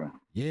gonna happen.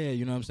 yeah,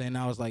 you know what I'm saying?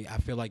 Now it's like I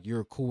feel like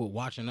you're cool with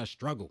watching us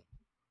struggle.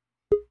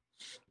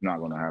 It's not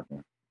gonna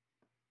happen.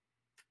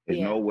 There's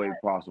Yeah. no way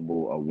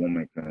possible a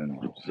woman can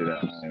sit at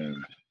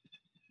home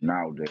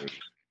nowadays.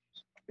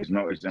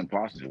 It's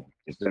impossible.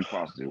 It's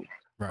impossible.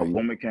 A Right.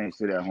 woman can't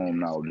sit at home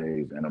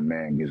nowadays and a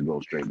man just go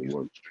straight to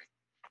work.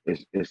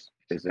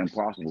 It's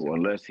impossible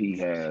unless he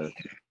has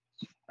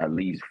at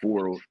least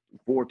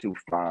 4 to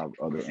 5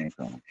 other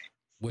incomes.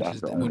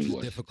 That's the which only is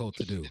way. difficult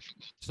to do.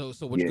 So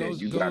which Yeah,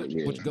 goes you got it.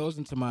 Yeah, which goes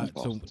into my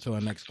impossible. to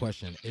our next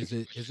question. Is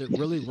it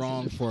really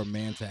wrong for a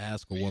man to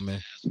ask a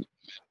woman,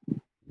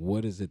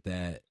 what is it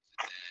that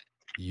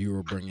you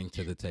are bringing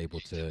to the table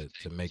to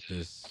make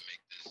this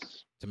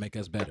to make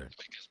us better?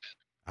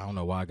 I don't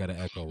know why I got an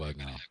echo right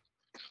now.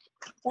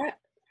 That It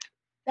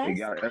that's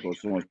got echo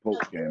so much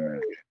Pope came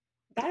in.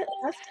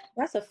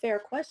 that's a fair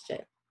question.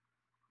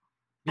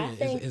 Yeah, I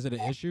think is it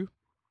an issue?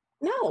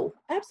 no,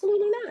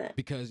 absolutely not.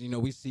 Because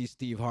we see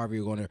Steve Harvey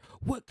going there.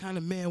 What kind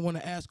of man want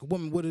to ask a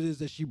woman what it is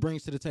that she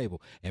brings to the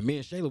table? And me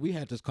and Shayla, we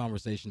had this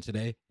conversation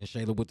today. And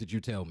Shayla, what did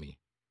you tell me?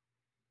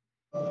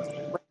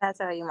 What did I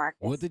tell you, Marcus?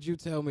 What did you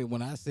tell me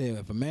when I said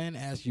if a man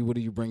asks you what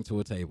do you bring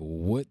to a table?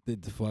 What the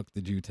fuck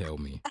did you tell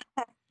me?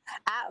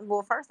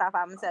 Well, first off,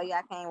 I'm gonna tell you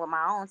I came with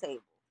my own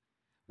table.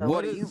 So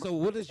what do you?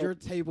 What does your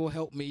table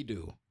help me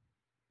do?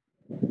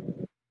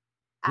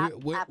 I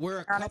We're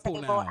a put on the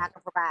couple table. I now.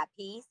 can provide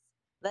peace.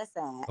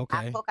 Listen, I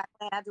Okay. cook, I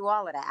clean, I do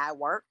all of that. I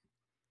work,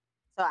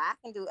 so I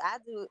do,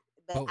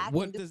 but But I can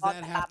what do does all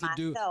that that have by to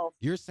do? myself.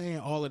 You're saying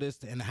all of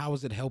this, and how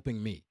is it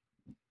helping me?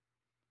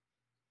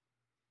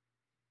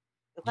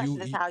 The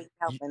question is how you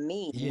helping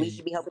me. We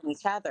should be helping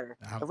each other.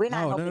 If we're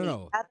not helping each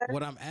other,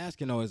 What I'm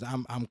asking though is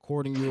I'm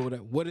courting you.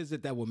 What is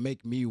it that would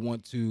make me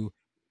want to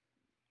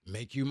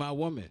make you my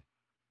woman?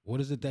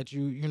 What is it that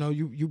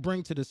you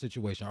bring to the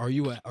situation? Are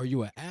you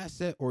an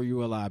asset or are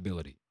you a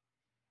liability?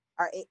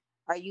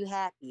 are you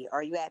happy?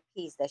 Are you at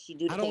peace that she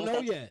do the I don't things know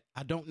that yet.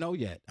 I don't know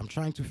yet. I'm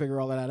trying to figure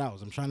all of that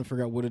out. I'm trying to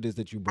figure out what it is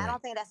that you I bring.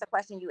 don't think that's the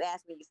question you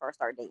asked when you first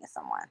started dating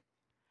someone.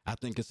 I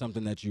think it's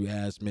something that you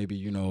ask. Maybe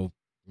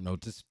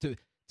just to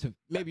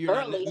maybe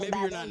Early.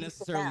 you're not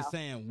necessarily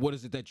saying what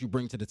is it that you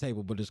bring to the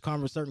table, but there's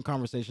certain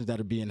conversations that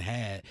are being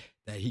had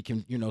that he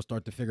can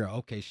start to figure out.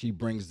 Okay, she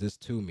brings this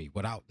to me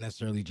without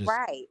necessarily just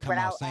come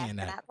out saying asking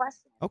that. that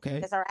question. Okay,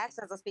 Because her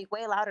actions will speak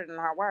way louder than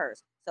her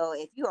words. So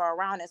if you are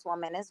around this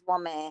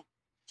woman,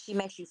 she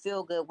makes you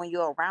feel good when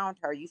you're around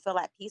her. You feel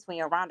like peace when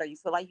you're around her. You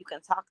feel like you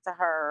can talk to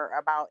her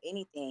about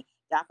anything.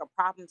 Y'all can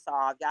problem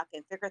solve. Y'all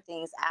can figure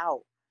things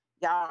out.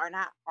 Y'all are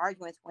not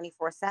arguing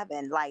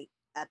 24/7. Like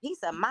a peace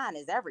of mind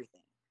is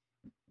everything.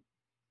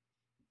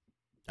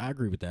 I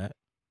agree with that.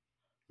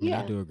 I mean,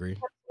 I do agree.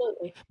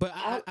 Absolutely. But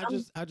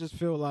I just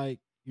feel like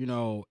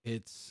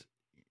it's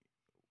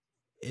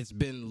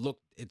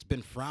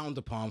been frowned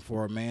upon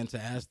for a man to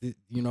ask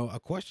a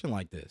question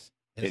like this.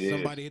 It's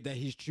somebody that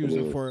he's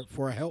choosing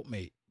for a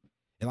helpmate.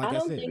 And like I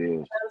don't said, think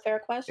it's a fair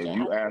question. If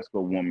you ask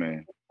a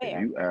woman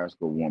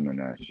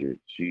that shit,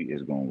 she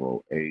is gonna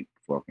go ape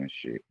fucking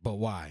shit. But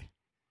why?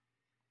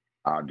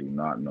 I do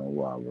not know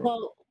why, bro.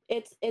 Well,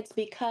 it's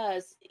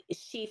because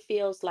she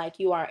feels like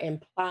you are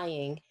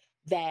implying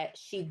that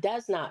she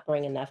does not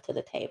bring enough to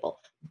the table.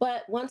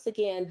 But once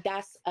again,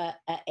 that's a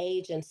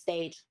age and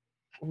stage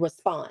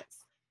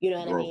response. You know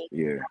what I mean?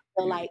 Yeah.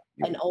 So like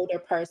an older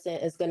person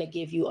is going to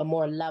give you a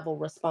more level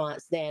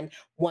response than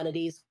one of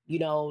these,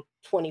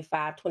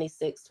 25,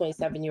 26,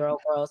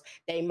 27-year-old girls.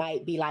 They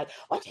might be like,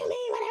 what you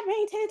mean what I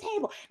bring to the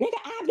table?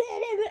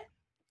 Nigga,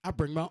 I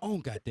bring my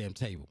own goddamn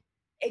table.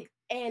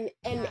 And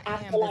I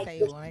I am feel the like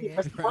table, if she nigga.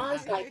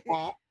 responds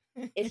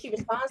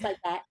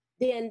like that,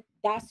 then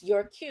that's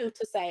your cue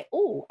to say,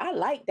 "Oh, I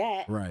like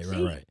that." Right. You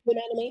know what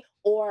I mean?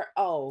 Or,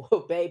 "Oh,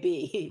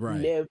 baby, Right.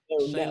 no.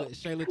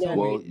 Shayla You know told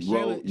what I me.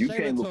 Well, you can't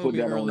even put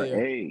that on the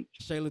earlier. age.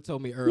 Shayla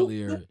told me You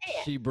earlier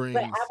can't. she But brings.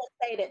 I would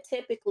say that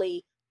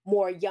typically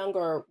more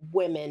younger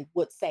women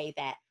would say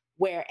that.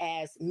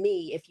 Whereas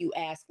me, if you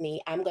ask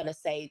me, I'm going to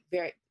say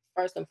very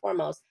first and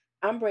foremost,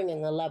 I'm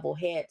bringing a level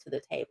head to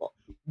the table.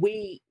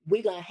 We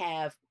going to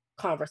have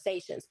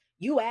conversations.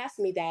 You asked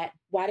me that.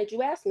 Why did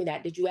you ask me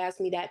that? Did you ask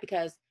me that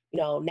because,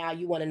 now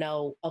you want to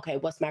know, okay,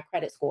 what's my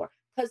credit score?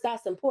 Because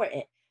that's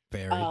important.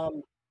 Very.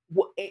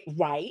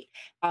 Right.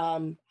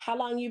 How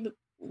long you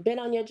been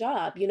on your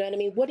job? You know what I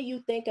mean? What do you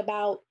think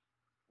about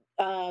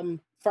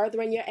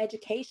furthering your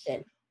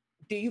education?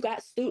 Do you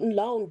got student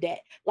loan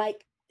debt?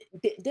 Like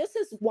this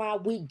is why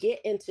we get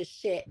into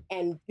shit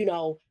and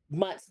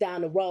months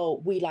down the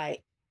road we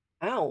like,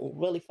 I don't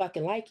really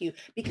fucking like you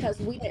because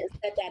we didn't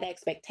set that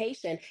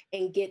expectation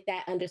and get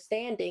that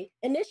understanding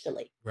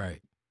initially. Right.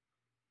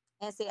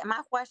 And see,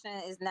 my question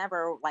is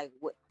never like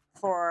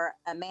for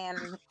a man.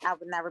 I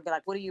would never be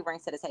like, "What do you bring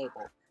to the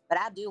table?" But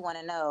I do want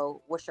to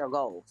know what's your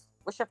goals.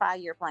 What's your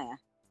 5-year plan?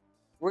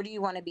 Where do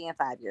you want to be in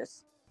 5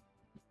 years?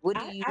 What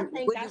do you? I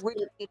think Where that's do you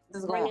what this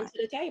is bringing going?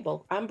 to the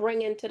table. I'm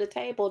bringing to the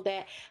table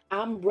that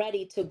I'm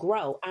ready to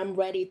grow. I'm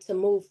ready to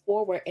move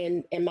forward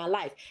in my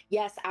life.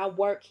 Yes, I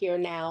work here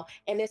now,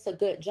 and it's a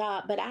good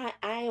job, but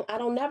I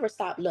don't never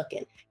stop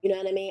looking. You know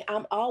what I mean?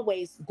 I'm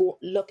always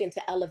looking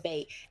to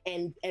elevate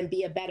and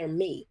be a better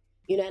me.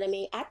 You know what I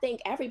mean? I think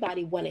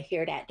everybody want to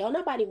hear that. Don't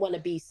nobody want to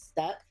be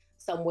stuck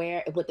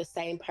somewhere with the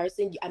same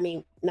person. I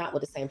mean, not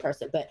with the same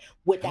person, but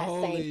with that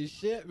Holy same.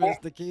 shit,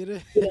 Mr.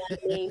 Keita. You know what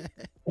I mean?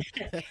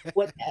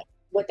 with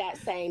with that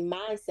same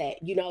mindset.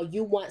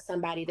 You want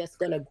somebody that's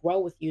going to grow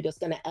with you, that's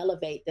going to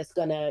elevate, that's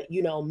going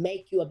to,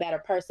 make you a better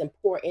person,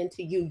 pour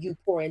into you, you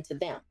pour into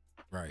them.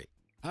 Right.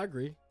 I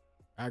agree.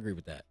 I agree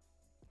with that.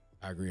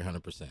 I agree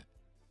 100%.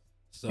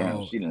 So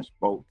Damn, she done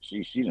spoke.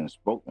 She done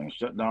spoke and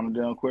shut down the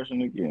damn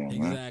question again, man.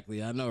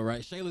 exactly, I know,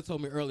 right? Shayla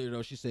told me earlier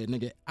though. She said,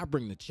 "Nigga, I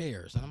bring the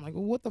chairs," and I'm like,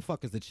 "Well, what the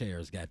fuck is the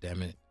chairs?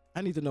 Goddamn it!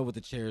 I need to know what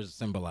the chairs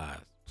symbolize.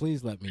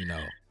 Please let me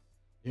know."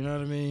 You know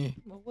what I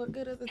mean? Well, what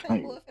good is the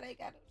table if it ain't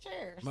got no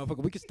chairs?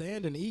 Motherfucker, we can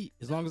stand and eat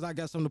as long as I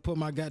got something to put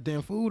my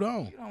goddamn food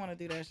on. You don't want to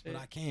do that shit. But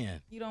I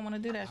can. You don't want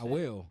to do that I shit.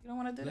 will. You don't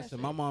want to do that shit. Listen,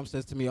 my mom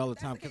says to me all the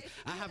time, because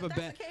I have a bad.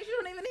 That's the case, you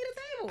don't even need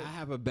a table. I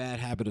have a bad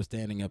habit of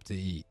standing up to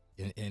eat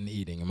and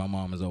eating, and my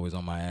mom is always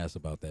on my ass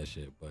about that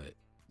shit. But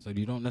so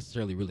you don't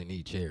necessarily really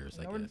need chairs,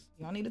 I guess.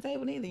 You don't need a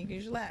table either. You can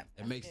use your lap.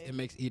 It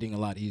makes eating a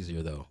lot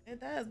easier though. It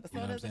does, but You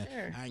so know does what I'm the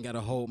saying? chair. I ain't gotta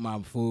hold my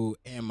food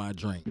and my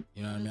drink.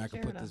 You know what I So mean? does I the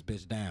can chair, put this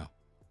bitch down.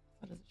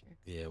 So does the chair.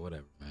 Yeah,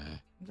 whatever, man.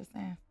 I'm just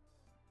saying.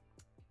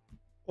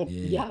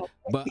 Yeah.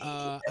 But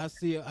I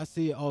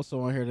see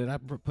also on here that I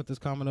put this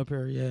comment up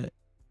here yet.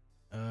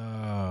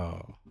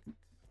 Oh.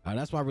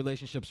 That's why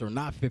relationships are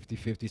not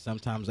 50-50.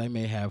 Sometimes they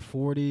may have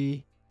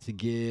 40 to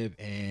give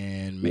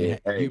and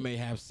you may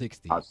have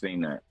 60. I've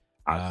seen that.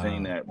 I've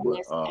seen that,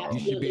 but you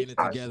should be in it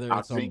together.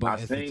 It's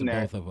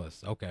both of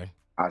us. Okay.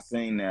 I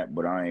seen that,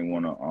 but I ain't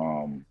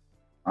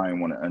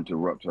wanna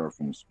interrupt her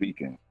from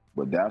speaking.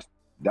 But that's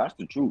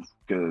the truth,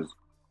 because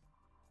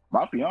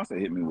my fiance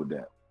hit me with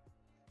that.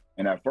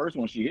 And at first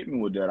when she hit me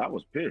with that, I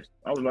was pissed.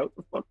 I was like, what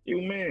the fuck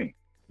you mean?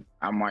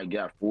 I might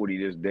got 40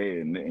 this day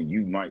and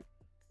you might,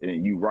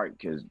 and you right,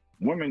 because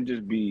women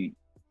just be,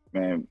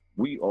 man,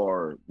 we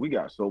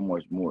got so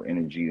much more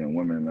energy than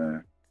women,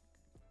 man.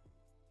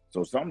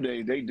 So some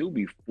days they do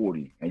be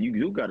 40 and you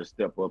do got to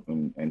step up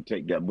and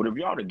take that. But if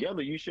y'all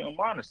together, you shouldn't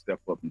mind to step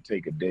up and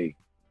take a day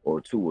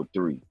or 2 or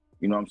 3,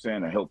 you know what I'm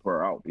saying, to help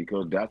her out,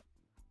 because that's,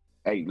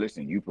 hey,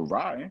 listen, you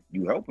providing,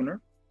 you helping her.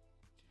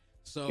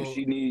 So if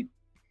she need,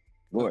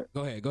 go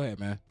ahead,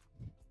 man.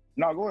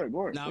 No, go ahead.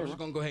 No, I'm just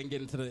gonna go ahead and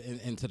get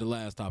into the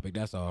last topic.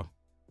 That's all.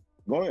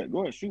 Go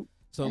ahead, shoot.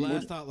 So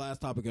last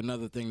topic,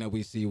 another thing that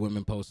we see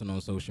women posting on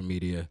social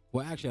media.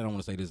 Well, actually, I don't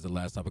want to say this is the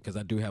last topic because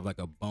I do have like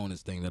a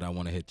bonus thing that I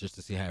want to hit just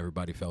to see how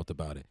everybody felt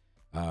about it.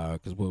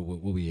 Because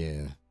we'll be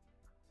in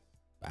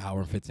an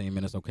hour and 15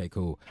 minutes. Okay,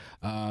 cool.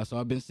 So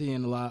I've been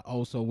seeing a lot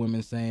also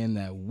women saying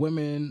that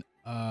women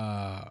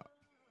are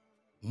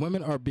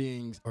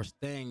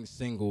staying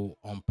single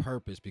on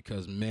purpose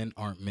because men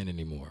aren't men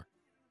anymore.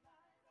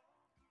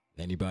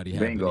 Anybody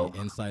have any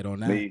insight on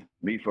that?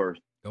 Me first.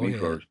 Go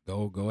ahead.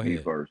 Go ahead. Me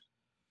first.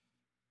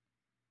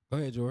 Go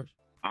ahead, George.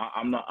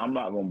 I'm not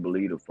gonna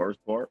believe the first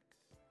part,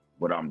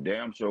 but I'm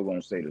damn sure gonna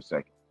say the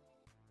second.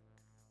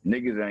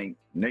 Niggas ain't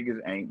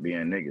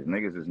being niggas.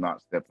 Niggas is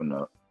not stepping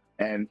up.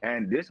 And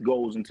this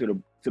goes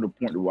into the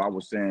point where I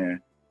was saying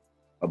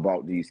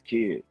about these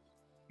kids.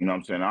 You know what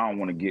I'm saying? I don't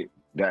want to get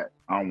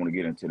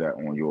into that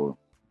on your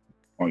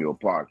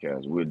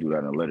podcast. We'll do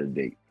that at a later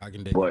date. I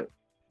can dig but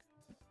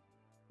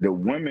the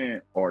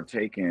women are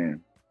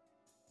taking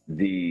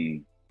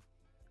the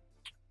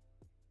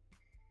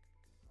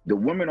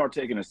women are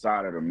taking the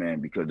side of the man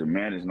because the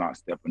man is not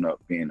stepping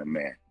up being a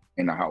man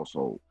in the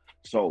household.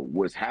 So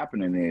what's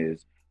happening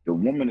is the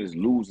woman is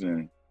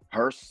losing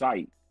her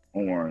sight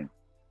on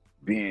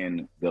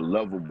being the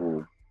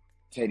lovable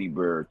teddy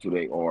bear to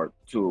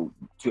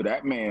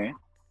that man,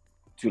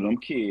 to them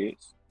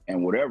kids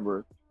and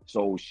whatever.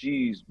 So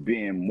she's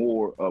being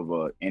more of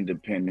a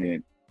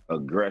independent,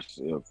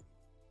 aggressive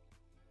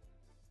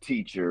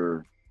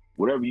teacher,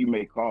 whatever you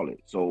may call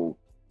it. So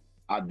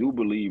I do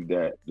believe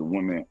that the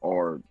women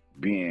are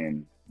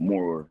being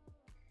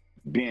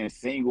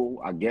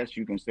single. I guess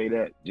you can say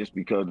that, just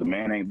because the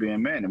man ain't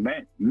being man.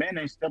 The man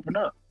ain't stepping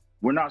up.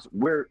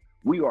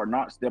 We are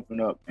not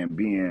stepping up and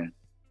being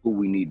who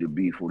we need to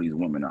be for these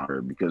women out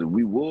here. Because if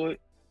we would,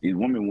 these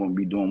women wouldn't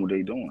be doing what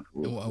they doing.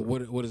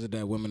 What is it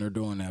that women are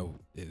doing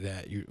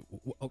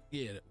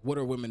what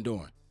are women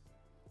doing?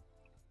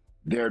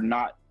 They're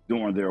not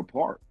doing their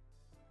part.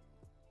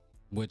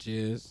 Which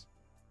is?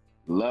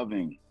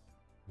 Loving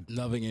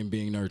and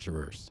being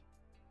nurturers.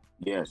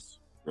 Yes.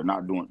 They're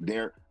not doing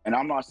and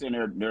I'm not saying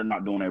they're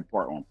not doing their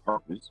part on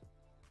purpose.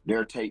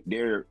 They're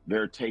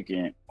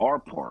taking our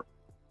part,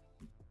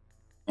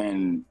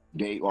 and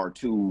they are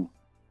too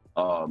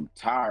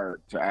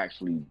tired to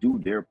actually do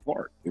their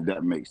part, if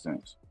that makes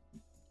sense.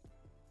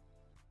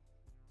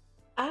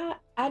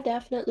 I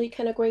definitely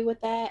can agree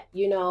with that.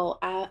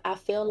 I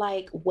feel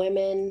like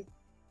women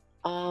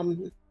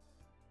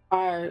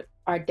are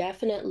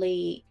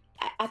definitely,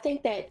 I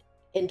think that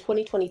in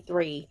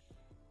 2023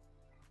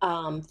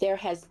 there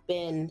has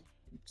been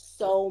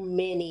so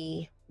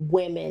many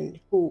women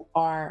who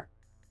are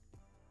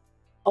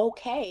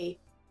okay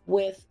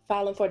with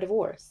filing for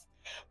divorce,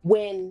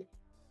 when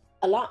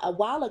a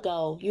while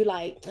ago you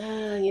like,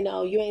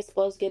 you ain't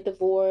supposed to get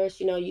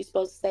divorced, you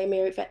supposed to stay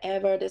married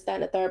forever, this, that,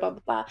 and the third, blah, blah,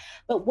 blah.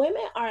 But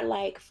women are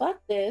like, fuck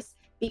this,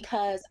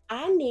 because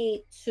I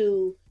need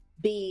to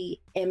be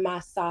in my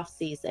soft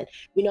season.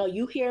 You know,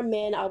 you hear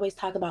men always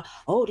talk about,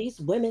 oh, these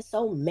women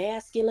so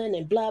masculine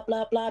and blah,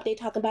 blah, blah. They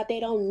talk about they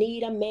don't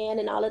need a man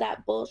and all of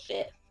that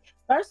bullshit.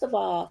 First of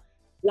all,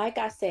 like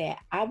I said,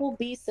 I will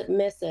be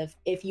submissive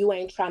if you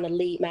ain't trying to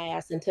lead my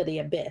ass into the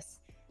abyss.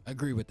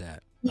 Agree with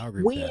that. I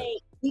agree with that.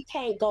 We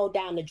can't go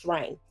down the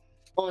drain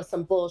on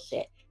some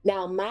bullshit.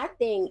 Now, my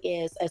thing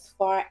is, as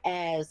far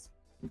as,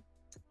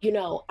 you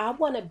know,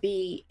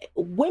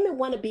 women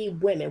want to be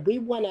women. We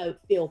want to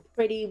feel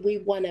pretty. We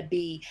want to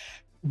be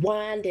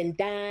wined and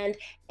dined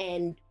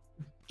and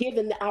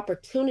given the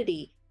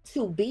opportunity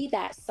to be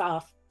that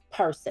soft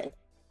person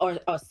or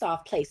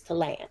soft place to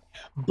land.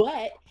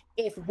 But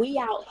if we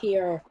out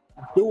here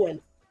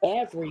doing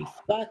every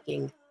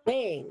fucking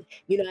thing,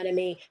 you know what I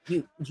mean?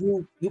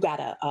 You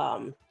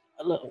gotta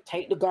look,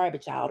 take the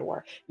garbage out,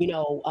 or you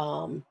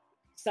know,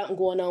 something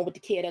going on with the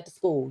kid at the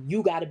school,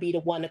 you got to be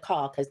the one to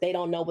call because they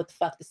don't know what the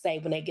fuck to say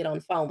when they get on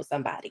the phone with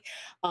somebody.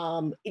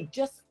 It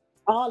just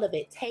all of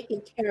it,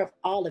 taking care of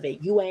all of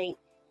it. You ain't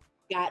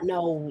got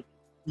no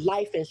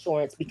life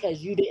insurance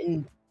because you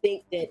didn't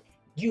think that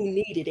you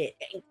needed it.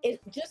 It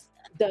just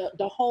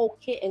the whole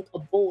kit and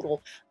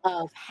caboodle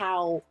of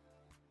how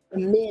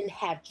men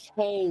have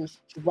changed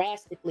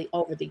drastically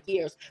over the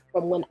years.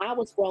 From when I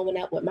was growing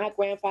up with my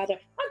grandfather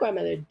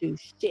didn't do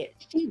shit.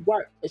 She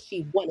worked because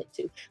she wanted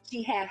to.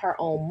 She had her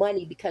own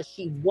money because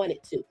she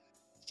wanted to.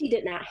 She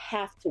did not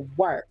have to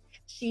work.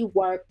 She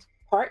worked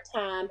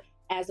part-time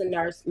as a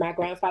nurse. My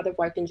grandfather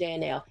worked in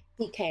J&L.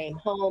 He came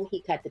home,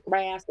 he cut the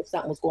grass. If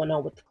something was going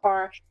on with the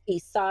car, he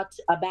saw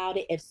about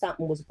it. If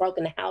something was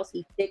broken in the house,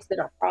 he fixed it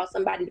or called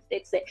somebody to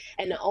fix it.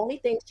 And the only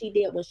thing she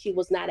did when she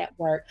was not at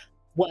work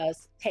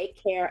was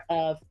take care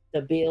of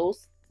the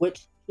bills,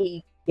 which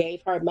he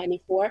gave her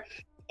money for,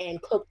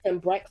 and cooked him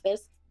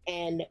breakfast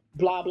and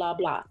blah, blah,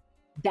 blah.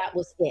 That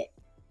was it.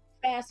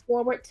 Fast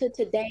forward to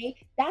today,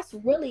 that's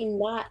really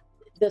not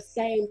the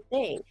same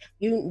thing.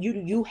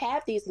 You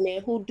have these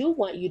men who do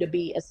want you to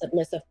be a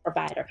submissive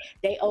provider.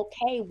 They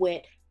okay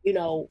with, you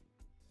know,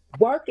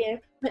 working,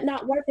 but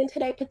not working to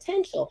their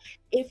potential.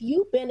 If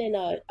you've been in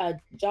a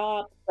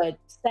job for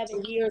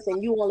 7 years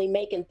and you only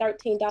making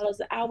 $13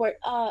 an hour,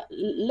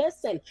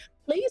 listen,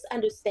 please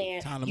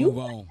understand. Time to move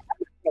on.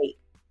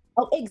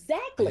 Oh,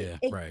 exactly. Yeah,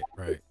 exactly.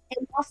 right.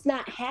 And that's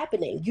not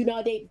happening. You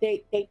know,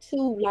 they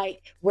too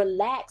like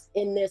relax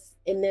in this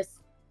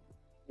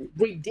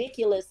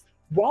ridiculous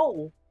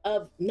role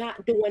of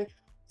not doing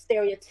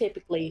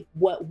stereotypically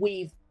what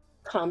we've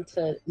come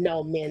to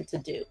know men to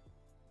do.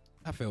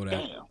 I feel that.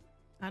 Damn.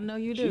 I know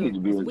you She need do. to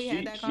be a- We she-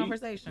 had that she-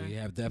 conversation. We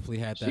have definitely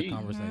had that She-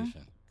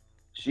 conversation.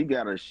 She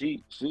got Miss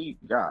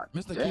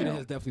Nikita damn.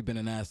 has definitely been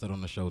an asset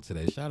on the show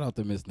today. Shout out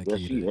to Miss Yeah,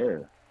 Nikita. she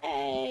has.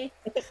 Hey.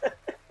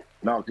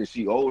 No, cause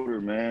she older,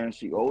 man.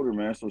 She older,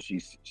 man. So she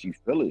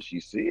feel it. She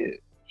see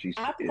it.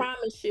 I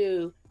promise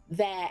you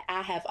that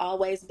I have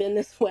always been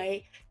this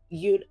way.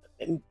 You'd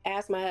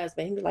ask my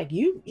husband, he was like,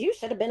 you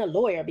should have been a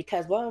lawyer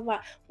because blah, blah, blah.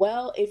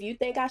 Well, if you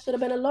think I should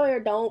have been a lawyer,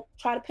 don't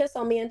try to piss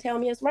on me and tell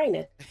me it's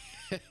raining.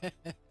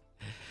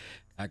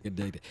 I could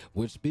dig it.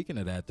 Which, speaking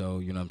of that, though,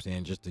 you know what I'm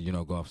saying, just to, you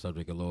know, go off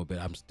subject a little bit,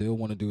 I'm still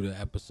want to do the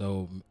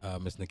episode,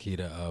 Miss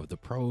Nikita, of the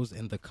pros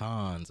and the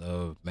cons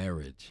of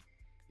marriage.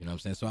 You know what I'm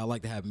saying? So I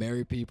like to have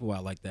married people. I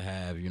like to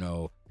have, you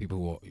know, people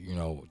who are, you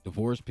know,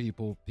 divorced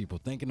people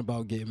thinking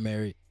about getting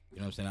married. You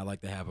know what I'm saying? I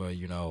like to have a,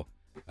 you know,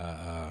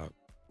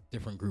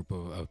 different group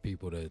of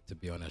people to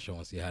be on that show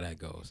and see how that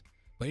goes.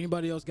 But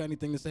anybody else got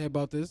anything to say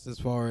about this as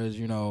far as,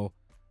 you know,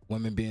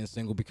 women being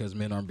single because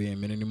men aren't being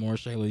men anymore?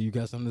 Shayla, you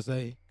got something to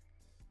say?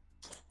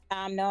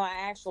 No, I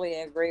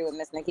actually agree with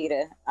Miss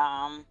Nikita.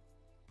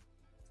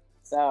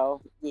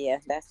 So yeah,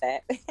 that's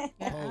that.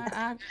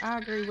 Yeah, I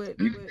agree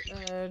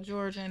with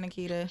George and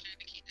Nikita.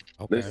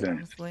 Okay. Listen,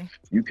 Honestly.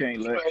 you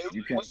can't let Hey,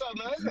 you can't. what's up,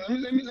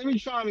 man? Let me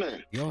chime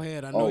in. Go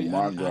ahead. I know Oh, you.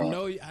 my I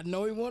God.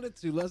 know he wanted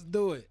to. Let's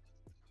do it.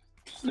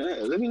 Yeah,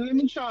 let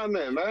me chime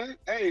in, man.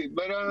 Hey,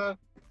 but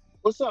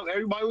what's up,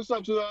 everybody? What's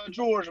up to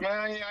George, man?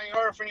 I ain't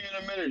heard from you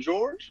in a minute,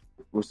 George.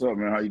 What's up,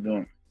 man? How you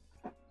doing?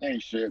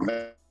 Ain't shit,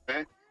 man.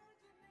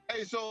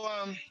 Hey, so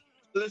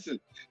listen,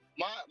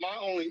 my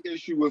only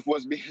issue with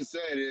what's being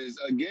said is,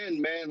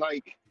 again, man,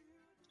 like,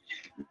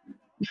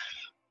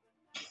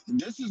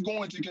 this is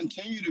going to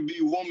continue to be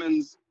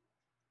woman's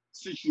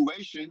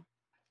situation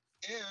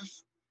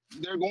if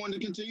they're going to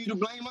continue to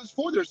blame us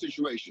for their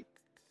situation.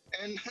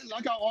 And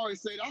like I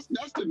always say, that's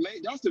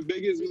the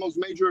biggest, most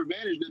major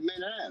advantage that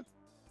men have.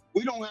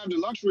 We don't have the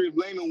luxury of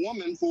blaming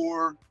women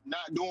for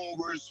not doing what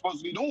we're supposed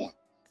to be doing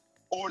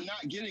or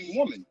not getting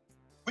woman.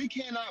 We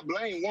cannot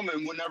blame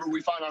women whenever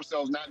we find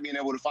ourselves not being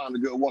able to find a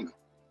good woman.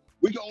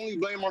 We can only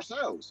blame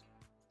ourselves.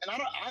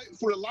 And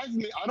for the life of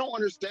me, I don't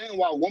understand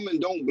why women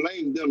don't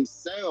blame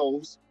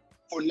themselves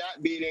for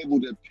not being able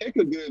to pick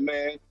a good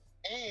man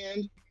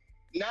and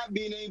not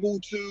being able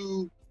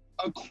to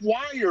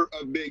acquire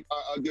a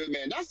good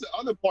man. That's the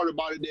other part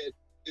about it that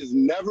is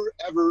never,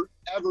 ever,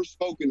 ever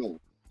spoken on.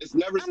 It's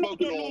never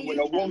spoken on when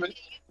a woman.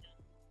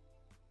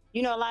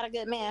 You know a lot of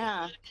good men,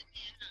 huh?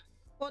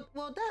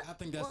 Well, that. I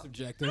think that's Well,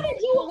 subjective. How did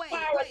you well, wait,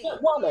 acquire a wait, good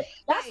woman?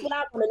 That's wait, what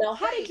I want to know.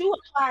 How did wait, you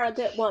acquire a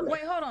good woman?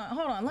 wait. Hold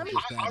on. Let me.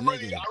 Just I that really,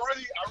 nigga. I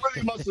really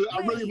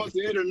Wait, must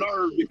have hit a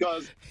nerve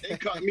because it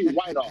cut me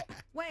right off.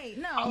 wait.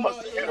 I No,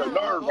 must have hit a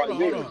nerve right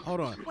there.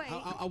 Hold on. Wait.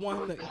 I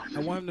want him to.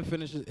 I want him to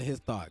finish his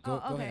thought.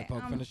 Go Oh, ahead, okay.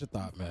 Poke. Finish your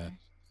thought, man.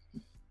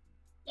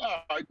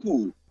 All right,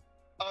 cool.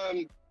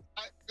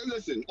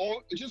 Listen,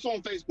 just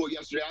on Facebook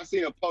yesterday, I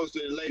seen a post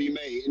that a lady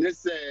made, and it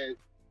said,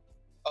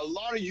 "A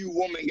lot of you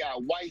women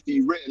got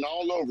wifey written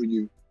all over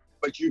you,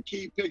 but you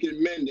keep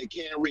picking men that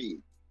can't read."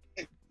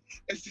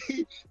 And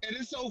see, and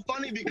it's so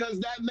funny because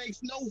that makes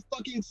no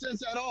fucking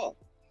sense at all.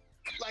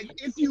 Like,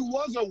 if you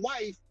was a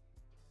wife,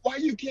 why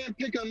you can't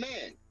pick a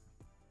man?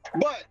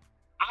 But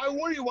I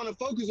really want to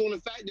focus on the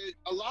fact that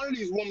a lot of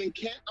these women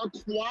can't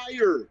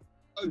acquire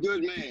a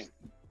good man.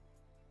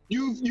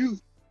 You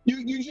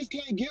just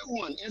can't get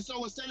one. And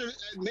so instead of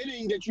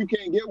admitting that you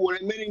can't get one,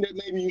 admitting that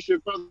maybe you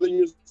should further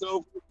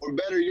yourself or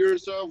better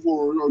yourself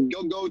or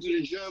go to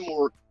the gym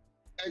or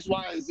X,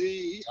 Y, and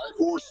Z,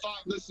 or stop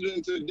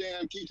listening to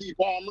damn Keke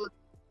Palmer.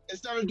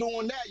 Instead of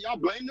doing that, y'all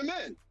blame the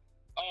men.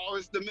 Oh,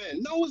 it's the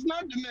men. No, it's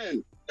not the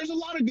men. There's a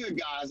lot of good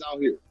guys out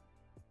here.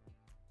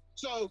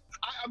 So,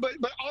 but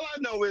all I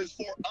know is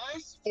for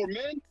us, for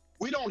men,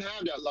 we don't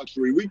have that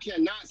luxury. We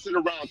cannot sit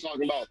around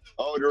talking about,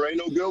 oh, there ain't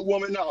no good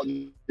woman out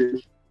there. There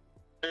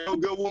ain't no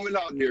good woman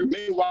out there.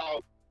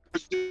 Meanwhile, we're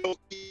still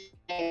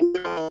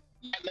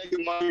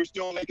making money. We're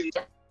still making.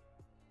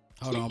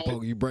 Hold on,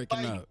 Poke. You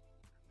breaking up.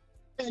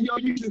 Yo,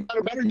 you just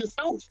gotta better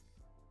yourself.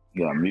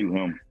 You gotta mute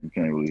him. You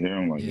can't really hear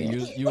him like Yeah,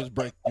 that.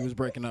 you was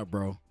breaking up,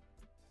 bro.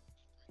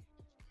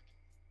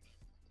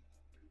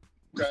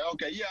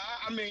 Okay. Yeah,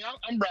 I mean,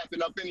 I'm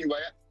wrapping up anyway.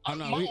 Oh,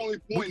 no, My only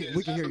point is,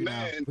 we can hear as a you now.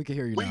 man, We can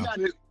hear you now.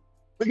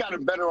 we gotta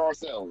better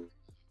ourselves.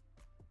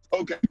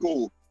 Okay,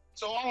 cool.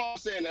 So all I'm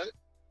saying is,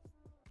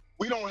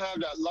 we don't have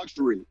that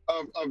luxury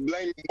of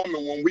blaming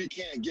women when we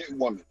can't get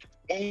women.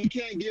 When we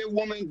can't get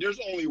women, there's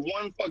only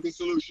one fucking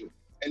solution,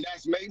 and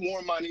that's make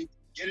more money,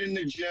 get in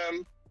the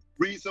gym,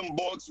 read some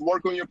books,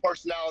 work on your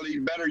personality,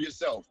 better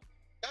yourself.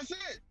 That's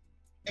it.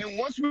 And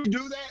once we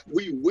do that,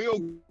 we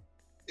will.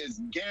 It's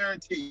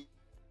guaranteed.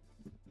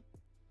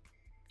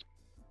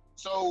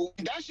 So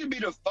that should be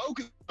the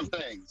focus of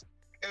things.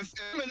 If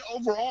women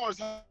overall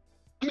is, I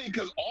mean,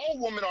 because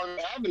all women are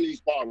having these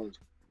problems.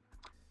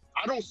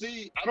 I don't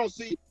see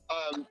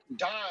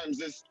dimes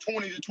that's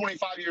 20 to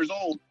 25 years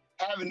old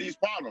having these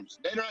problems.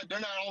 They're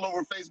not all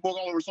over Facebook,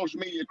 all over social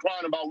media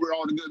crying about we're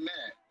all the good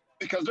men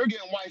because they're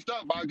getting wifed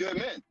up by good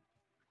men.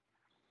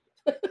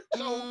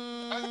 So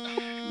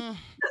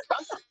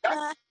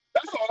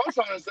that's all I'm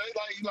trying to say.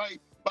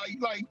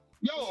 Like,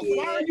 yo,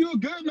 why are you a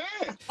good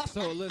man?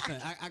 So listen,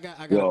 I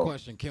got Yo, a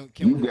question. Can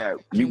You we, got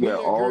we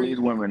all agree- these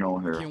women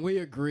on here. Can we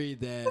agree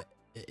that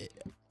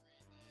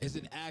is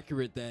it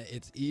accurate that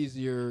it's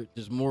easier,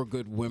 there's more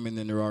good women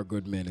than there are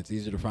good men? It's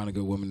easier to find a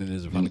good woman than it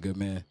is to find a good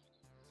man.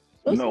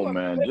 No,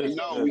 man. Just,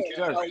 No, we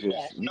can't just, agree.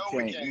 No,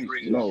 we can't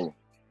agree. No.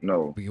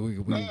 Hell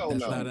That's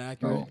no. not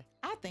accurate. No.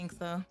 I think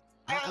so.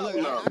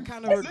 I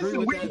kind of agree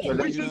with that.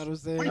 we Too, you just- know what I'm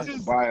saying? we That's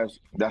just- a bias.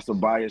 That's a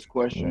biased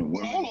question.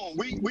 Women, Hold on,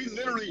 we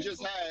literally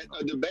just had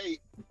a debate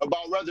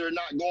about whether or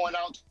not going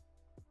out.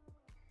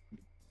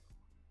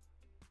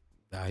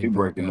 Nah, He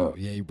broke breaking up.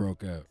 Yeah, he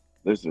broke up.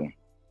 listen.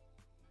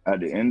 At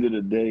the end of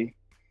the day,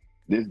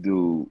 this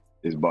dude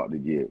is about to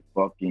get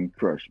fucking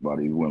crushed by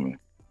these women.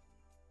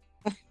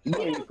 He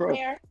don't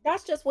care.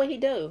 That's just what he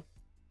do.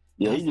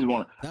 Yeah, he just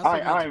want. That's I what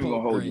ain't makes even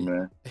gonna Pope hold you, great.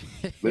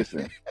 man.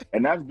 Listen,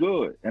 and that's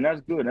good, and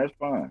that's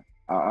fine.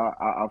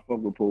 I fuck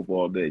with Pope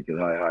all day because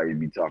how he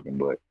be talking,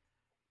 but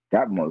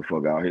that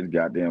motherfucker out his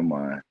goddamn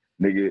mind,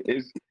 nigga.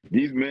 It's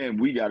these men.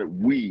 We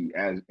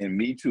as and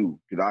me too,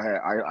 because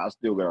I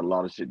still got a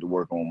lot of shit to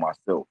work on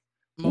myself.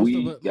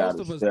 Most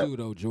gotta of us step- do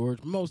though,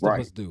 George. Most Right.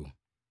 of us do.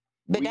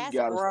 But We that's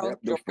gotta growth, step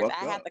the George. fuck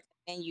I have up. to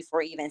commend you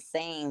for even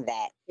saying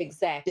that. The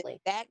Exactly.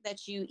 fact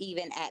that you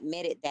even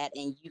admitted that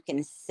and you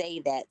can say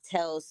that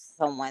tells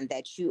someone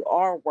that you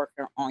are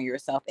working on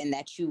yourself and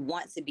that you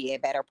want to be a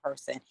better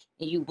person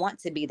and you want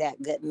to be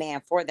that good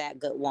man for that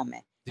good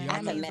woman. Do And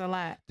y'all that know? means a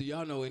lot. Do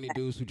y'all know any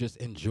dudes who just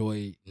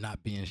enjoy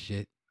not being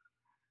shit?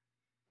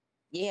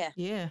 Yeah.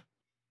 Yeah.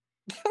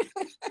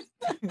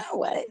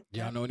 What? Do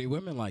y'all know any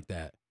women like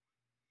that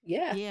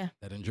Yeah. Yeah.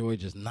 that enjoy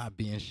just not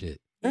being shit?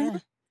 Yeah.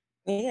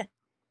 Yeah.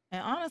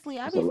 And honestly,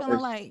 I It's be a- feeling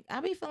it's-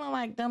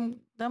 like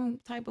them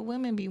type of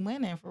women be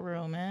winning for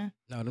real, man.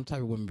 No, them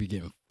type of women be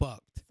getting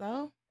fucked.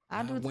 So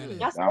I do Not too. winning.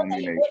 That's I what don't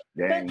they. mean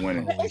they ain't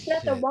winning. But there's Holy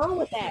nothing shit. wrong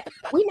with that.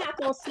 We're not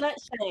gonna slut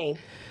shame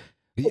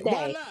Why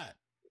today not?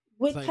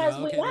 It's like, because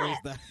no, okay, we're there not.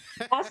 is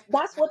that.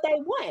 That's what they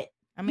want.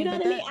 I You mean, know but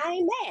what I mean? that, I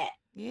ain't mad.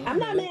 yeah. I'm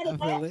not mad I at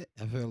feel that. it.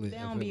 I feel it. They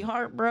I don't feel be it.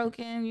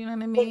 heartbroken, you know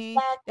what I mean? They be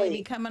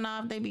Exactly. coming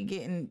off, they be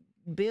getting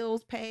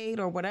bills paid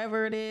or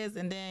whatever it is,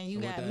 and then you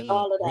So got me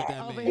All of what that.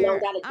 that over mean? You don't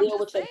here. got to I'm deal just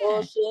with your saying,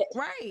 bullshit.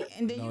 right?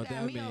 And then Know you what got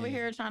that me over mean?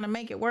 here trying to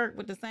make it work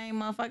with the same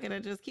motherfucker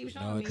that just keeps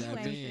Know showing what me you that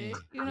ain't mean? shit.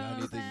 You know what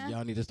I'm saying?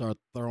 Y'all need to start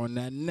throwing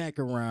that neck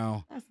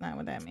around. That's not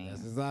what that That's means.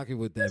 exactly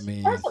what that First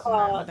means. of That's not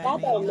all, what that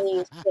that don't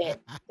means. mean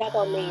shit. That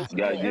don't mean You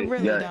gotta shit. It get,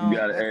 really you don't.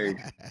 gotta, hey,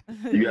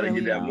 It you gotta get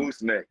really that don't.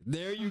 moose neck.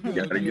 There you You go,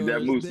 gotta get that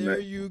George. moose There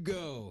neck. you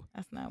go.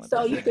 That's not what So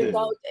that you can means.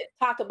 go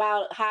talk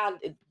about how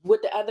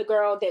with the other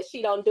girl that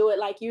she don't do it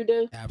like you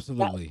do. That,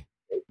 Absolutely.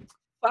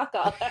 fuck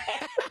all.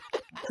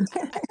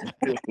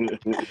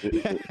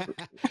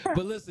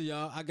 But listen,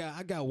 y'all, I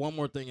got one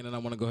more thing, and then I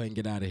want to go ahead and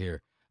get out of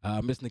here.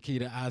 Miss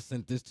Nikita, I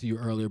sent this to you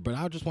earlier, but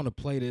I just want to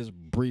play this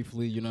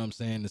briefly, you know what I'm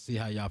saying, to see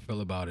how y'all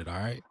feel about it, all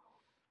right?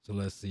 So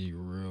let's see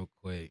real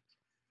quick.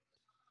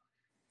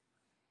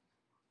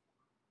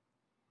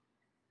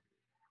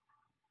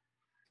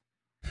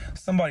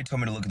 Somebody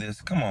told me to look at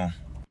this. Come on.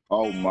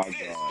 Oh my This.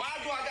 God. Why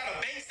do I got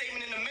a bank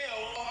statement in the mail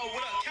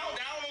with an account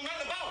that I don't know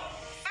nothing about?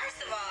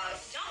 First of all,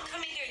 don't come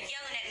in here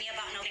yelling at me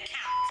about no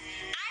account.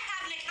 I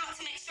have an account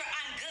to make sure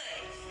I'm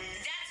good.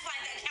 That's why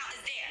the account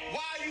is there.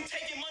 Why are you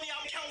taking money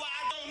out of account why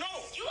I don't know?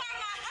 You are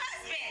my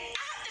husband.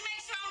 I have to make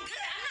sure I'm good.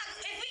 I'm not.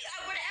 If we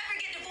were to ever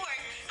get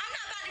divorced, I'm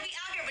not about to be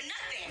out here with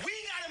nothing. We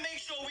gotta make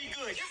sure we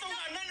good. This don't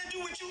got nothing to do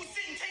with you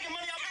sitting taking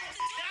money out of Has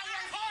to account do that I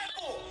work with hard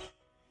for.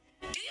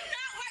 Do you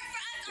not work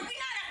for us? Are we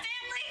not a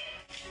family?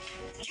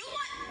 You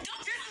want?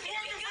 Don't This tell is me to be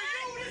working for good.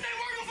 you. This ain't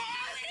working for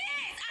No, us. it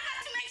is. I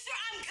have to make sure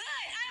I'm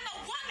good. I'm a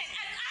woman.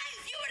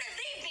 If you were to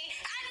leave me,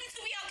 I need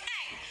to be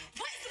okay.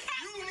 What's the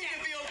problem? You need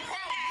to be a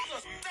problem. You a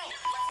self.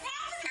 What's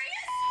wrong with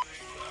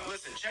serious?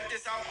 Listen, check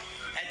this out.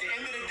 At the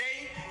end of the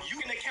day, you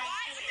can account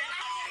Why? for that.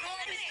 I work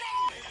hard and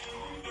struggle.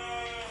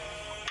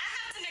 I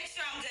have to make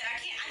sure I'm good. I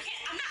can't.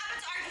 I'm not about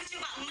to argue with you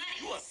about money.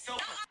 You a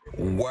self.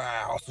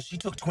 Wow. So she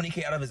took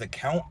 20K out of his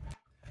account?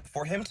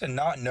 For him to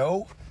not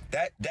know,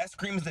 that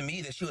screams to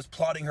me that she was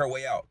plotting her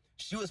way out.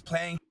 She was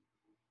planning.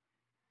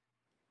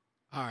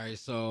 All right,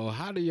 so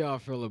how do y'all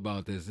feel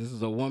about this? This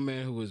is a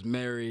woman who was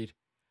married.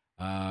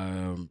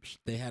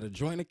 They had a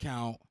joint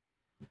account,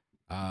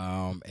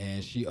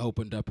 and she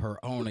opened up her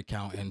own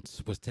account and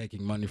was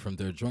taking money from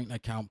their joint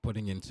account,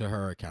 putting into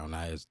her account.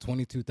 Now it's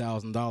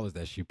 $22,000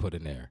 that she put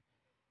in there.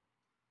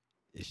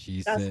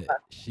 She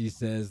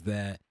says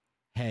that,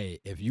 hey,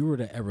 if you were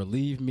to ever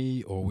leave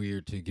me or we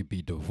were to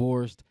be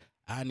divorced,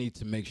 I need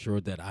to make sure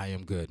that I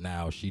am good.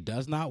 Now, she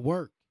does not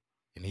work.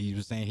 And he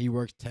was saying he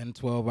works 10,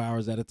 12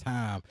 hours at a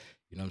time,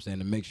 you know what I'm saying,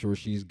 to make sure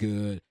she's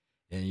good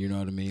and, you know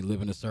what I mean,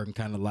 living a certain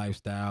kind of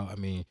lifestyle. I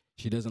mean,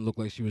 she doesn't look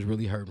like she was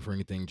really hurting for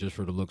anything, just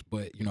for the looks.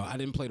 But, you know, I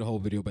didn't play the whole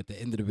video, but at the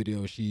end of the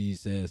video, she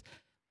says,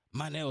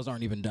 my nails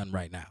aren't even done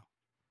right now.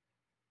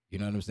 You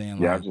know what I'm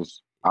saying? Yeah, Like,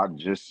 I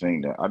just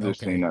seen that. I just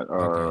seen that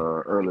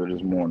earlier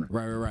this morning.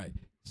 Right.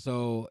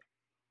 So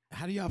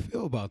how do y'all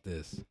feel about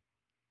this?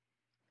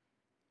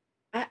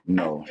 I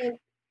No. think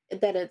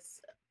that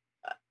it's.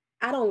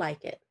 I don't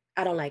like it.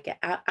 I don't like it.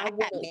 I got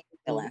wouldn't mixed do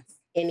feelings.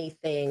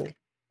 anything.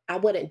 I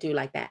wouldn't do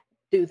like that.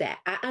 Do that.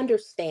 I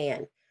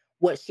understand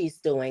what she's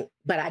doing,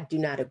 but I do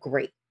not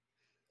agree.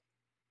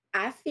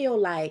 I feel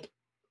like.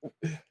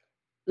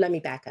 Let me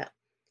back up.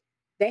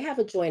 They have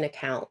a joint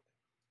account.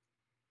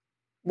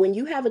 When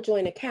you have a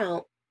joint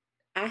account,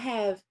 I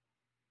have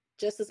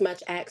just as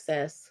much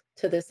access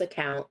to this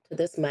account, to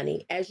this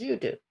money, as you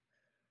do.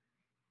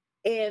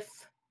 If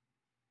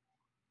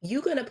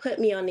you're going to put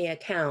me on the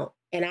account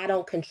and I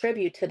don't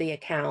contribute to the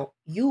account,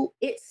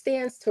 it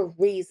stands to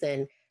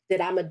reason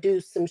that I'm going to do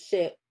some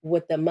shit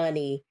with the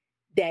money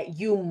that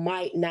you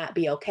might not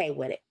be okay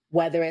with it.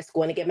 Whether it's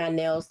going to get my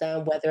nails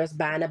done, whether it's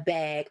buying a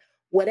bag,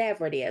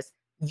 whatever it is.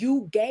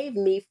 You gave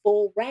me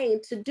full reign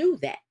to do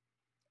that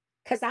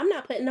because I'm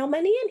not putting no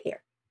money in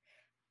here.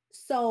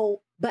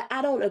 So, but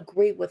I don't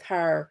agree with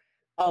her.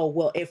 Oh,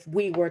 well, if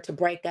we were to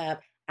break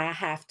up, I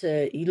have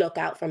to look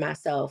out for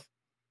myself.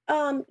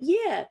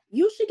 Yeah,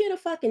 you should get a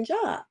fucking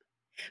job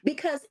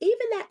because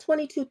even that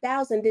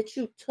 22,000 that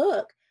you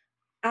took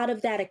out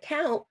of that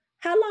account,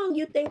 how long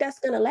you think that's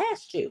going to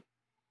last you?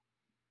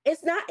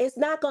 It's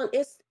not going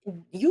to,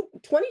 you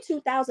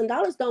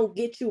 $22,000 don't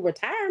get you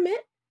retirement.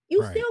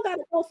 You Right. still got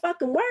to go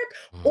fucking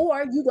work,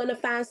 or you're going to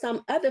find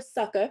some other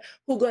sucker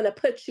who's going to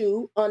put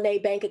you on their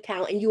bank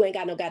account and you ain't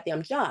got no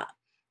goddamn job.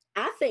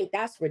 I think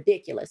that's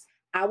ridiculous.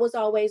 I was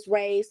always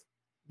raised,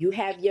 you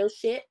have your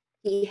shit,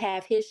 he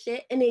have his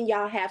shit, and then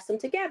y'all have some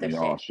together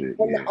shit.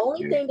 And the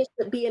only thing that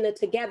should be in the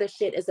together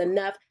shit is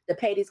enough to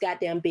pay these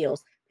goddamn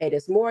bills. Pay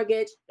this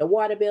mortgage, the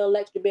water bill,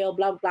 electric bill,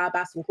 blah, blah, blah,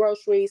 buy some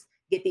groceries,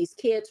 get these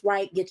kids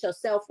right, get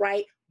yourself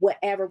right,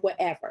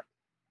 whatever.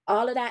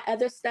 All of that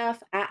other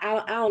stuff,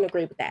 I don't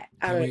agree with that.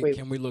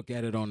 Can we look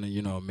at it on the,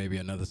 you know, maybe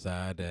another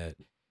side that,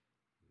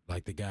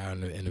 like the guy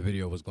in the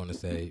video was going to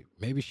say,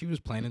 maybe she was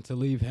planning to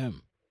leave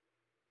him.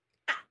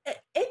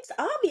 It's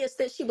obvious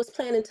that she was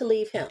planning to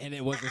leave him. And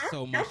it wasn't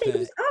so much I think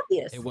that it's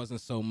obvious. It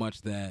wasn't so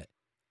much that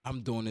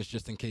I'm doing this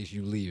just in case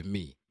you leave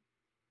me.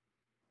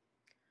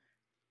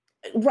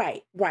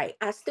 Right.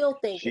 I still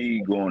think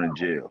she going to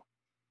jail.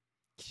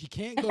 She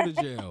can't go to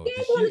jail. He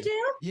ain't going to jail.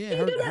 Yeah, He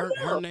ain't do nothing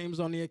her wrong. name's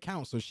on the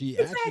account, so she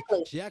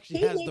Exactly. actually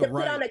He has need the to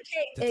put on right a to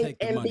cape take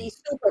the and money. be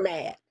super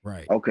mad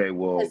Right. Okay,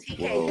 well, because he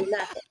can't do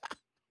nothing.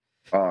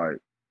 all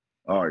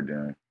right,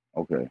 then.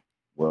 Okay,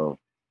 well,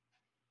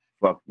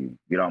 fuck you.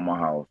 Get out my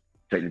house.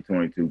 Take the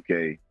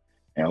 22K,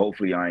 and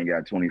hopefully I ain't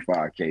got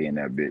 25K in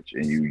that bitch,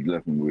 and you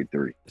left me with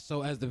 3.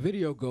 So as the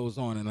video goes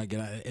on, and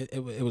again,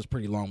 it was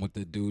pretty long with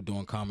the dude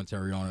doing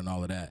commentary on it and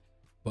all of that.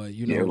 But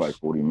you know, Yeah, like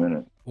 40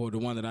 minutes. Well, the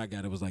one that I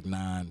got, it was like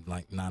 9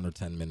 or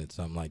 10 minutes,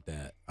 something like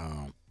that.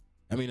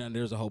 I mean, and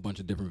there's a whole bunch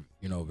of different,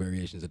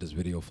 variations of this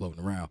video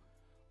floating around.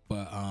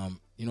 But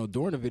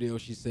during the video,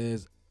 she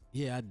says,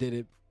 "Yeah, I did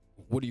it.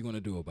 What are you gonna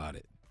do about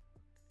it?"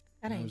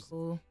 That ain't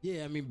cool.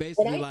 Yeah, I mean,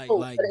 basically, ain't like cool,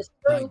 but it's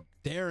true.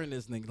 daring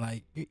this nigga,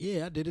 like,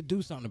 yeah, I did it.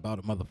 Do something about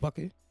it,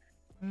 motherfucker.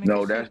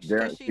 No, that's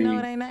Because she know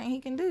it ain't nothing he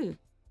can do.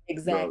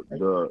 Exactly.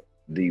 The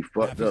Now,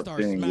 fucked if you up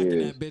start thing smacking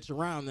is, that bitch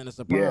around, then it's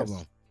a Yes.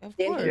 problem. Of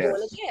Then course. he's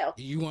going to jail.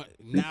 You want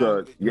now,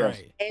 Because, yes.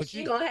 right? And But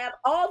she's going to have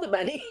all the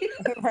money.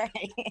 Right.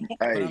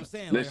 But hey, I'm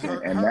saying, listen,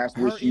 like, and that's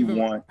what she even,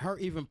 want. Her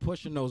even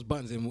pushing those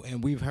buttons,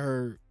 and we've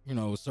heard,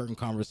 certain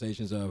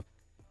conversations of,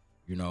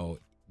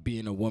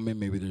 being a woman,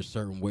 maybe there's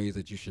certain ways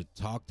that you should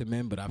talk to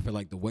men, but I feel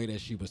like the way that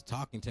she was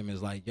talking to him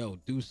is like, yo,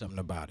 do something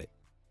about it.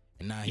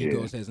 And now he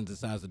goes ahead and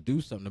decides to do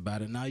something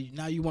about it. Now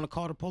you want to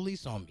call the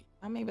police on me.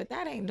 I mean, but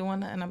that ain't doing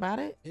nothing about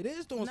it. It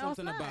is doing No, it's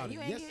something not. about it. You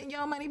ain't Yes, getting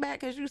your money back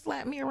because you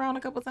slapped me around a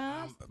couple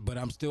times. but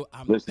I'm still.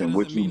 Listen, that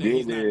what doesn't you mean that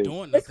he's did not is-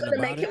 doing It's nothing going to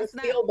about make him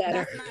it. feel better.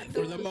 That's not For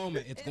doing the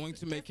moment, it's going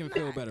to make him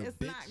feel not. better. It's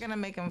bitch. not gonna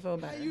make him feel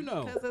better. you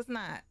know? Because it's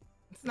not.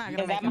 It's not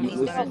Because gonna that make him money's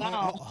feel still better.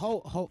 gone.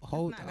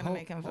 Hold It's not gonna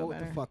make him feel hold the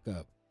better. fuck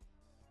up.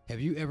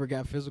 Have you ever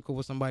got physical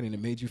with somebody and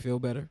it made you feel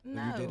better? when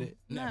No, you did it?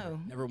 no.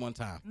 Never one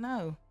time.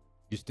 No.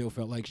 You still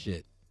felt like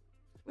shit.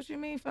 What you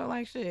mean felt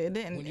like shit? It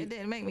didn't. When you- It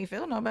didn't make me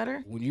feel no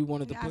better. When you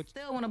wanted to I put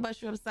still want to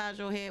bust you upside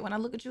your head when I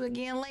look at you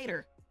again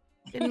later.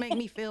 Didn't make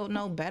me feel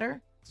no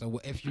better.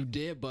 So if you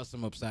did bust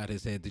him upside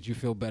his head, did you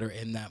feel better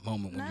in that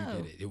moment when you No.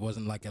 did it? It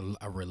wasn't like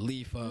a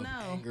relief of No.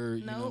 anger.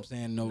 You know what I'm Nope.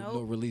 saying? No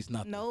Nope. release,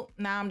 nothing. Nope.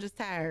 Now I'm just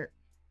tired.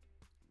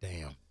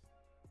 Damn.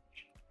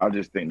 I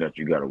just think that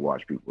you got to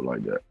watch people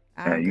like that.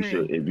 I And you agree.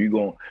 should, if you're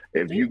going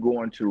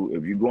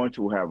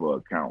to have an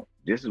account,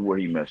 this is where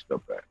he messed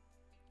up at.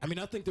 I mean,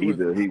 I think there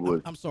Either were. he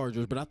was- I'm sorry,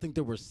 George, but I think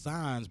there were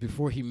signs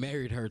before he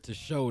married her to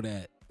show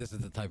that this is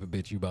the type of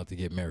bitch you about to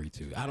get married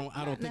to. I don't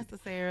Not think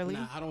necessarily.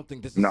 Nah, I don't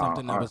think this is Nah,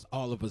 something that was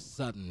all of a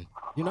sudden.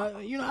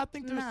 I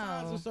think there's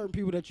signs No. of certain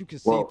people that you can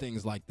Well, see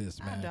things like this,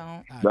 man.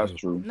 don't. That's do.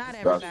 true. Not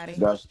That's- everybody.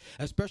 That's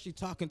Especially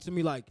talking to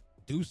me like,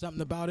 do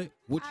something about it.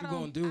 What I you don't-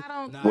 gonna do? I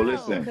don't Nah, Well, I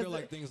listen. feel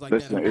like things like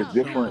Listen, that. it's have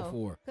been different. shown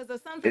before. Because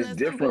it's something It's as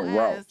different simple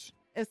as routes.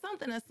 it's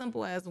something as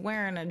simple as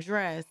wearing a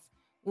dress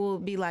will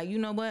be like, you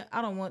know what?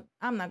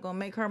 I'm not gonna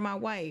make her my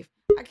wife.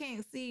 I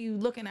can't see you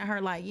looking at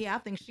her like, yeah, I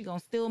think she gonna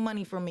steal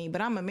money from me,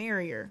 but I'm a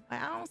marry her.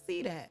 Like, I don't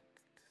see that.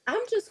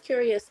 I'm just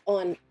curious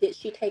on, did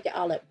she take it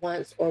all at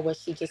once or was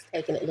she just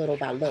taking it little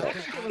by little? I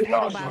think it was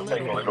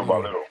little by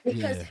little.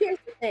 Because Yeah. here's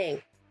the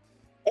thing.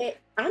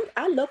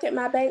 I look at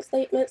my bank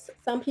statements.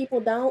 Some people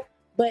don't,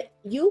 but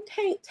you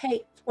can't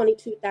take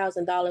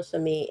 $22,000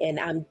 from me and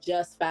I'm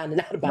just finding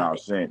out no, about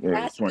it. saying it's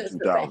That's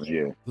 22,000.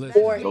 Yeah.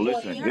 Listen, Or So he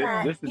listen, wasn't this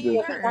hurt. is He the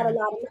wasn't got a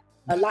lot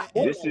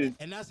more This money. is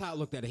and that's how I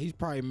looked at it. He's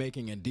probably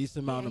making a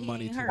decent amount of he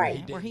money ain't to hurt, where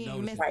he or didn't he ain't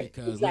notice missed it it.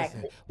 because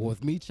Exactly. listen,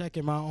 with me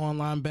checking my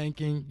online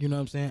banking, you know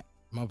what I'm saying?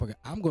 Motherfucker,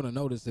 I'm gonna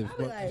notice if, I'll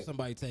be like, if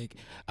somebody take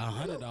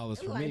 $100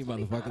 It's from like me,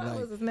 motherfucker. $25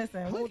 Like, is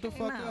missing. hold What the came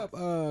fuck out?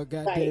 up,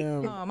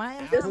 goddamn. Oh, my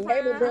This Amazon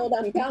table bill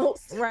Prime. done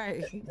bounced.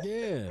 Right.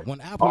 Yeah,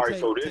 when Apple All right,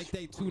 so take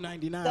they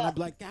 $2.99, I'm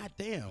like,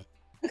 goddamn.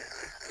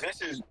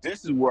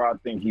 this is where I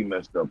think he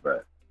messed up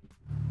at.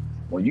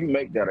 When you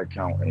make that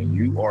account and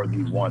you are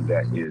the one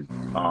that is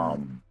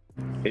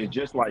it's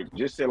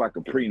just say like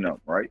a prenup,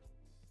 right?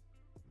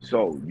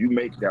 So you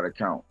make that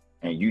account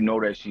and you know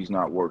that she's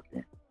not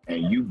working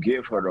and you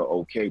give her the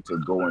okay to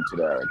go into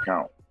that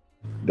account.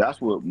 That's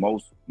what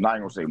most, not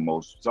gonna say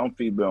most, some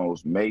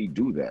females may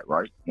do that,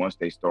 right? Once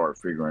they start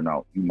figuring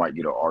out, you might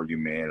get an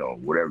argument or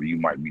whatever you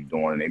might be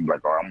doing, and they be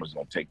like, all right, I'm just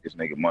gonna take this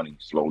nigga money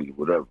slowly,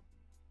 whatever.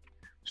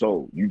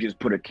 So you just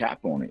put a cap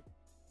on it.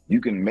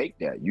 You can make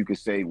that. You can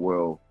say,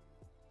 well,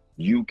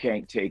 you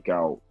can't take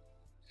out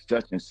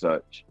such and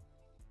such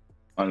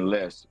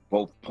unless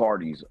both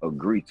parties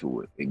agree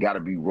to it. It got to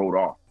be wrote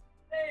off.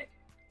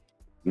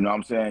 You know what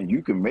I'm saying?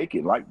 You can make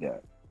it like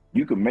that.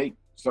 You can make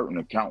certain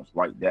accounts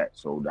like that.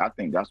 So I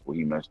think that's what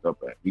he messed up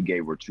at. He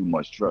gave her too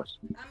much trust.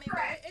 I mean, but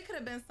it could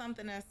have been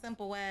something as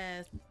simple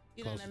as,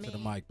 you know Closer what I mean? to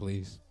the mic,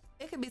 please.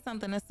 It could be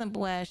something as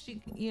simple as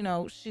she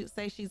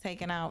say she's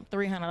taking out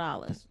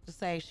 $300 to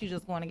say she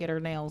just want to get her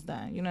nails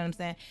done. You know what I'm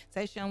saying?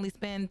 Say she only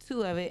spend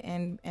 2 of it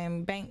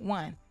and bank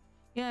 1.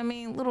 You know what I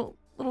mean? Little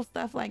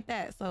stuff like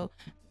that. So,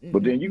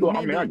 But then you go,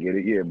 I mean, I get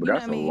it, yeah, but you know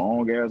that's what I a mean?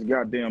 long ass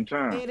goddamn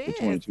time It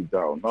for is.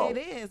 $22,000. It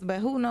is, but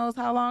who knows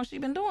how long she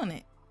been doing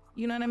it?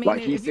 You know what I mean? Like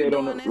he If you said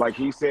on doing the, this-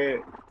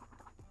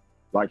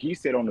 like he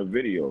said on the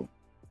video,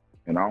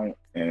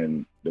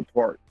 and the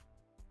part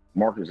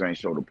Marcus ain't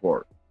show the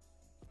part.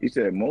 He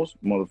said most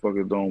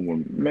motherfuckers don't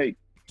even make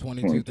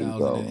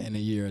 22,000 in a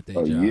year at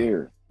their a job.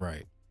 year.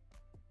 Right.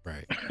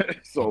 Right.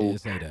 So He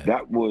did say that.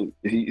 that was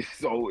he.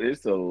 So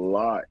it's a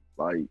lot.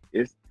 Like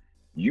it's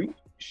you.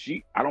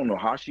 I don't know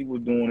how she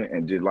was doing it,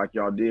 and just like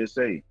y'all did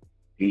say,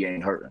 he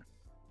ain't hurting.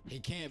 He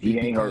can't be He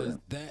ain't because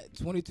hurting. that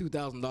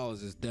 $22,000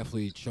 is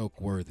definitely choke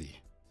worthy.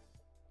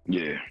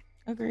 Yeah.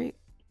 Agreed.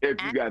 If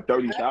you got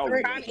 30,000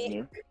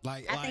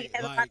 like I think it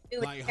has a lot to do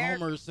with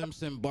Homer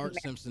Simpson, Bart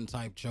Simpson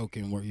type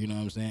choking, where you know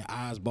what I'm saying,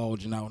 eyes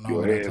bulging out and all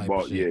your that head type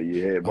ball, of shit. yeah,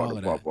 your head about All to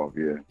of pop that. off,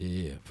 yeah.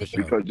 Yeah, for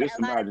sure. Because just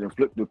imagine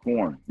flip the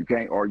coin. You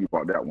can't argue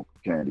about that one,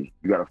 Candy.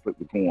 You got to flip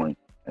the coin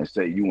and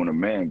say you and a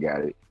man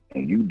got it,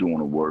 and you doing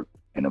the work,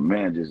 and a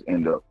man just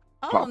end up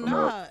popping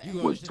up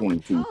with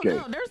 22K. Oh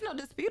no, there's no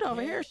dispute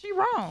over here. She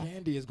wrong.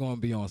 Candy is going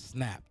to be on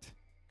Snapped.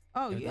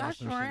 Oh, yeah, I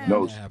sure am.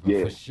 No,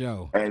 for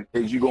sure. And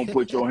is you gonna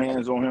put your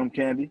hands on him,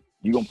 Candy?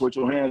 You gonna put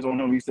your hands on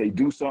him? He say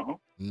do something?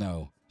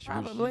 No.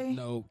 Probably.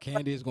 No,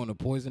 Candy is going to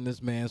poison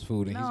this man's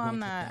food, and No, he's going I'm to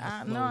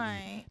not. No,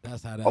 I ain't.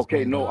 That's how that's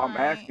Okay, gonna no, go. I'm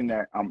asking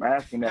that. I'm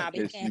asking that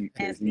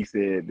because he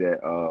said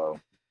that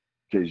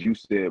because you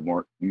said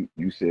Mark,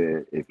 you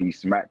said if he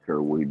smacked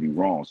her, would he be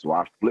wrong? So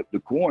I flipped the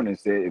coin and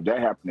said if that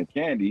happened to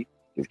Candy,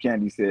 if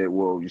Candy said,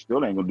 well, you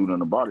still ain't gonna do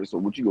nothing about it, so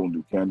what you gonna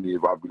do, Candy?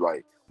 If I be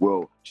like,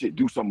 well, shit,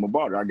 do something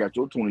about it. I got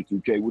your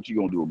 22K. What you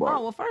gonna do about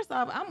Oh, well, first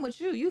off, I'm with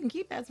you. You can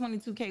keep that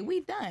 22K.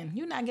 We done.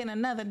 You're not getting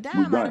another We dime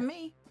out of done.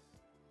 me.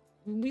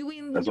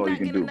 You're That's all you not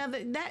can getting do.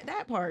 another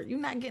that part. You're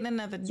not getting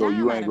another So dime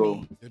you out ain't of go.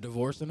 me. You're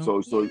divorcing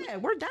him? So Yeah,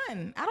 we're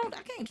done. I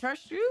can't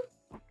trust you.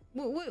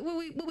 What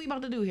we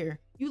about to do here?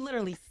 You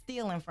literally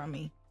stealing from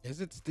me. Is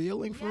it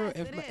stealing for Yes,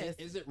 it is.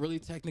 Is it really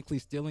technically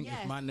stealing if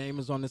Yes. my name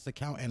is on this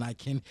account and I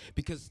can,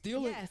 because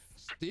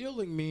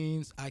stealing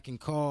means I can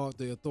call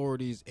the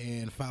authorities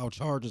and file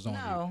charges on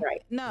No, you.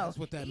 Right. no. That's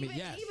what that means.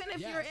 Yes. Even if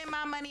yes. you're in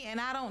my money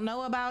and I don't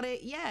know about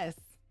it, yes,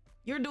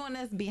 you're doing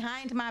this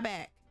behind my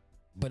back.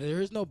 But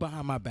there is no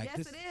behind my back.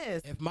 Yes, it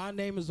is. If my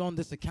name is on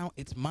this account,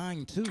 it's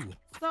mine too.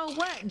 So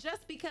what?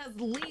 Just because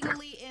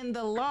legally in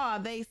the law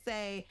they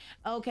say,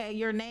 okay,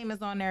 your name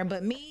is on there,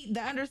 but me,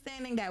 the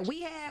understanding that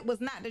we had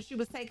was not that she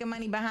was taking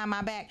money behind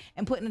my back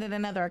and putting it in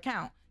another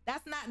account.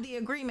 That's not the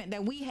agreement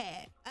that we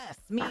had, us,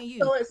 me and you.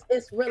 So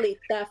it's really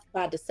theft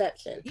by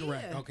deception.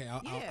 Correct. Okay,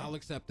 I'll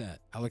accept that.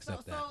 I'll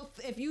accept that. So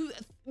if you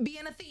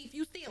being a thief,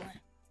 you stealing.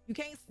 You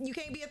can't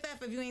be a thief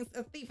if you ain't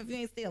a thief if you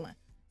ain't stealing.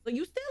 So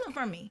you stealing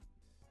from me.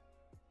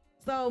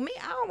 So me,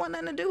 I don't want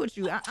nothing to do with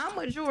you. I'm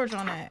with George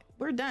on that.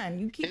 We're done.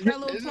 You keep that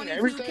little 22K.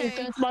 Everything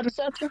theft by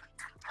deception?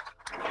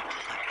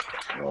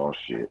 Oh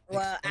shit.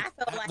 Well, I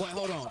feel like. Wait,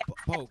 hold on,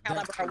 Poke.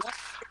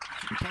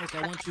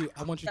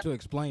 I want you to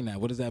explain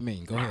that. What does that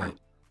mean? Go ahead.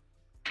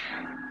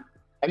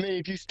 I mean,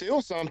 if you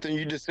steal something,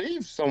 you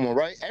deceive someone,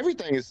 right?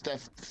 Everything is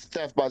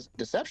theft by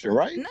deception,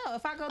 right? No,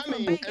 if I go to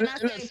a bank and I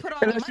say put all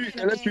the money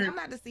in the thing, I'm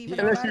not deceiving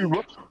unless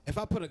nobody. you, If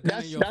I put a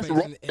gun in your face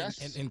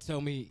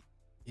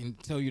and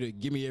tell you to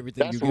give me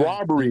everything that's you got,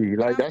 robbery.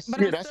 Like that's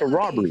a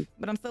robbery.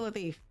 But I'm still a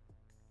thief.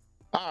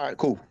 All right,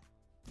 cool.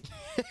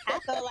 I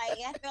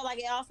feel like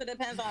it also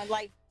depends on,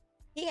 like,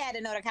 he had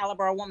to know the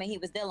caliber of woman he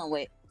was dealing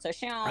with. So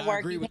she don't work.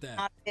 agree you with paying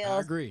that. all the bills, I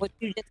agree. But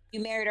you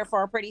married her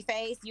for a pretty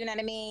face. You know what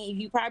I mean?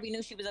 You probably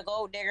knew she was a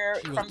gold digger.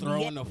 She was from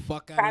throwing the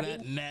fuck out of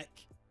that neck.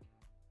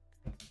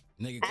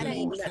 Nigga couldn't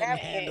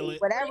handle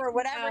it. Whatever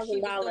she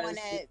was doing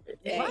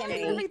that. Why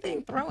is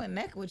everything throwing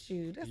neck with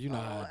you? That's You know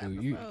how I do.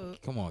 You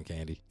come on,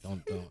 Candy.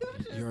 Don't.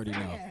 You already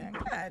know.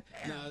 God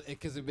damn. No,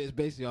 because it's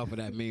basically off of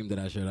that meme that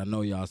I shared. I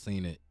know y'all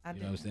seen it.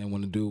 You know what I'm saying?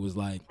 When the dude was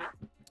like,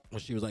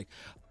 when she was like,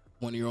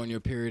 when you're on your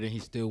period and he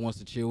still wants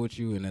to chill with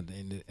you, and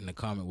the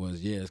comment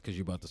was, yeah, it's because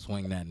you're about to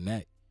swing that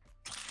neck.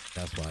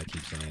 That's why I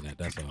keep saying that.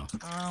 That's all.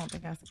 I don't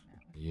think I said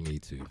that. You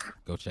need to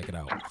go check it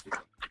out.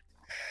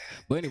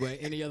 But anyway,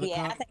 any other?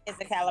 I think it's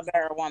the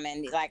caliber of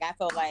woman. Like, I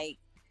feel like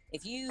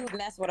if you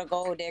mess with a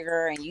gold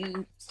digger and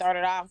you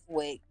started off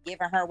with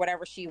giving her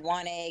whatever she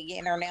wanted,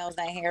 getting her nails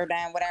done, hair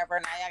done, whatever,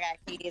 now y'all got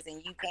kids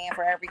and you paying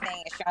for everything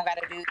and she don't got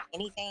to do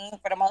anything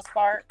for the most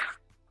part.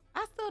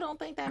 I still don't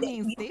think that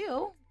means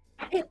steal.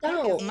 It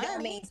don't. It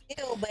don't mean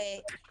steal,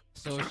 but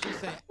so if she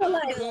said,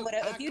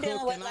 if you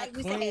dealing with, like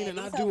we clean said, and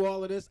I do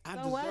all of this, I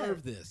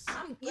deserve this.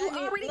 You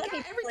already got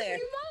everything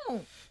you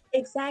want.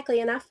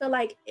 Exactly. And I feel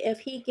like if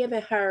he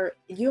given her,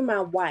 you're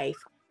my wife,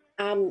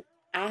 I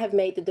have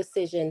made the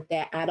decision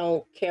that I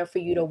don't care for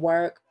you to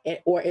work,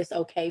 or it's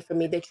okay for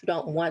me that you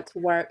don't want to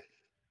work.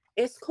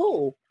 It's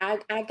cool.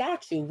 I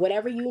got you.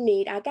 Whatever you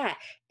need, I got.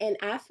 And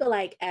I feel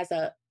like as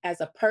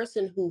a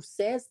person who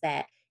says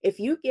that, if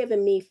you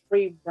giving me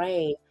free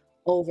reign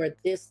over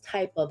this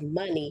type of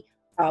money,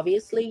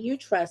 obviously you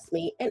trust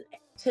me and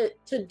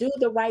to do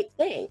the right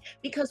thing,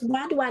 because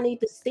why do I need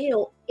to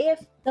steal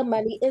if the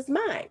money is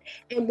mine?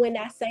 And when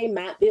I say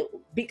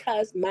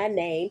because my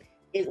name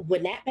is,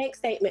 when that bank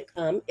statement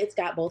comes, it's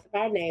got both of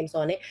our names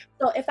on it.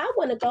 So if I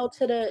want to go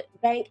to the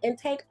bank and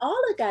take all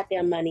the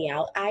goddamn money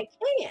out, I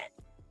can.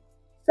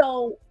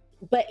 So,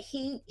 but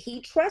he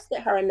trusted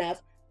her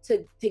enough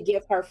to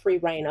give her free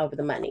reign over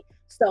the money.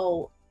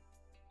 So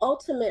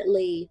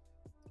ultimately,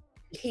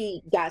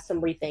 he got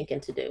some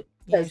rethinking to do.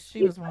 Yeah,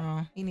 she was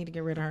wrong. He need to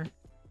get rid of her.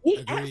 He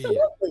Agreed.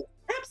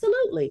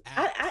 absolutely.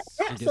 I Axe.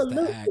 She gets the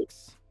absolutely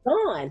axe.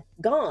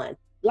 gone.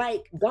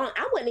 Like gone.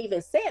 I wouldn't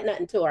even said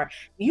nothing to her.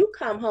 You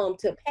come home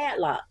to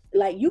padlock.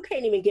 Like you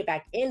can't even get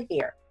back in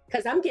here.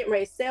 Cause I'm getting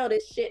ready to sell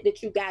this shit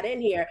that you got in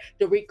here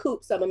to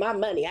recoup some of my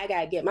money. I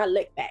gotta get my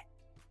lick back.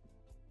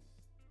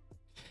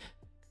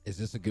 Is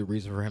this a good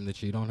reason for him to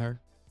cheat on her?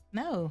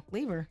 No,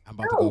 leave her. I'm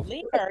about to go.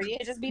 Leave her. Yeah,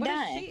 just be What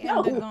done. is she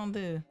gonna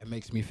do? It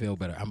makes me feel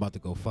better. I'm about to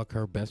go fuck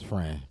her best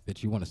friend.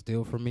 Bitch, you want to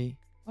steal from me?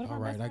 What if All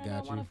her right, best I friend got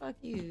don't wanna you. fuck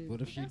you?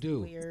 What if she That's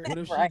do? weird. What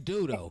if she Right.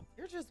 do though?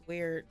 You're just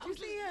weird. You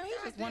see him? He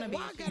just want to be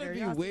Why a I cheater. gotta be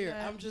Y'all see weird?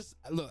 that? I'm just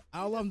look.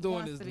 All I'm doing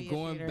wants is to be a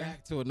going cheater.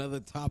 back to another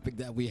topic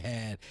that we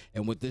had,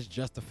 and would this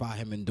justify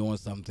him in doing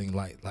something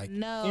like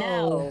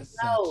No. as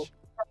such?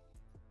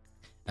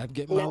 I'm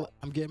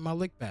getting my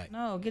lick back.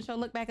 No, get your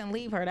look back and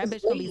leave her. That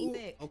bitch gonna be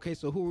sick. Okay,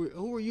 so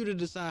who are you to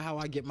decide how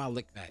I get my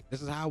lick back?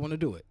 This is how I want to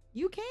do it.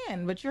 You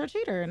can, but you're a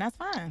cheater, and that's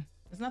fine.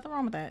 There's nothing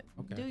wrong with that.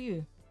 Okay. Do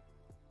you?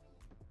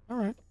 All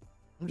right.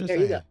 I'm just There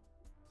you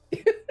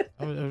saying. go.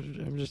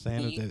 I'm just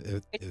saying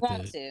If you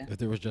want to. if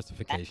there was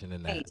justification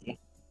in that, Made you.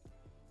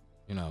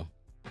 you know.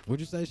 What'd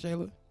you say,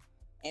 Shayla?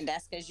 And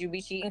that's because you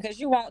be cheating because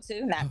you want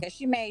to, not because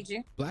she made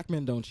you. Black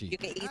men don't cheat. You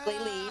can easily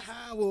leave.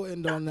 I will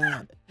end on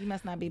that. You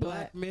must not be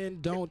Black black. men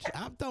don't.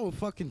 I don't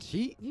fucking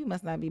cheat. You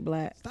must not be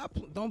black. Stop.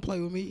 Don't play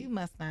with You me.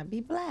 must not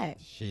be black.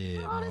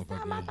 Shit, All this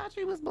time I motherfucker. thought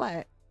you was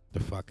black. The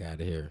fuck out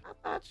of here. I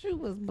thought you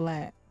was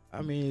black.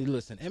 I mean,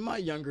 listen. In my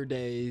younger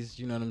days,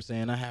 you know what I'm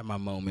saying. I had my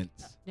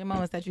moments Your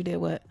moments that you did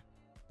what?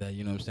 that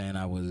you know what I'm saying.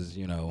 I was,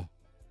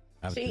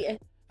 Cheating.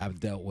 I've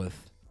dealt with,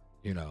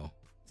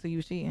 So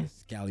you cheating?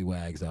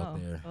 scallywags out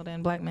there. So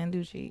then black men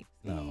do cheat.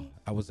 No, See?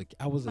 I was a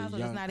Might as well just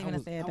young. not even I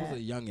have said was that. a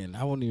youngin.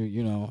 I wasn't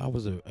even, I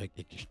was a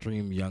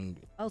extreme young.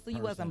 Oh, so you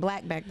person. wasn't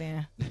black back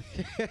then?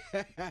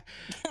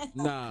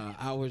 Nah,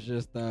 I was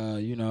just,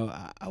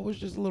 I was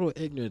just a little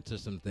ignorant to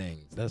some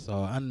things. That's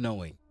all.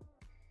 Unknowing.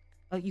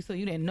 Oh, so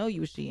you didn't know you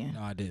was cheating?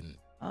 No, I didn't.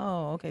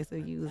 Oh, okay. So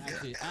you was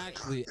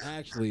Actually,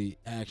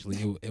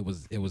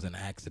 it was an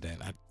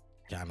accident. I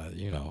kind of, How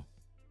many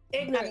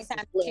Ignorance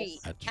times is you bliss. cheat?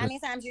 I How many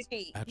times you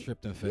cheat? I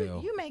tripped and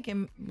fell. you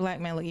making black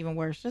men look even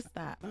worse. Just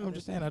stop. No, I'm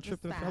just saying I Just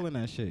tripped and stop. fell in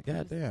that shit. God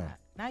Just damn. stop.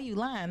 Now you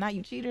lying. Now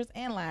you cheaters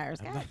and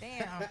liars. God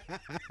damn.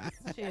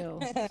 Just chill.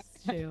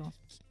 Just chill.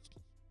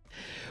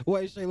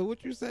 Wait, Shayla,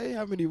 what you say?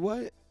 How many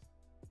what?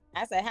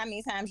 I said, how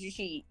many times you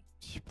cheat?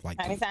 Like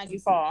How many times you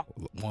fall?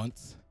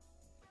 once.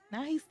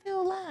 Now he's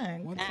still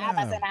lying. One Nah, I'm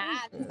about to say, time.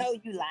 nah, I know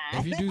you lying.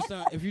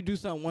 If you do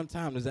something one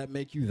time, does that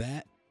make you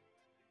that?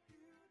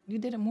 You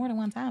did it more than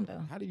one time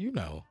though. How do you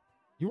know?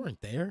 You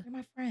weren't there. You're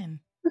my friend.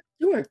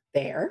 You weren't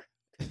there.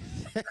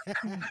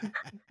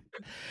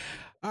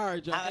 All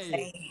right, John. I was Hey,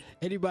 saying,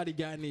 anybody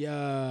got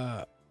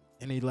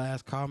any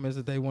last comments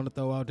that they want to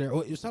throw out there?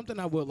 Or something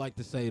I would like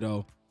to say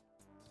though,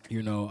 in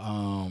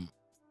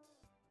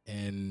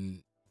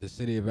the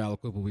city of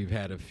Aliquippa, we've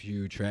had a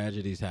few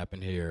tragedies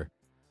happen here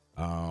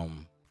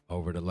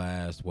over the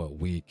last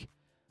week.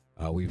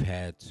 We've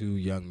had 2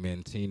 young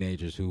men,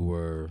 teenagers who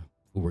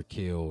were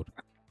killed.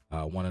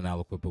 One in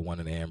Aliquippa,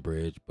 one in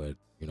Ambridge, but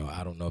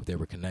I don't know if they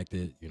were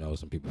connected.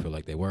 Some people feel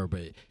like they were,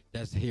 but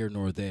that's here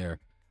nor there.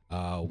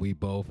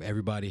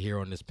 Everybody here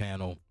on this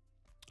panel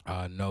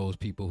knows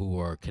people who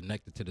are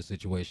connected to the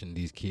situation.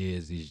 These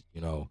kids, these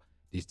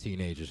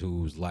teenagers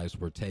whose lives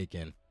were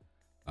taken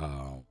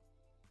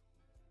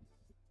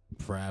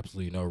for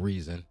absolutely no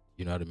reason.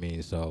 You know what I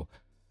mean? So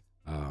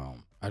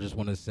I just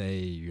want to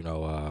say,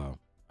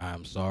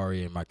 I'm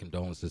sorry and my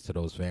condolences to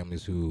those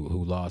families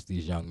who lost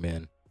these young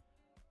men.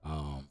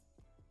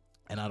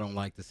 And I don't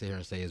like to sit here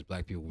and say as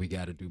black people, we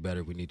got to do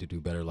better. We need to do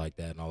better like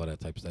that and all of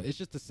that type of stuff. It's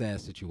just a sad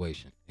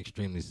situation,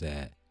 extremely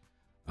sad.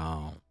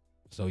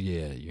 So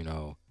yeah,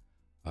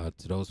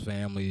 to those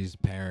families,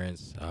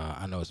 parents,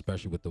 I know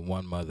especially with the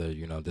one mother,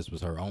 this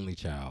was her only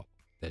child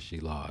that she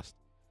lost.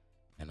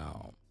 And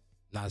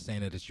not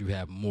saying that you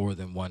have more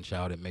than one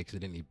child, it makes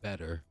it any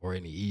better or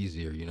any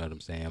easier, you know what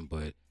I'm saying?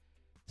 But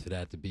to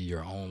that to be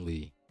your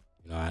only,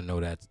 I know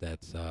that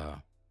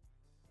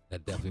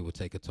definitely would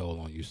take a toll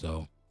on you.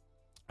 So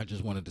I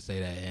just wanted to say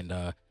that. And,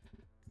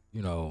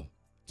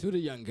 to the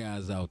young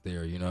guys out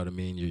there, you know what I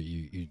mean?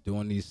 You're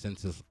doing these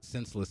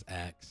senseless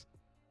acts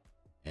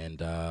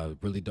and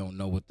really don't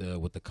know what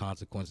the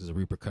consequences or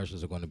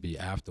repercussions are going to be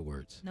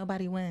afterwards.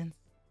 Nobody wins.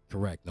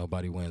 Correct.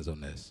 Nobody wins on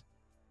this.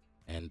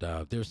 And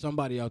there's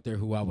somebody out there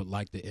who I would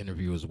like to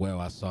interview as well.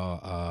 I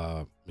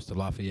saw Mr.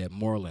 Lafayette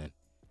Moreland,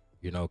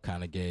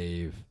 kind of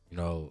gave, I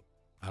don't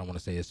want to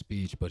say a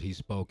speech, but he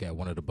spoke at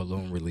one of the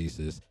balloon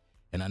releases.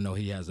 And I know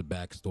he has a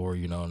backstory,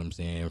 you know what I'm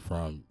saying,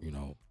 from,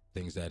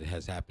 things that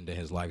has happened in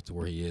his life to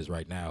where he is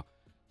right now.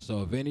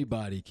 So if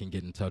anybody can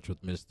get in touch with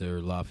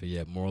Mr.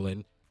 Lafayette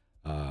Moreland,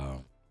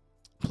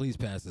 please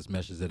pass this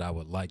message that I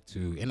would like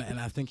to. And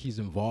I think he's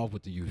involved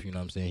with the youth, you know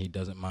what I'm saying? He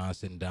doesn't mind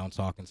sitting down,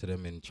 talking to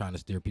them and trying to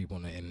steer people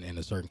in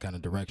a certain kind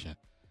of direction.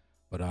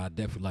 But I'd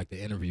definitely like to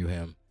interview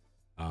him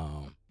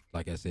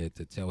like I said,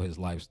 to tell his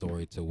life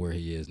story to where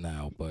he is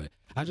now. But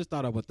I just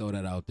thought I would throw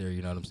that out there.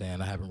 You know what I'm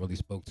saying? I haven't really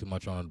spoke too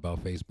much on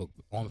Facebook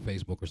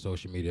or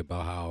social media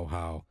about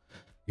how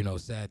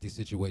sad these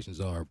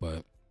situations are.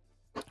 But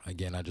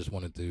again, I just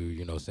wanted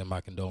to send my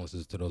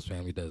condolences to those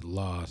families that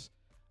lost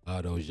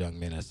those young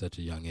men at such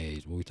a young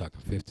age. We're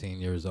talking 15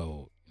 years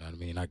old. You know what I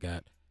mean? I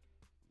got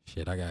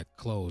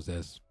clothes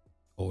that's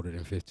older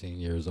than 15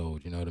 years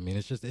old. You know what I mean?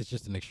 It's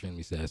just an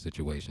extremely sad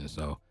situation.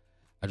 So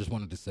I just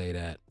wanted to say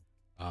that.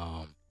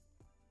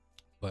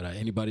 But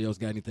anybody else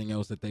got anything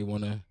else that they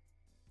want to,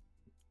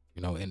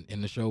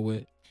 in the show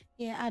with?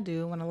 Yeah, I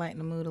do want to lighten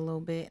the mood a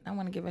little bit. I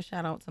want to give a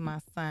shout out to my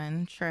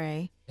son,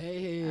 Trey.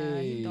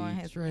 Hey, he's doing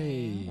his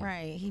Trey. thing.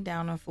 Right. He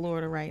down in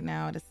Florida right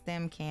now at a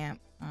STEM camp.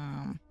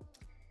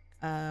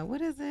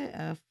 What is it?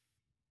 A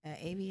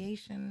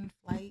aviation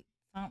flight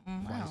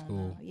something. I Flight don't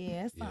school. know.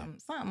 Yeah, it's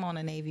something on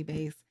a Navy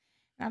base.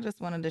 And I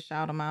just wanted to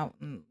shout him out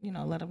and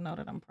let him know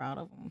that I'm proud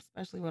of him,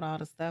 especially with all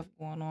the stuff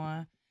going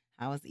on.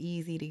 How it's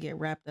easy to get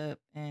wrapped up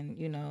and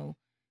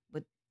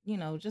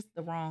with just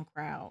the wrong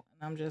crowd.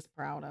 And I'm just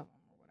proud of him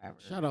or whatever.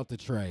 Shout out to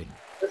Trey.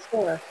 For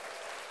sure.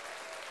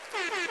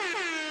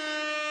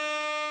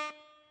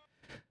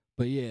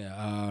 But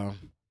yeah,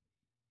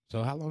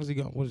 so how long is he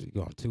going? What is he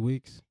going? 2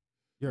 weeks?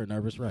 You're a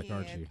nervous wreck,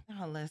 aren't you?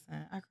 Oh,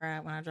 listen, I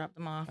cried when I dropped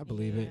him off. I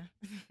believe it.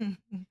 I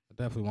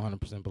definitely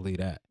 100% believe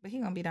that. But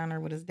he's gonna be down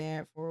there with his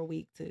dad for a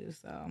week too,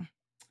 so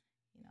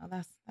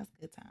that's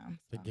good time.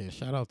 So. Again,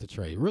 shout out to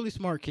Trey. Really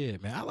smart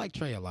kid, man. I like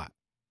Trey a lot.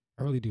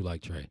 I really do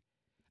like Trey.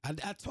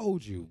 I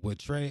told you with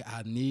Trey,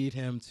 I need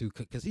him to,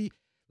 because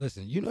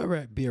listen, you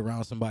never be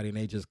around somebody and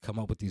they just come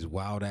up with these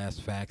wild ass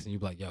facts and you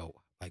be like, yo,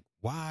 like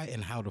why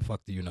and how the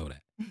fuck do you know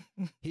that?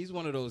 He's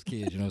one of those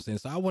kids, you know what I'm saying?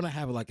 So I want to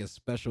have like a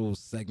special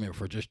segment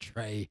for just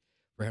Trey,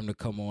 for him to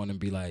come on and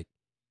be like,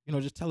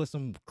 just tell us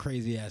some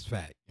crazy ass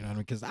fact. You know what I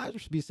mean? Because I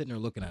just be sitting there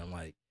looking at him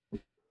like,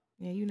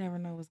 yeah, you never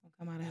know what's gonna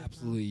come out of his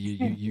absolutely,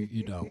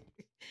 you don't.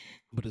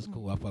 But it's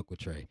cool. I fuck with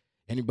Trey.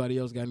 Anybody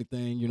else got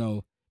anything?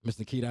 Miss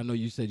Nikita, I know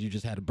you said you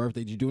just had a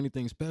birthday. Did you do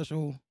anything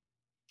special?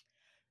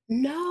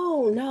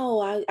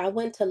 No. I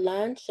went to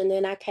lunch and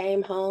then I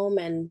came home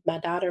and my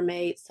daughter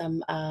made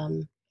some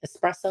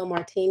espresso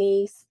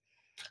martinis.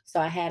 So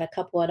I had a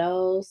couple of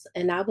those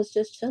and I was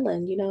just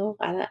chilling,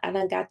 I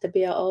done got to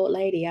be an old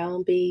lady. I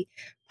don't be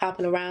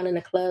popping around in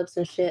the clubs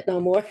and shit no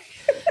more.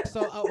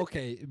 So,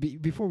 okay,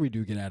 before we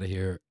do get out of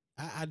here,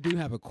 I do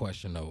have a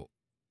question though.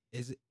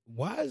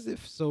 Why is it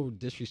so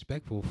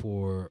disrespectful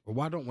or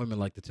why don't women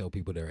like to tell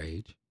people their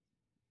age?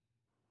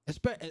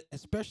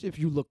 Especially if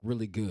you look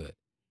really good.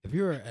 If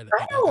you're a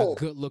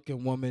good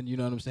looking woman, you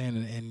know what I'm saying,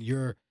 and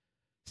you're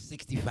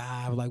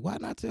 65, like why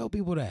not tell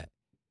people that?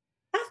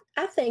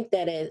 I think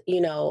that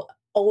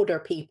older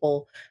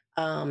people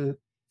or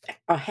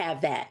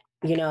have that,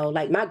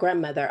 like my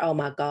grandmother, oh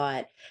my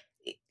God.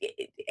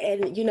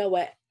 And you know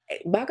what?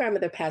 My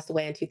grandmother passed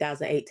away in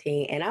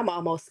 2018, and I'm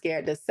almost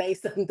scared to say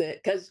something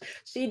because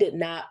she did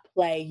not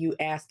play you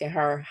asking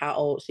her how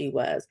old she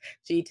was.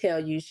 She'd tell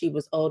you she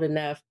was old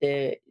enough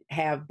to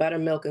have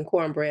buttermilk and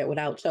cornbread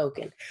without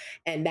choking.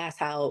 And that's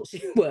how old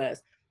she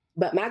was.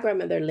 But my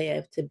grandmother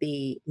lived to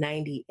be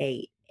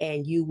 98,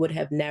 and you would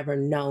have never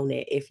known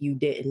it if you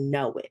didn't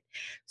know it.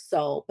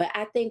 So, but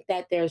I think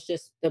that there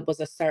was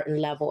a certain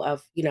level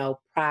of,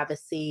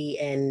 privacy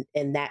and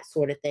that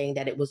sort of thing,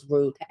 that it was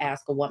rude to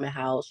ask a woman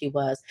how old she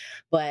was.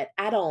 But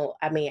I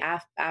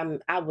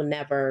will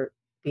never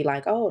be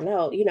like, oh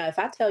no, if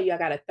I tell you I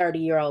got a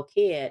 30-year-old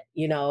kid,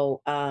 you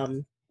know what I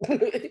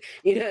mean?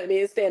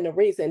 It stand to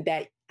reason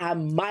that I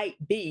might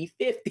be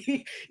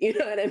 50, you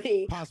know what I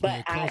mean?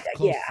 Possibly But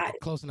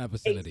close in that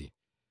vicinity.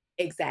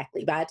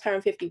 Exactly. But I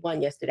turned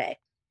 51 yesterday.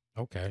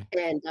 Okay.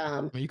 And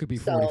you could be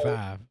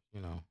 45,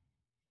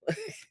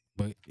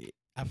 but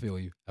I feel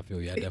you. I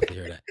definitely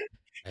hear that.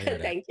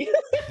 Thank you.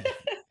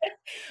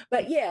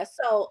 But yeah,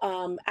 so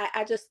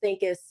I just think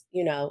it's,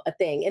 a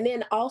thing. And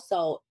then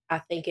also, I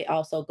think it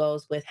also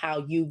goes with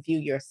how you view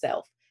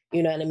yourself.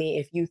 You know what I mean?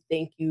 If you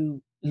think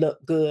you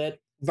look good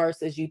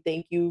versus you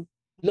think you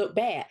look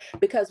bad.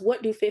 Because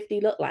what do 50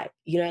 look like?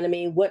 You know what I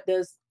mean? What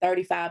does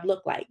 35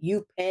 look like?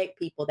 You peg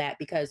people that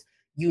because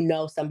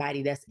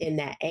somebody that's in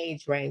that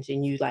age range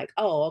and you like,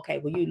 oh, okay,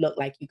 well, you look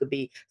like you could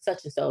be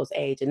such and so's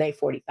age and they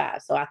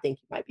 45. So I think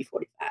you might be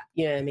 45.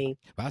 You know what I mean?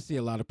 But I see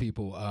a lot of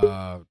people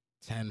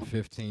 10,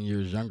 15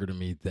 years younger than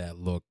me that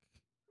look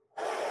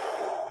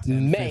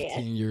 10,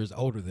 15 years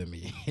older than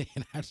me.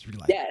 And I just be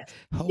like,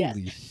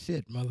 holy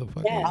shit,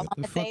 motherfucker. All What I'm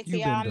the gonna say fuck to you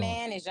y'all, been doing?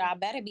 man, is y'all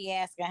better be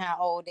asking how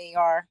old they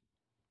are.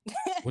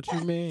 What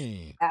you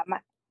mean? A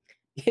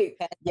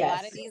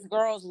lot of these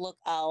girls look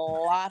a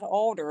lot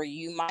older.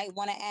 You might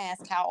want to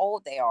ask how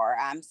old they are.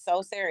 I'm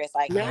so serious.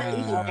 Like, not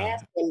even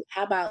asking,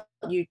 how about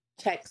you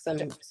check some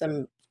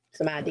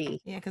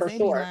ID? Yeah, because for they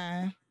sure. be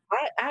lying.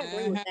 I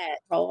agree with that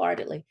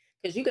wholeheartedly,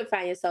 because you could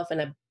find yourself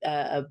in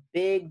a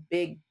big,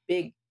 big,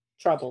 big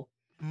trouble.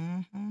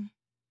 Mm-hmm.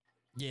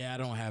 Yeah, I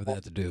don't have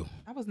that to do.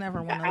 I was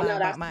never one to lie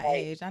about my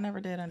age. I never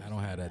did understand. I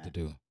don't have that to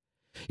do.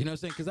 You know what I'm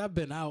saying? Because I've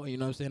been out, you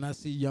know what I'm saying? I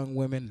see young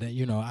women that,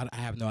 you know, I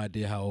have no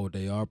idea how old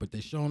they are, but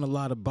they're showing a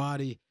lot of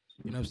body,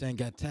 you know what I'm saying?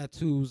 Got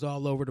tattoos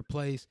all over the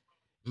place.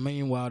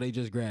 Meanwhile, they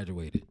just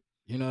graduated.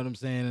 You know what I'm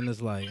saying? And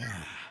it's like,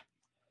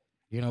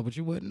 you know, but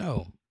you wouldn't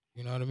know.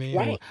 You know what I mean? Or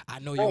Right. I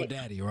know your Right.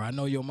 daddy, or I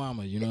know your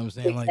mama. You know what I'm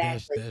saying? Like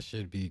Exactly. that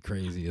should be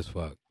crazy as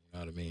fuck. You know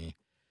what I mean?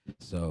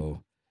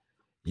 So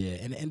yeah,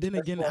 and then For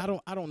again,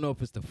 sure. I don't know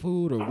if it's the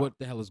food or what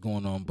the hell is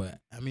going on, but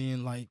I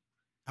mean, like,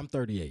 I'm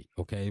 38,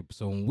 okay?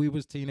 So when we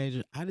was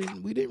teenagers,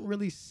 we didn't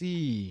really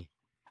see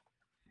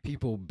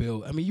people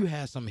build. I mean, you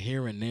had some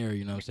here and there,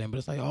 you know what I'm saying? But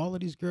it's like all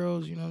of these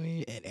girls, you know what I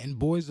mean? And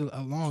boys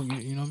along,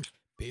 you know,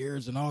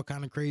 beards and all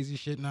kind of crazy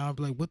shit now. I'm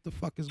like, what the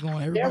fuck is going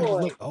on? Everybody just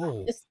Steroids. look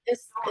old. It's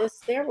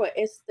steroid.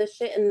 It's the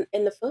shit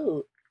in the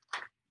food.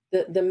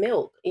 The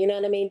milk. You know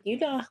what I mean? You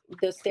know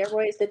the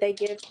steroids that they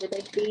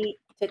feed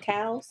to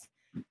cows.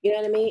 You know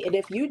what I mean? And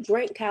if you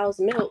drink cow's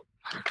milk,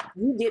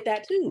 you get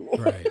that too.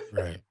 Right,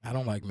 right. I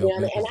don't like You milk. know,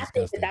 Milk and is I think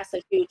that disgusting. that's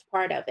a huge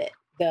part of it.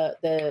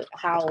 The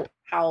how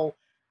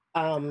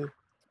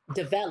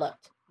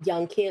developed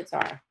young kids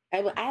are.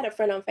 I had a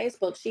friend on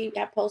Facebook. She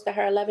had posted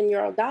her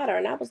 11-year-old daughter,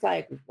 and I was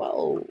like,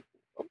 "Whoa,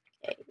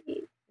 okay."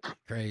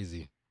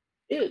 Crazy.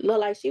 It looked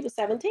like she was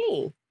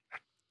 17.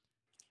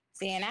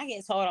 See, and I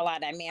get told a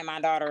lot that me and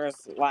my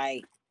daughters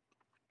nobody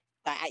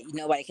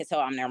can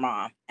tell I'm their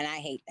mom, and I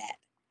hate that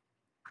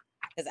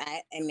because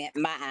in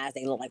my eyes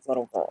they look like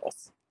little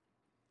girls.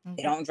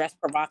 They don't dress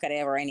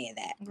provocative or any of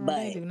that. Girl, but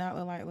they do not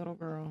look like little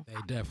girls. They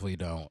definitely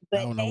don't. I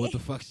But don't know what the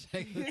fuck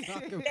Shay was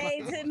talking about.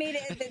 to me,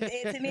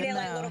 they're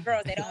like little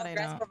girls. They don't they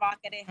dress don't.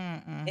 provocative.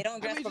 Mm-mm. They don't I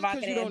dress mean, just because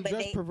provocative, you don't but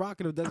dress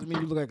provocative doesn't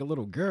mean you look like a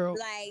little girl.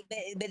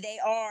 but they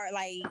are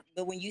like.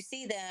 But when you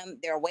see them,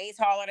 they're way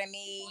taller than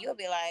me. You'll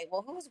be like,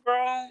 well, who's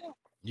grown?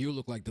 You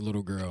look like the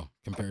little girl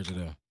compared to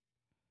them.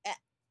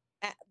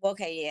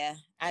 Okay, yeah,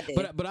 I do.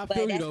 But I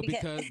feel you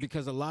that's though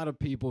because a lot of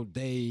people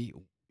they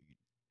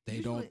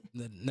don't.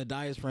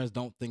 Nadia's friends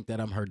don't think that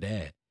I'm her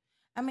dad.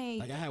 I mean,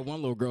 like I had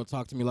one little girl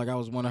talk to me like I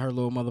was one of her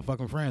little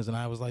motherfucking friends, and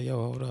I was like, "Yo,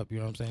 hold up," you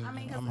know what I'm saying? I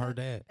mean, I'm her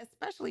dad.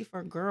 Especially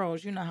for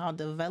girls, you know how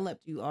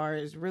developed you are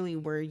is really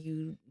where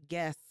you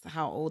guess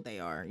how old they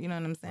are. You know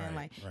what I'm saying?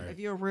 Right, like if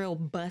you're real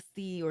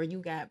busty or you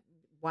got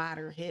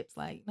wider hips,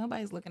 like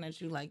nobody's looking at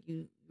you like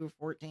you're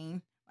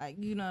 14. Like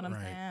you know what I'm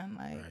saying?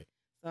 Like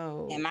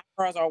so. And my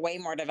girls are way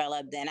more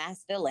developed than I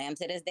still am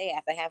to this day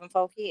after having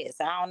 4 kids.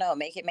 So I don't know,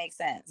 make it make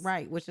sense.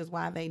 Right, which is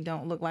why they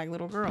don't look like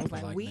little girls.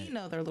 Like we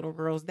know they're little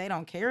girls. They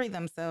don't carry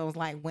themselves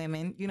like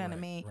women. You know what I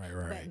mean?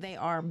 Right. But they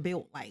are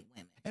built like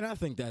women. And I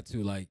think that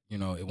too, like, you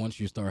know, once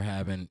you start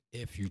having,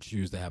 if you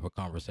choose to have a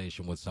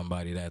conversation with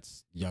somebody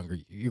that's younger,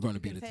 you're going to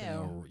be able to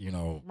tell, you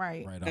know,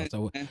 right on.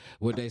 So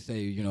what they say,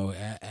 you know,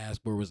 ask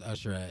where was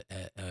Usher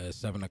at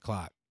 7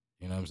 o'clock.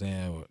 You know what I'm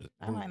saying?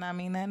 I might not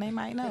mean that. They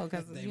might know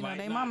because you know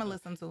they mama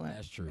listen to it.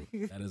 That's true.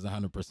 That is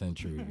 100%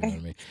 true. You know what I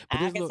mean? But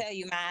I can tell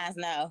you mine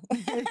no.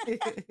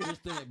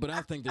 But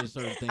I think there's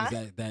certain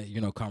things that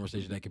you know,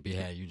 conversation that could be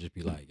had. You just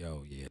be like,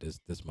 yo, yeah,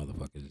 this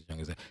motherfucker is as young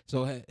as that.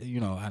 So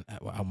you know, I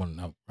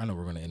know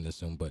we're gonna end this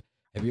soon, but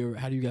how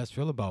do you guys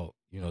feel about,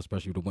 you know,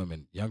 especially the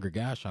women, younger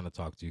guys trying to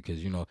talk to you,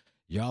 because you know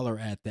y'all are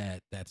at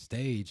that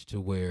stage to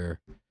where,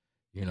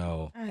 you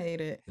know, I hate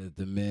it.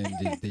 The men,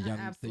 the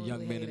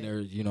young men in their,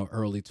 you know,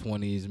 early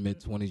 20s, mid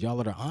 20s, y'all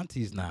are the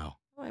aunties now.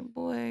 Like,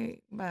 boy,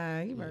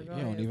 bye. You better go.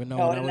 You don't even know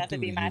Old what I would enough do. to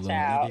be You my little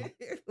child.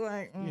 nigga.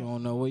 Like, You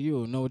don't know what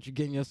you're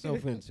getting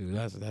yourself into.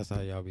 That's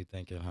how y'all be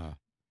thinking, huh?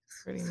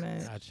 Pretty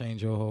much. I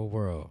changed your whole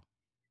world.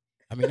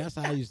 I mean, that's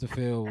how I used to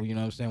feel. You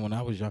know what I'm saying? When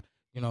I was young,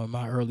 you know, in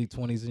my early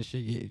 20s and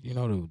shit. You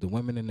know, the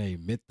women in their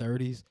mid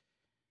 30s,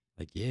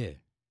 like, yeah,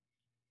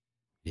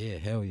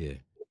 hell yeah.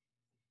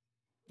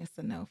 It's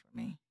a no for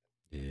me.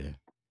 Yeah.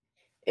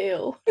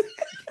 Ew.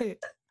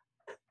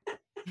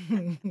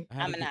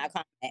 I'm not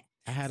comment.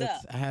 I had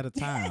a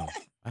time.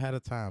 I had a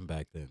time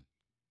back then.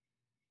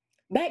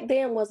 Back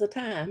then was a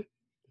time.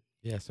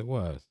 Yes, it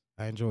was.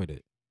 I enjoyed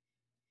it.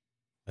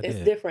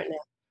 It's different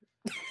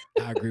now.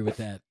 I agree with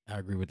that. I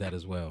agree with that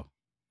as well.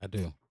 I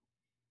do.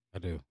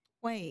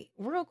 Wait,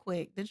 real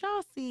quick. Did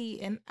y'all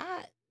see? And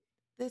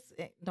this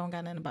don't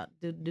got nothing about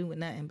to do with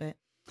nothing, but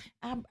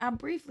I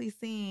briefly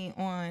seen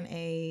on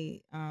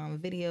a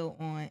video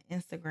on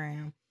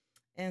Instagram,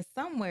 and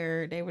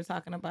somewhere they were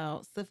talking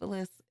about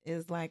syphilis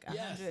is like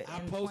 128%. I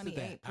posted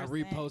that. I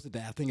reposted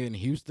that. I think in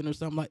Houston or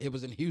something like it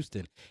was in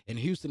Houston. In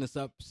Houston, it's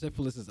up.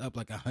 Syphilis is up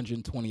like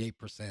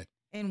 128%.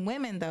 In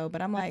women though,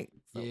 but I'm like,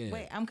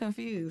 wait, I'm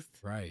confused.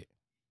 Right.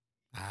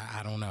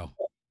 I don't know.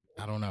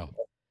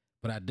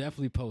 But I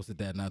definitely posted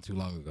that not too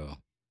long ago.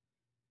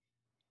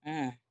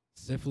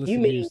 Syphilis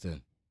in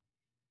Houston.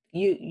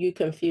 You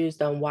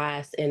confused on why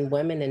it's in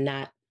women and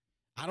not.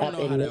 I don't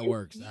know how that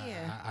works.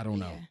 Yeah. I don't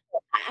know.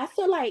 I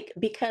feel like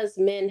because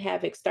men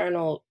have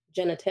external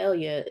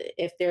genitalia,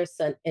 if there's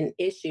an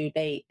issue,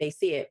 they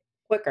see it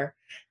quicker.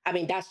 I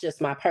mean, that's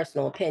just my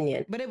personal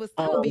opinion. But it would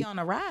still be on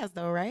the rise,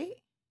 though, right?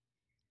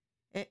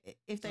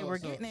 If they were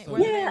getting it,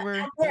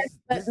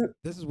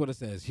 this is what it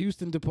says.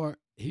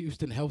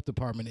 Houston Health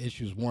Department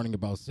issues warning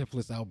about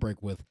syphilis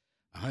outbreak with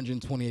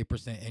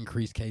 128%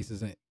 increased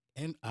cases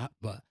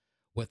but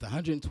with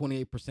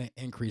 128%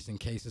 increase in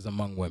cases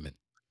among women.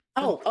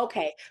 Oh,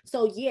 okay.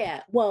 So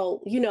yeah,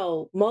 well,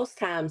 most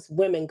times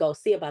women go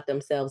see about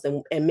themselves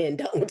and men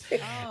don't. Oh,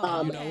 You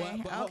um, know what?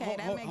 okay. But Okay,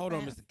 that makes hold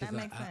on, sense. because That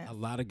makes sense. a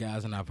lot of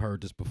guys, and I've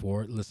heard this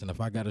before. Listen,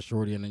 if I got a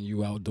shorty and then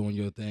you out doing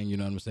your thing, you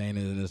know what I'm saying,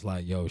 and it's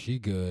like, yo, she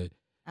good,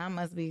 I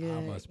must be I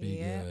good. must be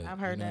Yeah, good. I've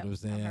You heard know what that. I'm I've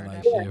saying? heard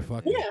Like, that yeah, shit, before.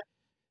 fuck it. yeah, You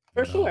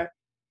for know. sure.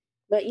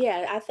 But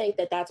yeah, I think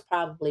that that's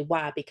probably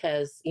why,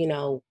 because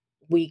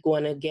we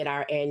going to get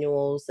our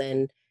annuals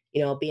and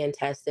being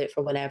tested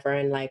for whatever,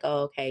 and like,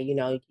 oh, okay,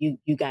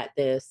 you got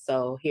this,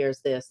 so here's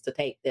this to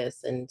take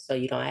this, and so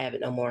you don't have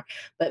it no more.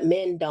 But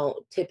men don't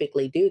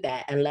typically do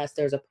that unless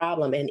there's a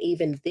problem, and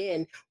even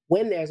then,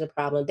 when there's a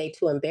problem, they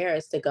too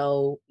embarrassed to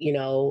go,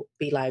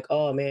 be like,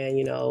 oh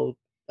man,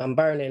 I'm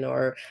burning,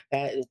 or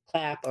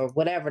clap, or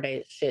whatever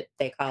they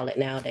call it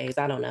nowadays.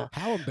 I don't know.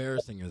 How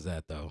embarrassing is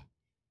that though?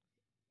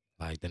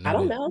 Like I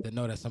don't know. to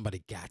know that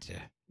somebody got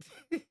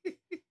you.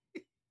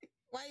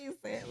 Why you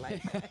say it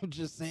like that? I'm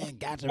just saying,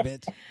 gotcha,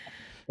 bitch.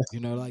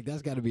 Like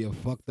that's got to be a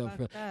fucked up,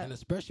 Fucked up. and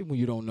especially when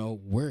you don't know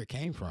where it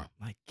came from.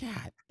 Like,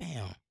 god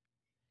damn.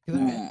 'Cause I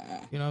mean,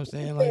 you know what I'm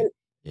saying? Like,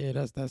 yeah,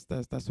 that's a fucked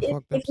If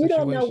up you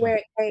don't know situation. where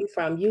it came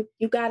from, you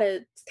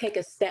gotta take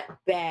a step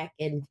back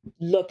and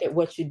look at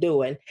what you're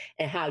doing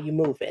and how you're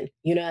moving.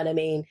 You know what I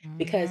mean?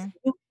 Because Mhm.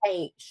 you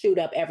can't shoot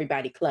up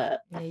everybody club.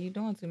 Yeah, you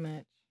doing too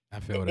much. I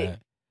feel that.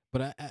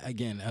 But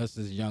again, us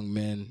as young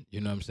men, you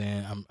know what I'm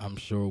saying? I'm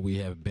sure we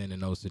have been in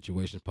those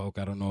situations. Poke,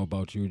 I don't know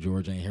about you.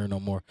 George ain't here no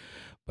more.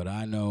 But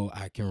I know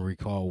I can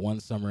recall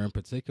one summer in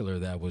particular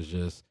that was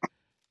just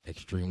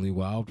extremely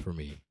wild for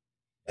me.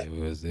 It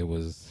was it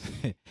was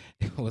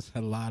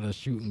a lot of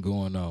shooting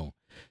going on,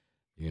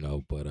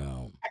 but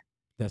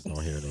that's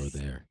nor here nor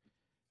there,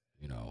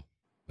 you know.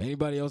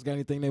 Anybody else got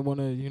anything they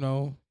want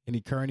to, any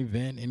current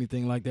event,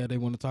 anything like that they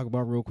want to talk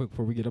about real quick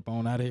before we get up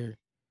on out of here?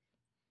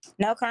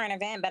 No current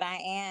event, but I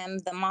am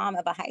the mom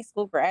of a high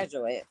school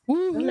graduate.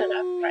 No, no,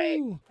 that's right.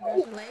 Woohoo!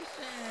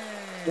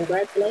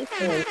 Congratulations.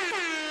 Congratulations.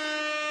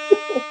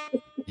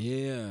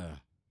 Yeah.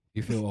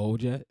 You feel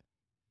old yet?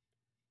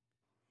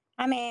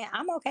 I mean,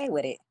 I'm okay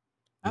with it.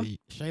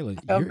 Shayla,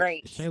 I feel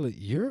great.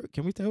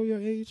 can we tell your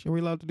age? Are we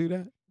allowed to do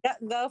that?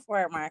 Go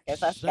for it, Marcus.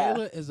 Let's go.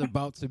 Shayla is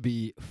about to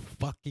be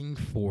fucking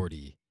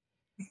 40.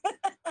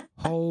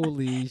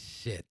 Holy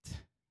shit.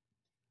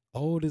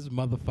 Old as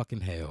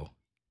motherfucking hell.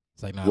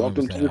 It's like, nah, let me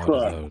Welcome to say the old as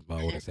club. hell.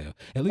 Old as hell.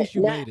 At least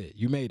you Not made it.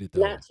 You made it,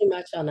 though. not too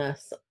much on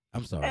us.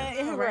 I'm sorry.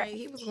 All right,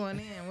 he was going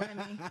in,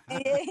 wasn't he?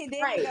 Yeah, he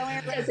did Right. go in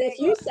real Because quick. if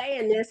you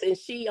saying this and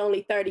she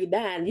only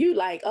 39, you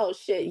like, oh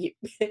shit,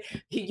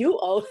 you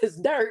old as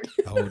dirt.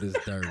 Old as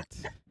dirt.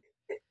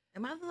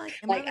 Am I Like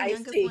the Ice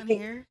youngest T. one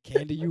here?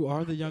 Candy, you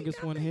are the youngest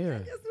I'm one the here.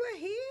 youngest one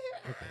here.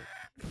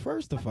 Okay.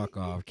 First the fuck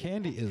off.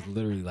 Candy is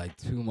literally like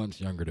 2 months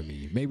younger than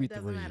me. Maybe It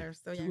doesn't 3. matter.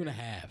 Still 2 younger. and a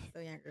half.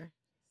 Still younger.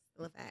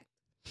 Still a fact.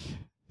 Still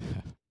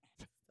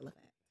a fact.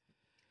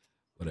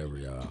 Whatever,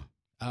 y'all.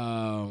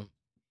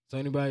 So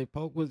anybody,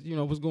 Poke, what's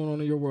going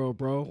on in your world,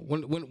 bro?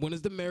 When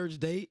is the marriage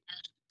date?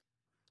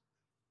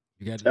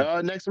 You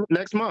got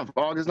Next month,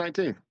 August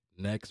 19th.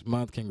 next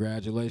month.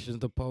 Congratulations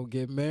to Poke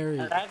get married.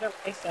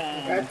 Congratulations.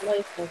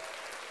 Congratulations.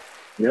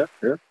 Yeah,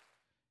 yeah.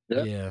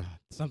 Yeah. Yeah,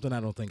 something I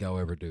don't think I'll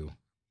ever do.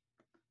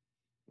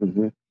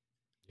 Mm-hmm.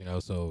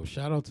 So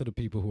shout out to the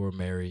people who are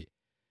married.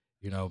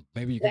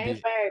 Maybe you It can ain't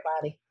be. for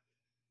everybody.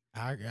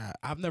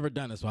 I've never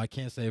done it, so I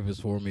can't say if it's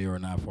for me or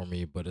not for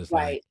me. But it's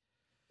like, Right.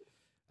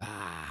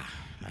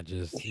 I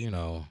just,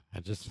 I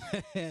just,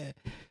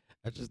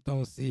 I just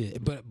don't see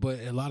it. But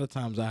a lot of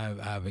times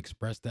I've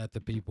expressed that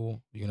to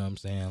people. You know what I'm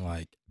saying?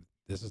 Like,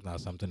 this is not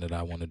something that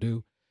I want to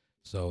do.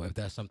 So if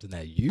that's something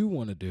that you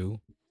want to do,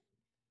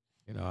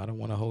 I don't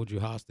want to hold you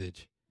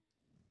hostage.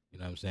 You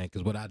know what I'm saying?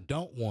 Because what I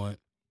don't want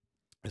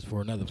is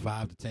for another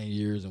 5 to 10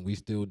 years and we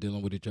still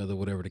dealing with each other,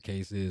 whatever the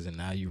case is, and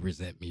now you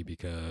resent me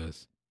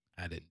because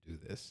I didn't do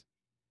this.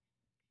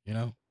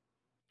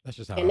 That's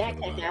just how And I that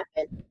feel can about it.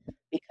 happen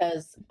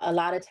because a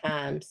lot of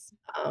times,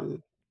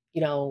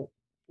 you know,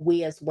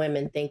 we as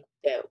women think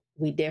that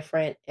we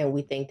different and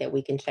we think that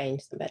we can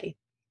change somebody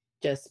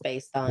just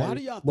based Why on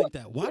do y'all what.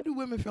 think that? Why do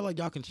women feel like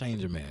y'all can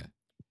change a man?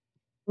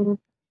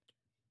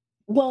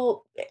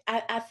 Well,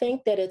 I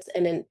think that it's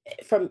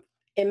from,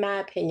 in my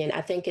opinion,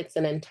 I think it's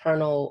an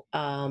internal,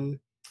 I'm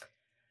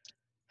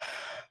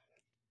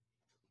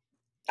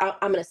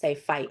going to say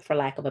fight for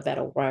lack of a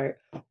better word,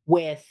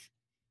 with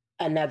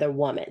another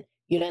woman.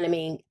 You know what I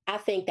mean? I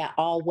think that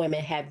all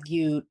women have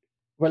viewed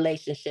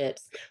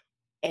relationships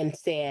and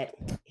said,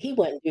 he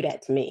wouldn't do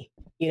that to me.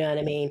 You know what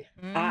I mean?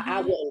 I Mm-hmm.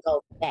 wouldn't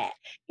go for that.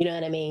 You know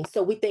what I mean?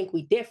 So we think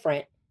we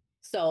different.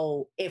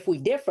 So if we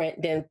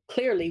different, then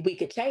clearly we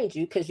could change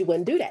you because you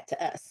wouldn't do that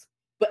to us.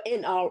 But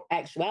in all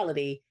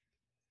actuality,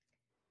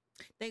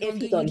 They if gonna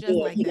do he's you gonna just do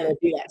it, like he's gonna that.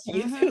 do that to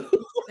you Mm-hmm.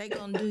 too. They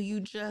gonna do you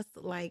just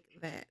like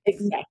that.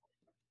 Exactly.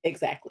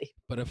 Exactly.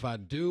 But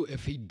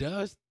if he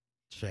does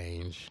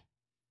change,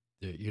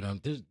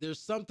 there's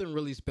something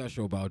really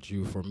special about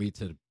you for me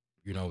to,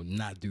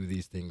 not do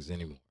these things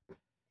anymore.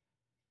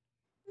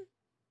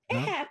 It No?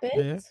 happens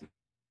Yeah.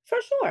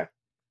 for sure.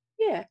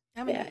 Yeah,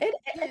 I mean, yeah, it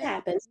yeah,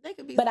 happens. they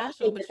could be But I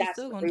special, think but that you that's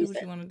still the gonna do what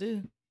reason, you want to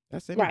do.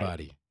 That's right?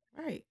 anybody,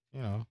 Right.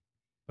 you know.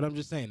 But I'm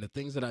just saying the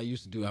things that I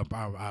used to do.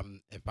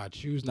 I'm if I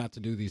choose not to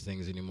do these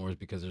things anymore, is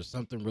because there's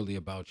something really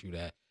about you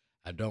that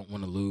I don't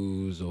want to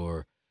lose,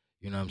 or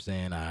you know what I'm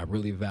saying. I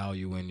really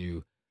value in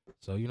you,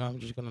 so you know I'm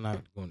just gonna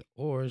not going.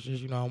 Or it's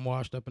just I'm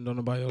washed up and don't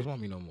nobody else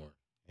want me no more,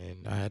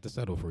 and I had to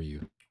settle for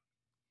you.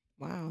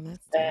 Wow,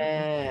 that's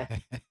terrible.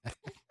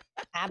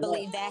 I Look,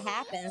 believe that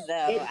happens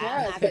though. it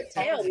I'm does. not But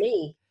gonna tell hold you.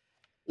 me,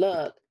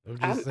 look,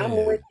 I'm just I'm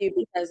with saying. you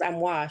because I'm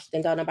washed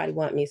and don't nobody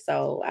want me.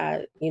 So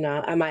I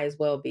might as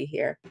well be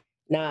here.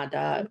 Nah,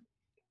 dog.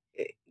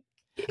 I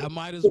Keep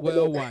might as it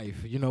well, moving.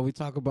 wife. We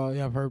talk about.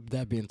 Yeah, I've heard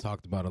that being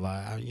talked about a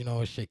lot.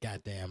 Shit.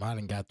 Goddamn, I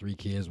done got 3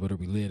 kids. Whether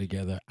we live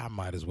together, I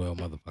might as well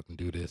motherfucking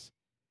do this.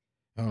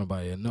 I don't know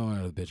about no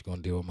other bitch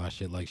gonna deal with my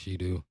shit like she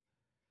do.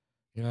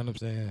 You know what I'm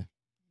saying?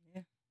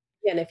 Yeah.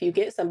 And if you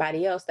get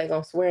somebody else, they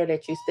gonna swear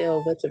that you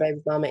still with your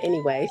baby mama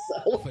anyway.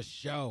 So For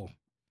sure.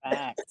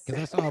 Facts.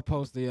 Because I saw a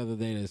post the other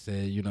day that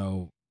said,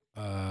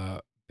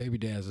 baby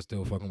dads are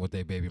still fucking with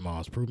their baby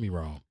moms. Prove me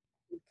wrong.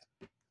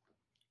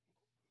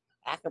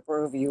 I could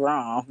prove you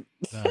wrong.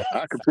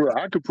 I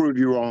could prove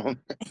you wrong.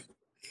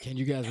 Can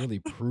you guys really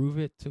prove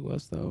it to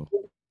us though?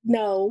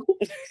 no,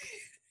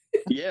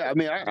 Yeah, I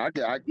mean, you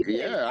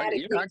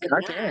can emphatically I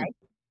deny. can.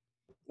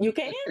 You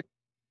can.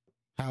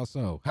 How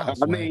so? How I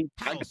Sway? mean,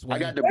 How I Sway?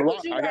 got the Where was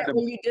block. you I got at the.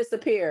 when you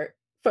disappeared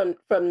from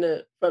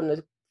the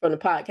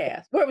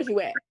podcast? Where was you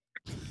at?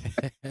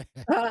 That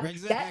time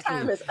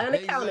Exactly. is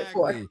unaccounted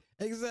for.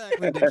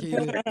 Exactly,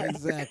 Nikita.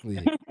 Exactly.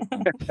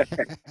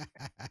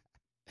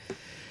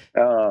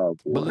 Oh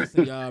But boy.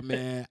 listen, y'all,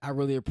 man, I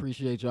really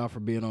appreciate y'all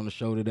for being on the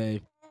show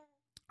today.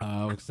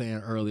 I was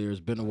saying earlier, it's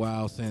been a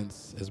while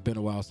since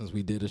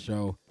we did a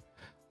show.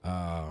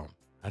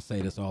 I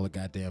say this all the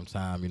goddamn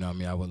time. You know what I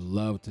mean? I would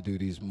love to do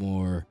these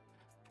more.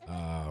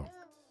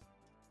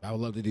 I would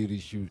love to do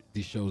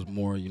these shows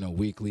more,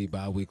 weekly,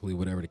 bi-weekly,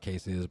 whatever the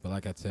case is. But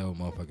like I tell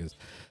motherfuckers,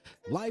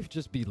 life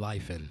just be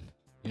lifing.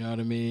 You know what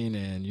I mean?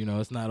 And,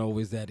 it's not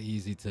always that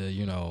easy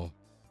to,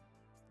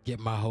 get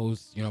my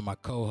host, my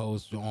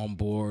co-host on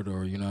board,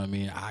 or, you know what I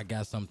mean? I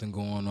got something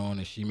going on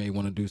and she may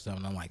want to do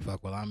something. I'm like,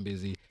 fuck, well, I'm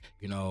busy.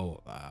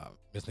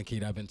 Miss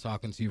Nikita, I've been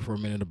talking to you for a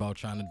minute about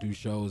trying to do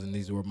shows, and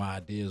these are where my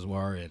ideas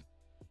were. And,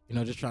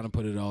 just trying to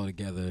put it all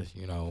together,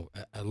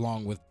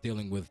 along with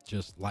dealing with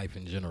just life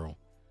in general.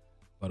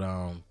 But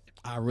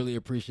I really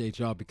appreciate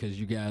y'all because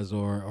you guys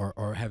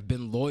are have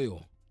been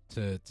loyal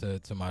to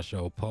my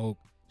show. Poke,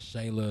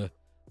 Shayla,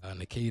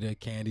 Nikita,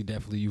 Candy,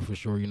 definitely you for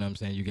sure. You know what I'm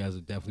saying? You guys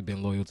have definitely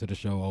been loyal to the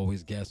show.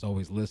 Always guests,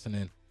 always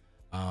listening,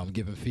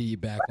 giving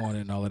feedback on it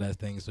and all of that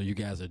thing. So you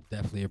guys are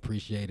definitely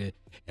appreciated.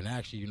 And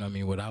actually, you know what I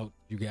mean? Without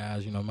you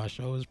guys, my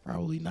show is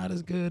probably not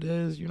as good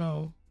as,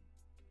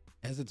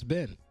 as it's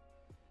been.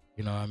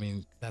 I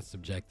mean, that's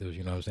subjective.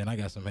 You know what I'm saying? I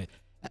got some hate.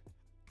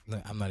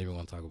 I'm not even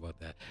going to talk about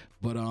that.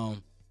 But,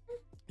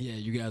 yeah,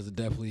 you guys are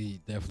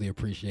definitely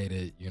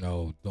appreciated,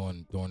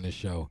 doing this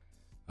show.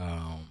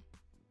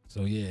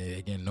 So yeah,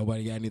 again,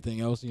 nobody got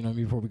anything else,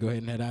 before we go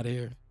ahead and head out of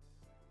here?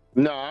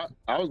 No,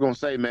 I was gonna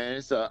say, man,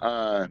 it's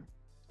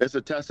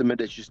a testament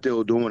that you're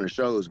still doing the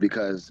shows,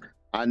 because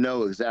I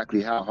know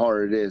exactly how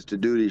hard it is to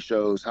do these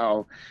shows,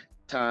 how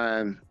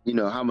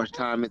much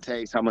time it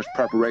takes, how much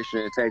preparation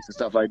it takes, and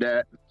stuff like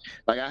that.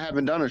 Like, I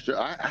haven't done a show.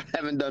 I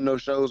haven't done no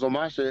shows on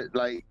my shit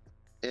like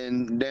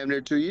in damn near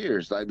 2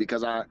 years, like,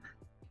 because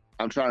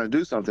I'm trying to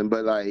do something.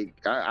 But like,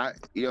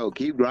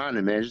 keep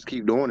grinding, man. Just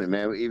keep doing it,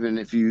 man. Even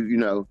if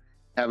you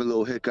have a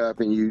little hiccup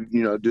and you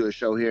do a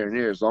show here and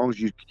there, as long as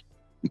you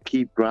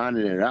keep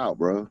grinding it out,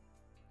 bro.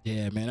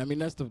 Yeah, man. I mean,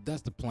 that's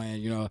the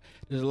plan.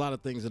 There's a lot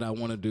of things that I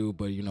want to do,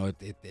 but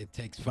it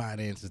takes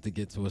finances to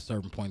get to a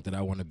certain point that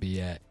I want to be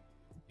at.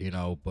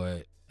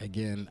 But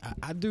again,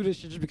 I do this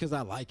shit just because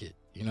I like it.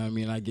 You know what I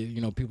mean? I get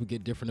people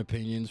get different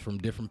opinions from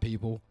different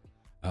people.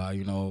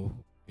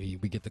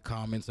 We get the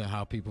comments on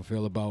how people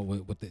feel about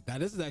now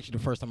this is actually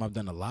the first time I've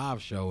done a live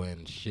show,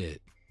 and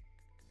shit,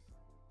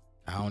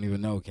 I don't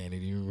even know, Candy.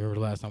 Do you remember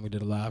the last time we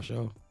did a live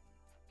show?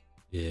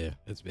 Yeah,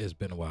 it's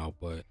been a while,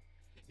 but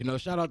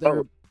shout out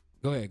to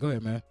Go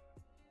ahead, man.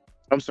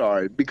 I'm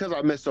sorry, because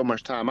I missed so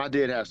much time. I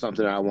did have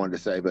something I wanted to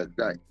say, but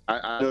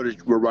I know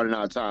that we're running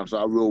out of time, so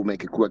I will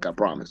make it quick, I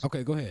promise.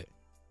 Okay, go ahead.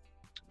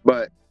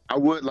 But I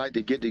would like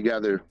to get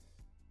together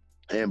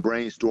and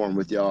brainstorm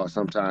with y'all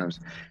sometimes.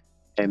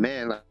 And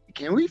man, like,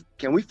 can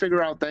we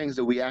figure out things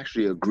that we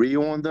actually agree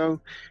on though,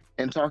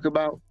 and talk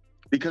about?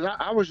 Because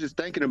I was just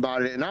thinking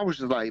about it, and I was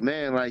just like,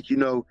 man, like,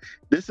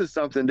 this is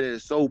something that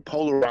is so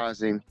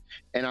polarizing,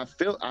 and I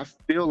feel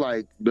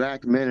like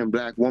black men and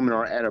black women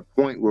are at a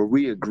point where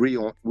we agree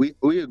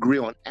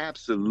on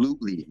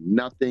absolutely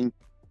nothing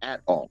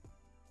at all.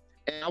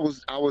 And I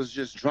was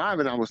just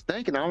driving, I was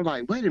thinking, I was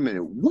like, wait a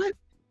minute, what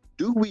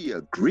do we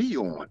agree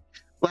on?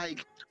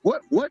 Like,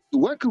 what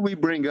could we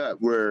bring up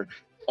where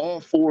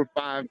all 4 or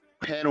 5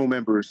 panel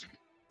members?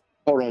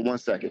 Hold on one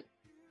second.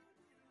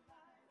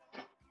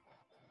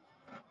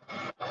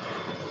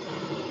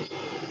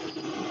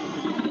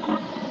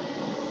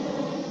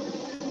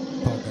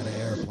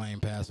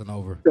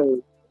 over?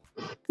 So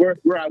where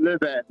I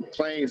live at,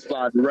 planes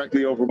fly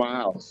directly over my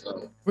house.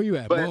 So. Where you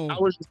at, But Moon? I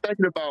was just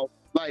thinking about,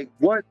 like,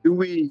 what do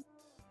we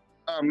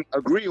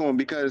agree on?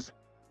 Because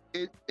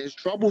it is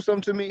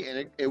troublesome to me,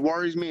 and it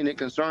worries me, and it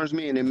concerns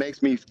me, and it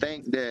makes me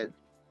think that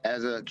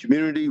as a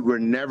community, we're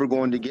never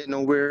going to get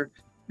nowhere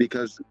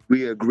because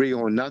we agree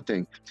on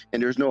nothing,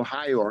 and there's no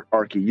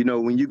hierarchy. You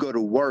know, when you go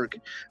to work,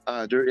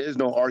 there is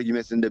no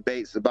arguments and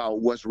debates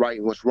about what's right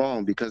and what's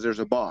wrong because there's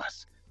a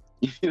boss.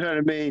 You know what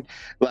I mean?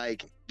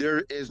 Like,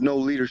 there is no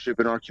leadership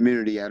in our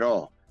community at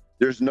all.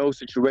 There's no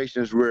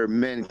situations where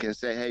men can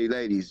say, hey,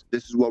 ladies,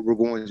 this is what we're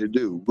going to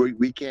do.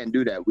 We can't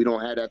do that. We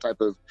don't have that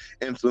type of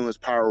influence,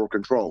 power, or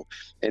control.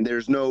 And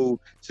there's no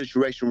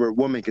situation where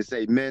women can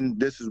say, men,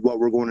 this is what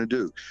we're going to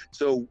do.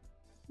 So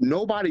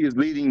nobody is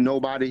leading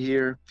nobody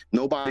here.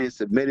 Nobody is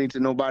submitting to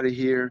nobody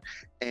here.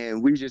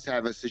 And we just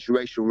have a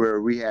situation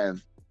where we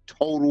have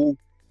total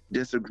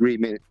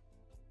disagreement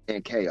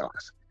and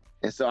chaos.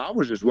 And so I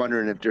was just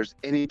wondering if there's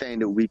anything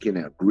that we can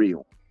agree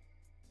on.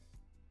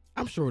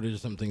 I'm sure there's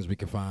some things we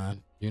can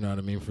find. You know what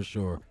I mean? For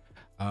sure.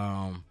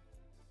 Yeah,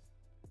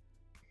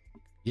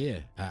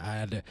 I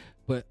had to.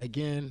 But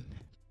again,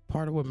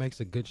 part of what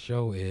makes a good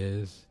show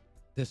is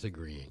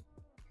disagreeing.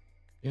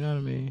 You know what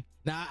I mean?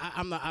 Now,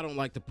 I don't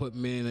like to put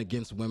men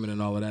against women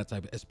and all of that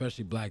type,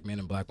 especially black men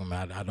and black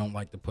women. I don't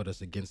like to put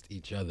us against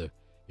each other.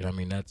 You know what I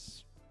mean?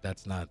 That's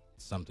not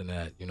something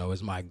that, you know,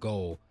 is my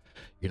goal.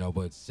 You know,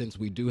 but since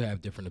we do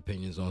have different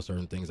opinions on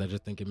certain things, I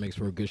just think it makes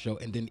for a good show.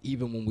 And then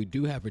even when we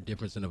do have a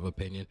difference of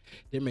opinion,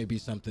 there may be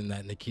something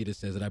that Nikita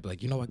says that I'd be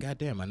like, you know what,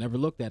 goddamn, I never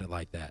looked at it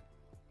like that.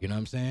 You know what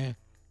I'm saying?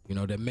 You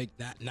know, that make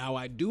that now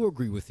I do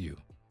agree with you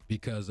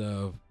because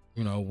of,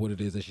 you know, what it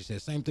is that she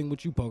says. Same thing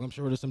with you, Poke. I'm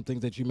sure there's some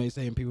things that you may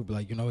say and people be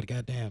like, you know what,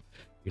 goddamn,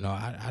 you know,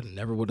 I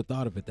never would have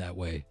thought of it that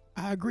way.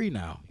 I agree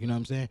now. You know what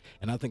I'm saying?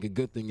 And I think a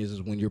good thing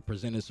is when you're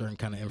presented certain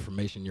kind of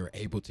information, you're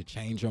able to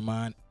change your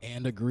mind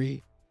and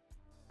agree.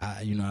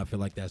 You know, I feel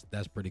like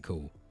that's pretty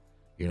cool.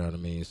 You know what I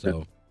mean?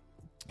 So,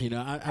 you know,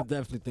 I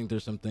definitely think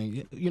there's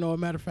something, you know, a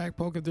matter of fact,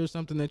 Poke, if there's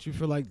something that you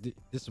feel like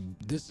this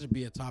should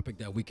be a topic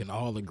that we can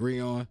all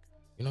agree on,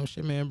 you know,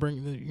 shit, man,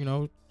 you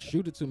know,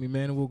 shoot it to me,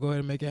 man, and we'll go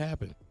ahead and make it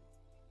happen.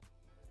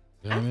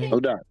 You know what I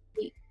mean? think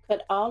we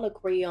could all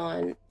agree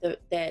on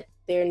that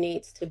there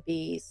needs to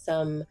be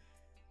some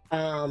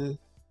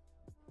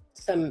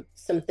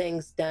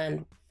things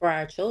done for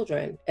our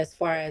children as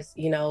far as,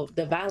 you know,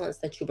 the violence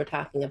that you were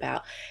talking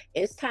about.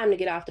 It's time to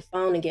get off the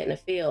phone and get in the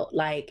field.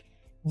 Like,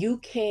 you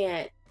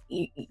can't,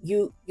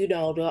 you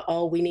know,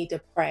 oh, we need to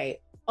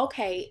pray.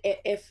 Okay,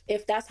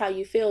 if that's how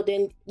you feel,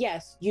 then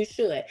yes, you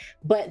should.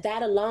 But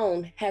that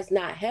alone has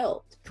not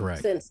helped.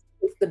 Correct. Since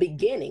the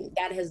beginning.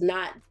 That has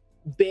not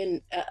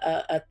been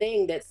a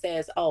thing that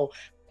says, oh,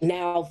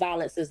 now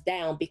violence is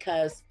down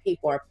because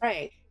people are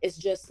praying. It's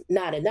just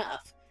not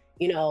enough,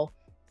 you know.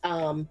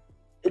 And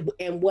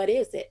what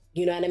is it?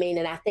 You know what I mean?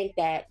 And I think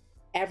that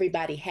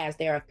everybody has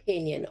their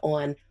opinion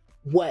on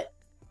what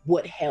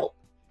would help.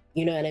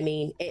 You know what I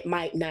mean? It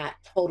might not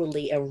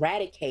totally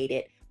eradicate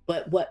it,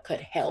 but what could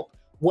help?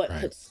 What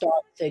could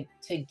start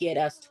to get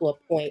us to a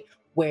point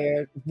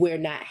where we're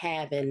not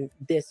having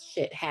this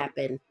shit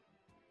happen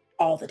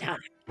all the time?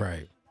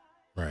 Right.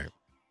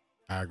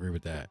 I agree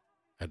with that.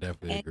 I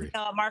definitely agree. You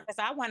know, Marcus,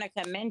 I want to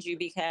commend you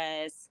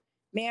because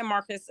me and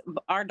Marcus,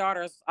 our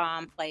daughters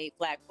played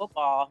flag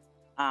football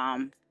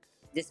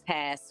this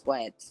past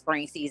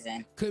spring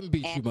season. Couldn't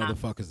beat you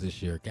motherfuckers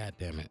this year. God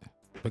damn it.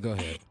 But go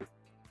ahead.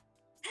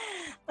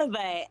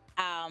 But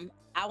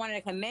I wanted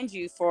to commend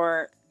you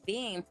for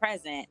being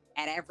present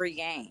at every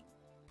game.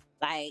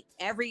 Like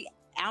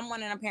I'm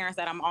one of the parents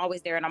that I'm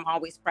always there and I'm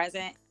always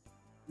present.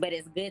 But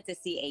it's good to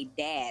see a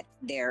dad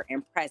there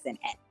and present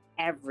at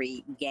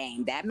every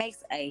game. That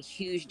makes a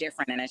huge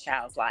difference in a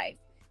child's life.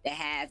 To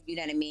have, you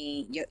know what I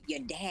mean, your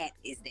dad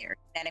is there.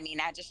 You know what I mean?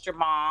 Not just your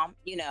mom,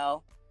 you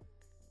know,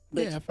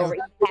 but or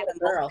having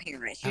both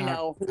parents, you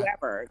know,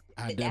 whoever.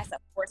 That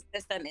support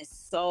system is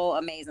so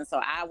amazing.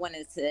 So I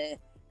wanted to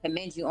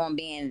commend you on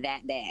being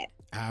that dad.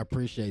 I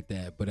appreciate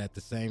that, but at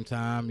the same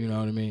time, you know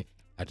what I mean,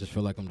 I just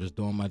feel like I'm just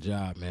doing my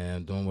job,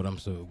 man, doing what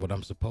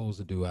I'm supposed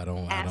to do.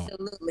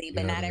 Absolutely,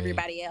 but not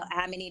everybody else.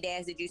 How many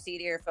dads did you see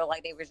there feel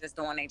like they were just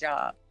doing their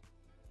job?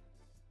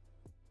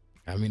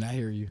 I mean, I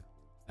hear you.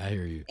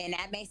 And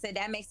that makes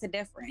a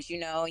difference. You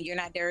know, you're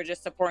not there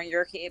just supporting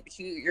your kid, but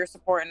you're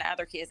supporting the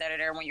other kids that are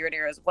there when you're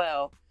there as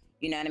well.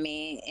 You know what I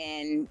mean?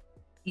 And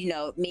you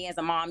know, me as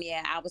a mom,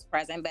 yeah, I was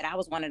present, but I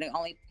was one of the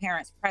only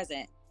parents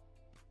present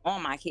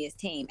on my kids'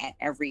 team at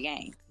every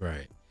game.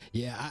 Right.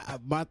 Yeah,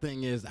 my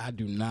thing is I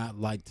do not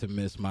like to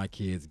miss my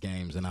kids'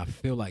 games, and I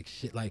feel like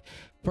shit. Like,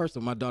 first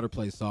of all, my daughter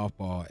plays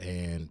softball,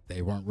 and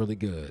they weren't really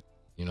good.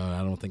 You know, I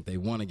don't think they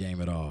won a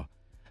game at all.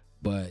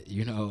 But,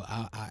 you know,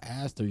 I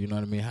asked her, you know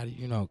what I mean, how do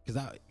you know, because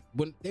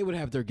when they would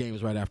have their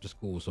games right after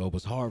school, so it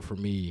was hard for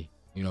me,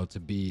 you know, to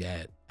be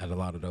at a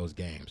lot of those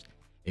games.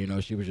 And, you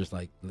know, she was just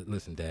like,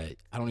 listen, Dad,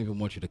 I don't even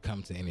want you to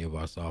come to any of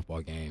our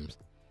softball games.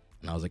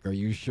 And I was like, are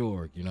you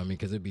sure? You know what I mean?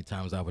 Because there'd be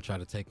times I would try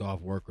to take off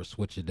work or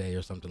switch a day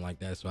or something like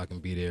that so I can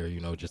be there,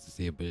 you know, just to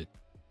see it. But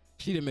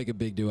she didn't make a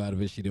big deal out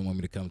of it. She didn't want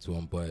me to come to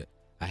them, but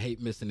I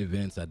hate missing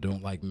events. I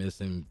don't like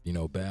missing,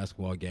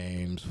 basketball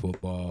games,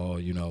 football,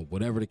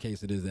 whatever the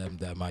case it is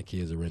that my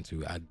kids are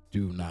into. I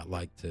do not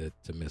like to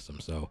miss them.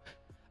 So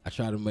I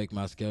try to make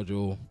my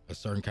schedule a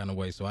certain kind of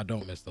way so I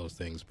don't miss those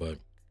things. But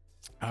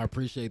I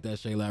appreciate that,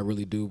 Shayla. I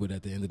really do. But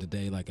at the end of the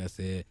day, like I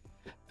said,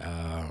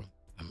 I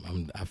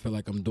feel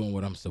like I'm doing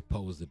what I'm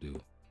supposed to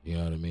do. You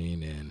know what I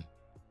mean? And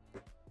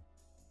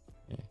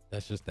yeah,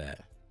 that's just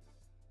that.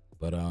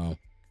 But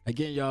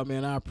again, y'all,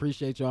 man, I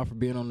appreciate y'all for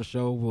being on the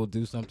show. We'll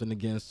do something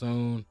again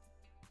soon.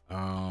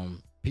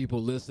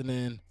 People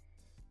listening,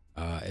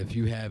 if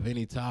you have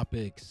any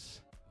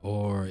topics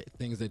or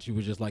things that you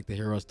would just like to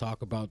hear us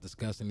talk about,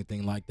 discuss,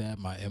 anything like that,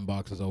 my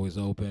inbox is always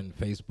open.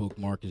 Facebook,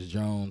 Marcus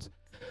Jones.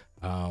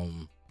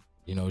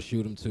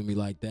 Shoot them to me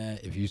like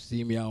that. If you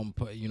see me out,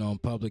 in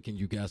public and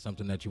you got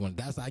something that you want,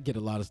 I get a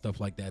lot of stuff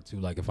like that too.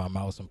 Like if I'm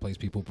out someplace,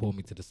 people pull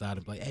me to the side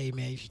and be like, hey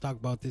man, you should talk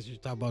about this, you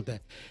should talk about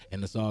that.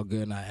 And it's all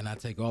good. And I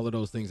take all of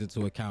those things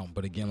into account.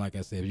 But again, like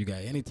I said, if you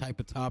got any type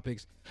of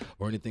topics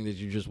or anything that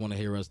you just want to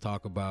hear us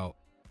talk about,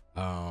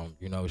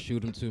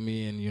 shoot them to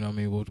me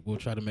and, we'll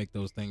try to make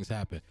those things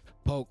happen.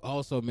 Poke,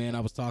 also, man,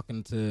 I was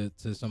talking to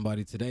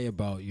somebody today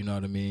about,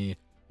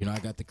 I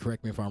got the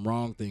correct me if I'm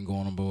wrong thing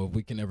going on, but if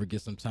we can ever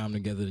get some time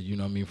together,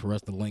 for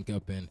us to link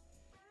up and,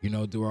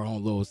 do our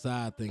own little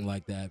side thing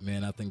like that,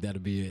 man, I think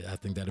that'd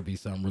be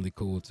something really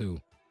cool too,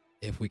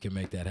 if we can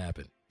make that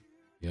happen.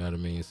 You know what I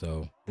mean?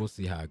 So we'll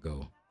see how it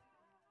go.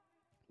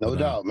 No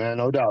doubt, man.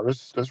 No doubt.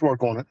 Let's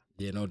work on it.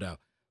 Yeah, no doubt.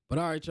 But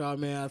all right, y'all,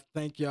 man, I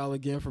thank y'all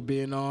again for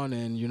being on,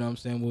 and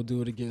we'll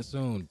do it again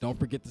soon. Don't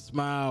forget to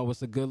smile.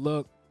 What's a good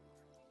look?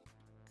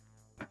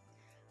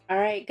 All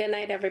right. Good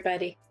night,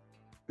 everybody.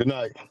 Good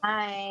night.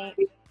 Bye.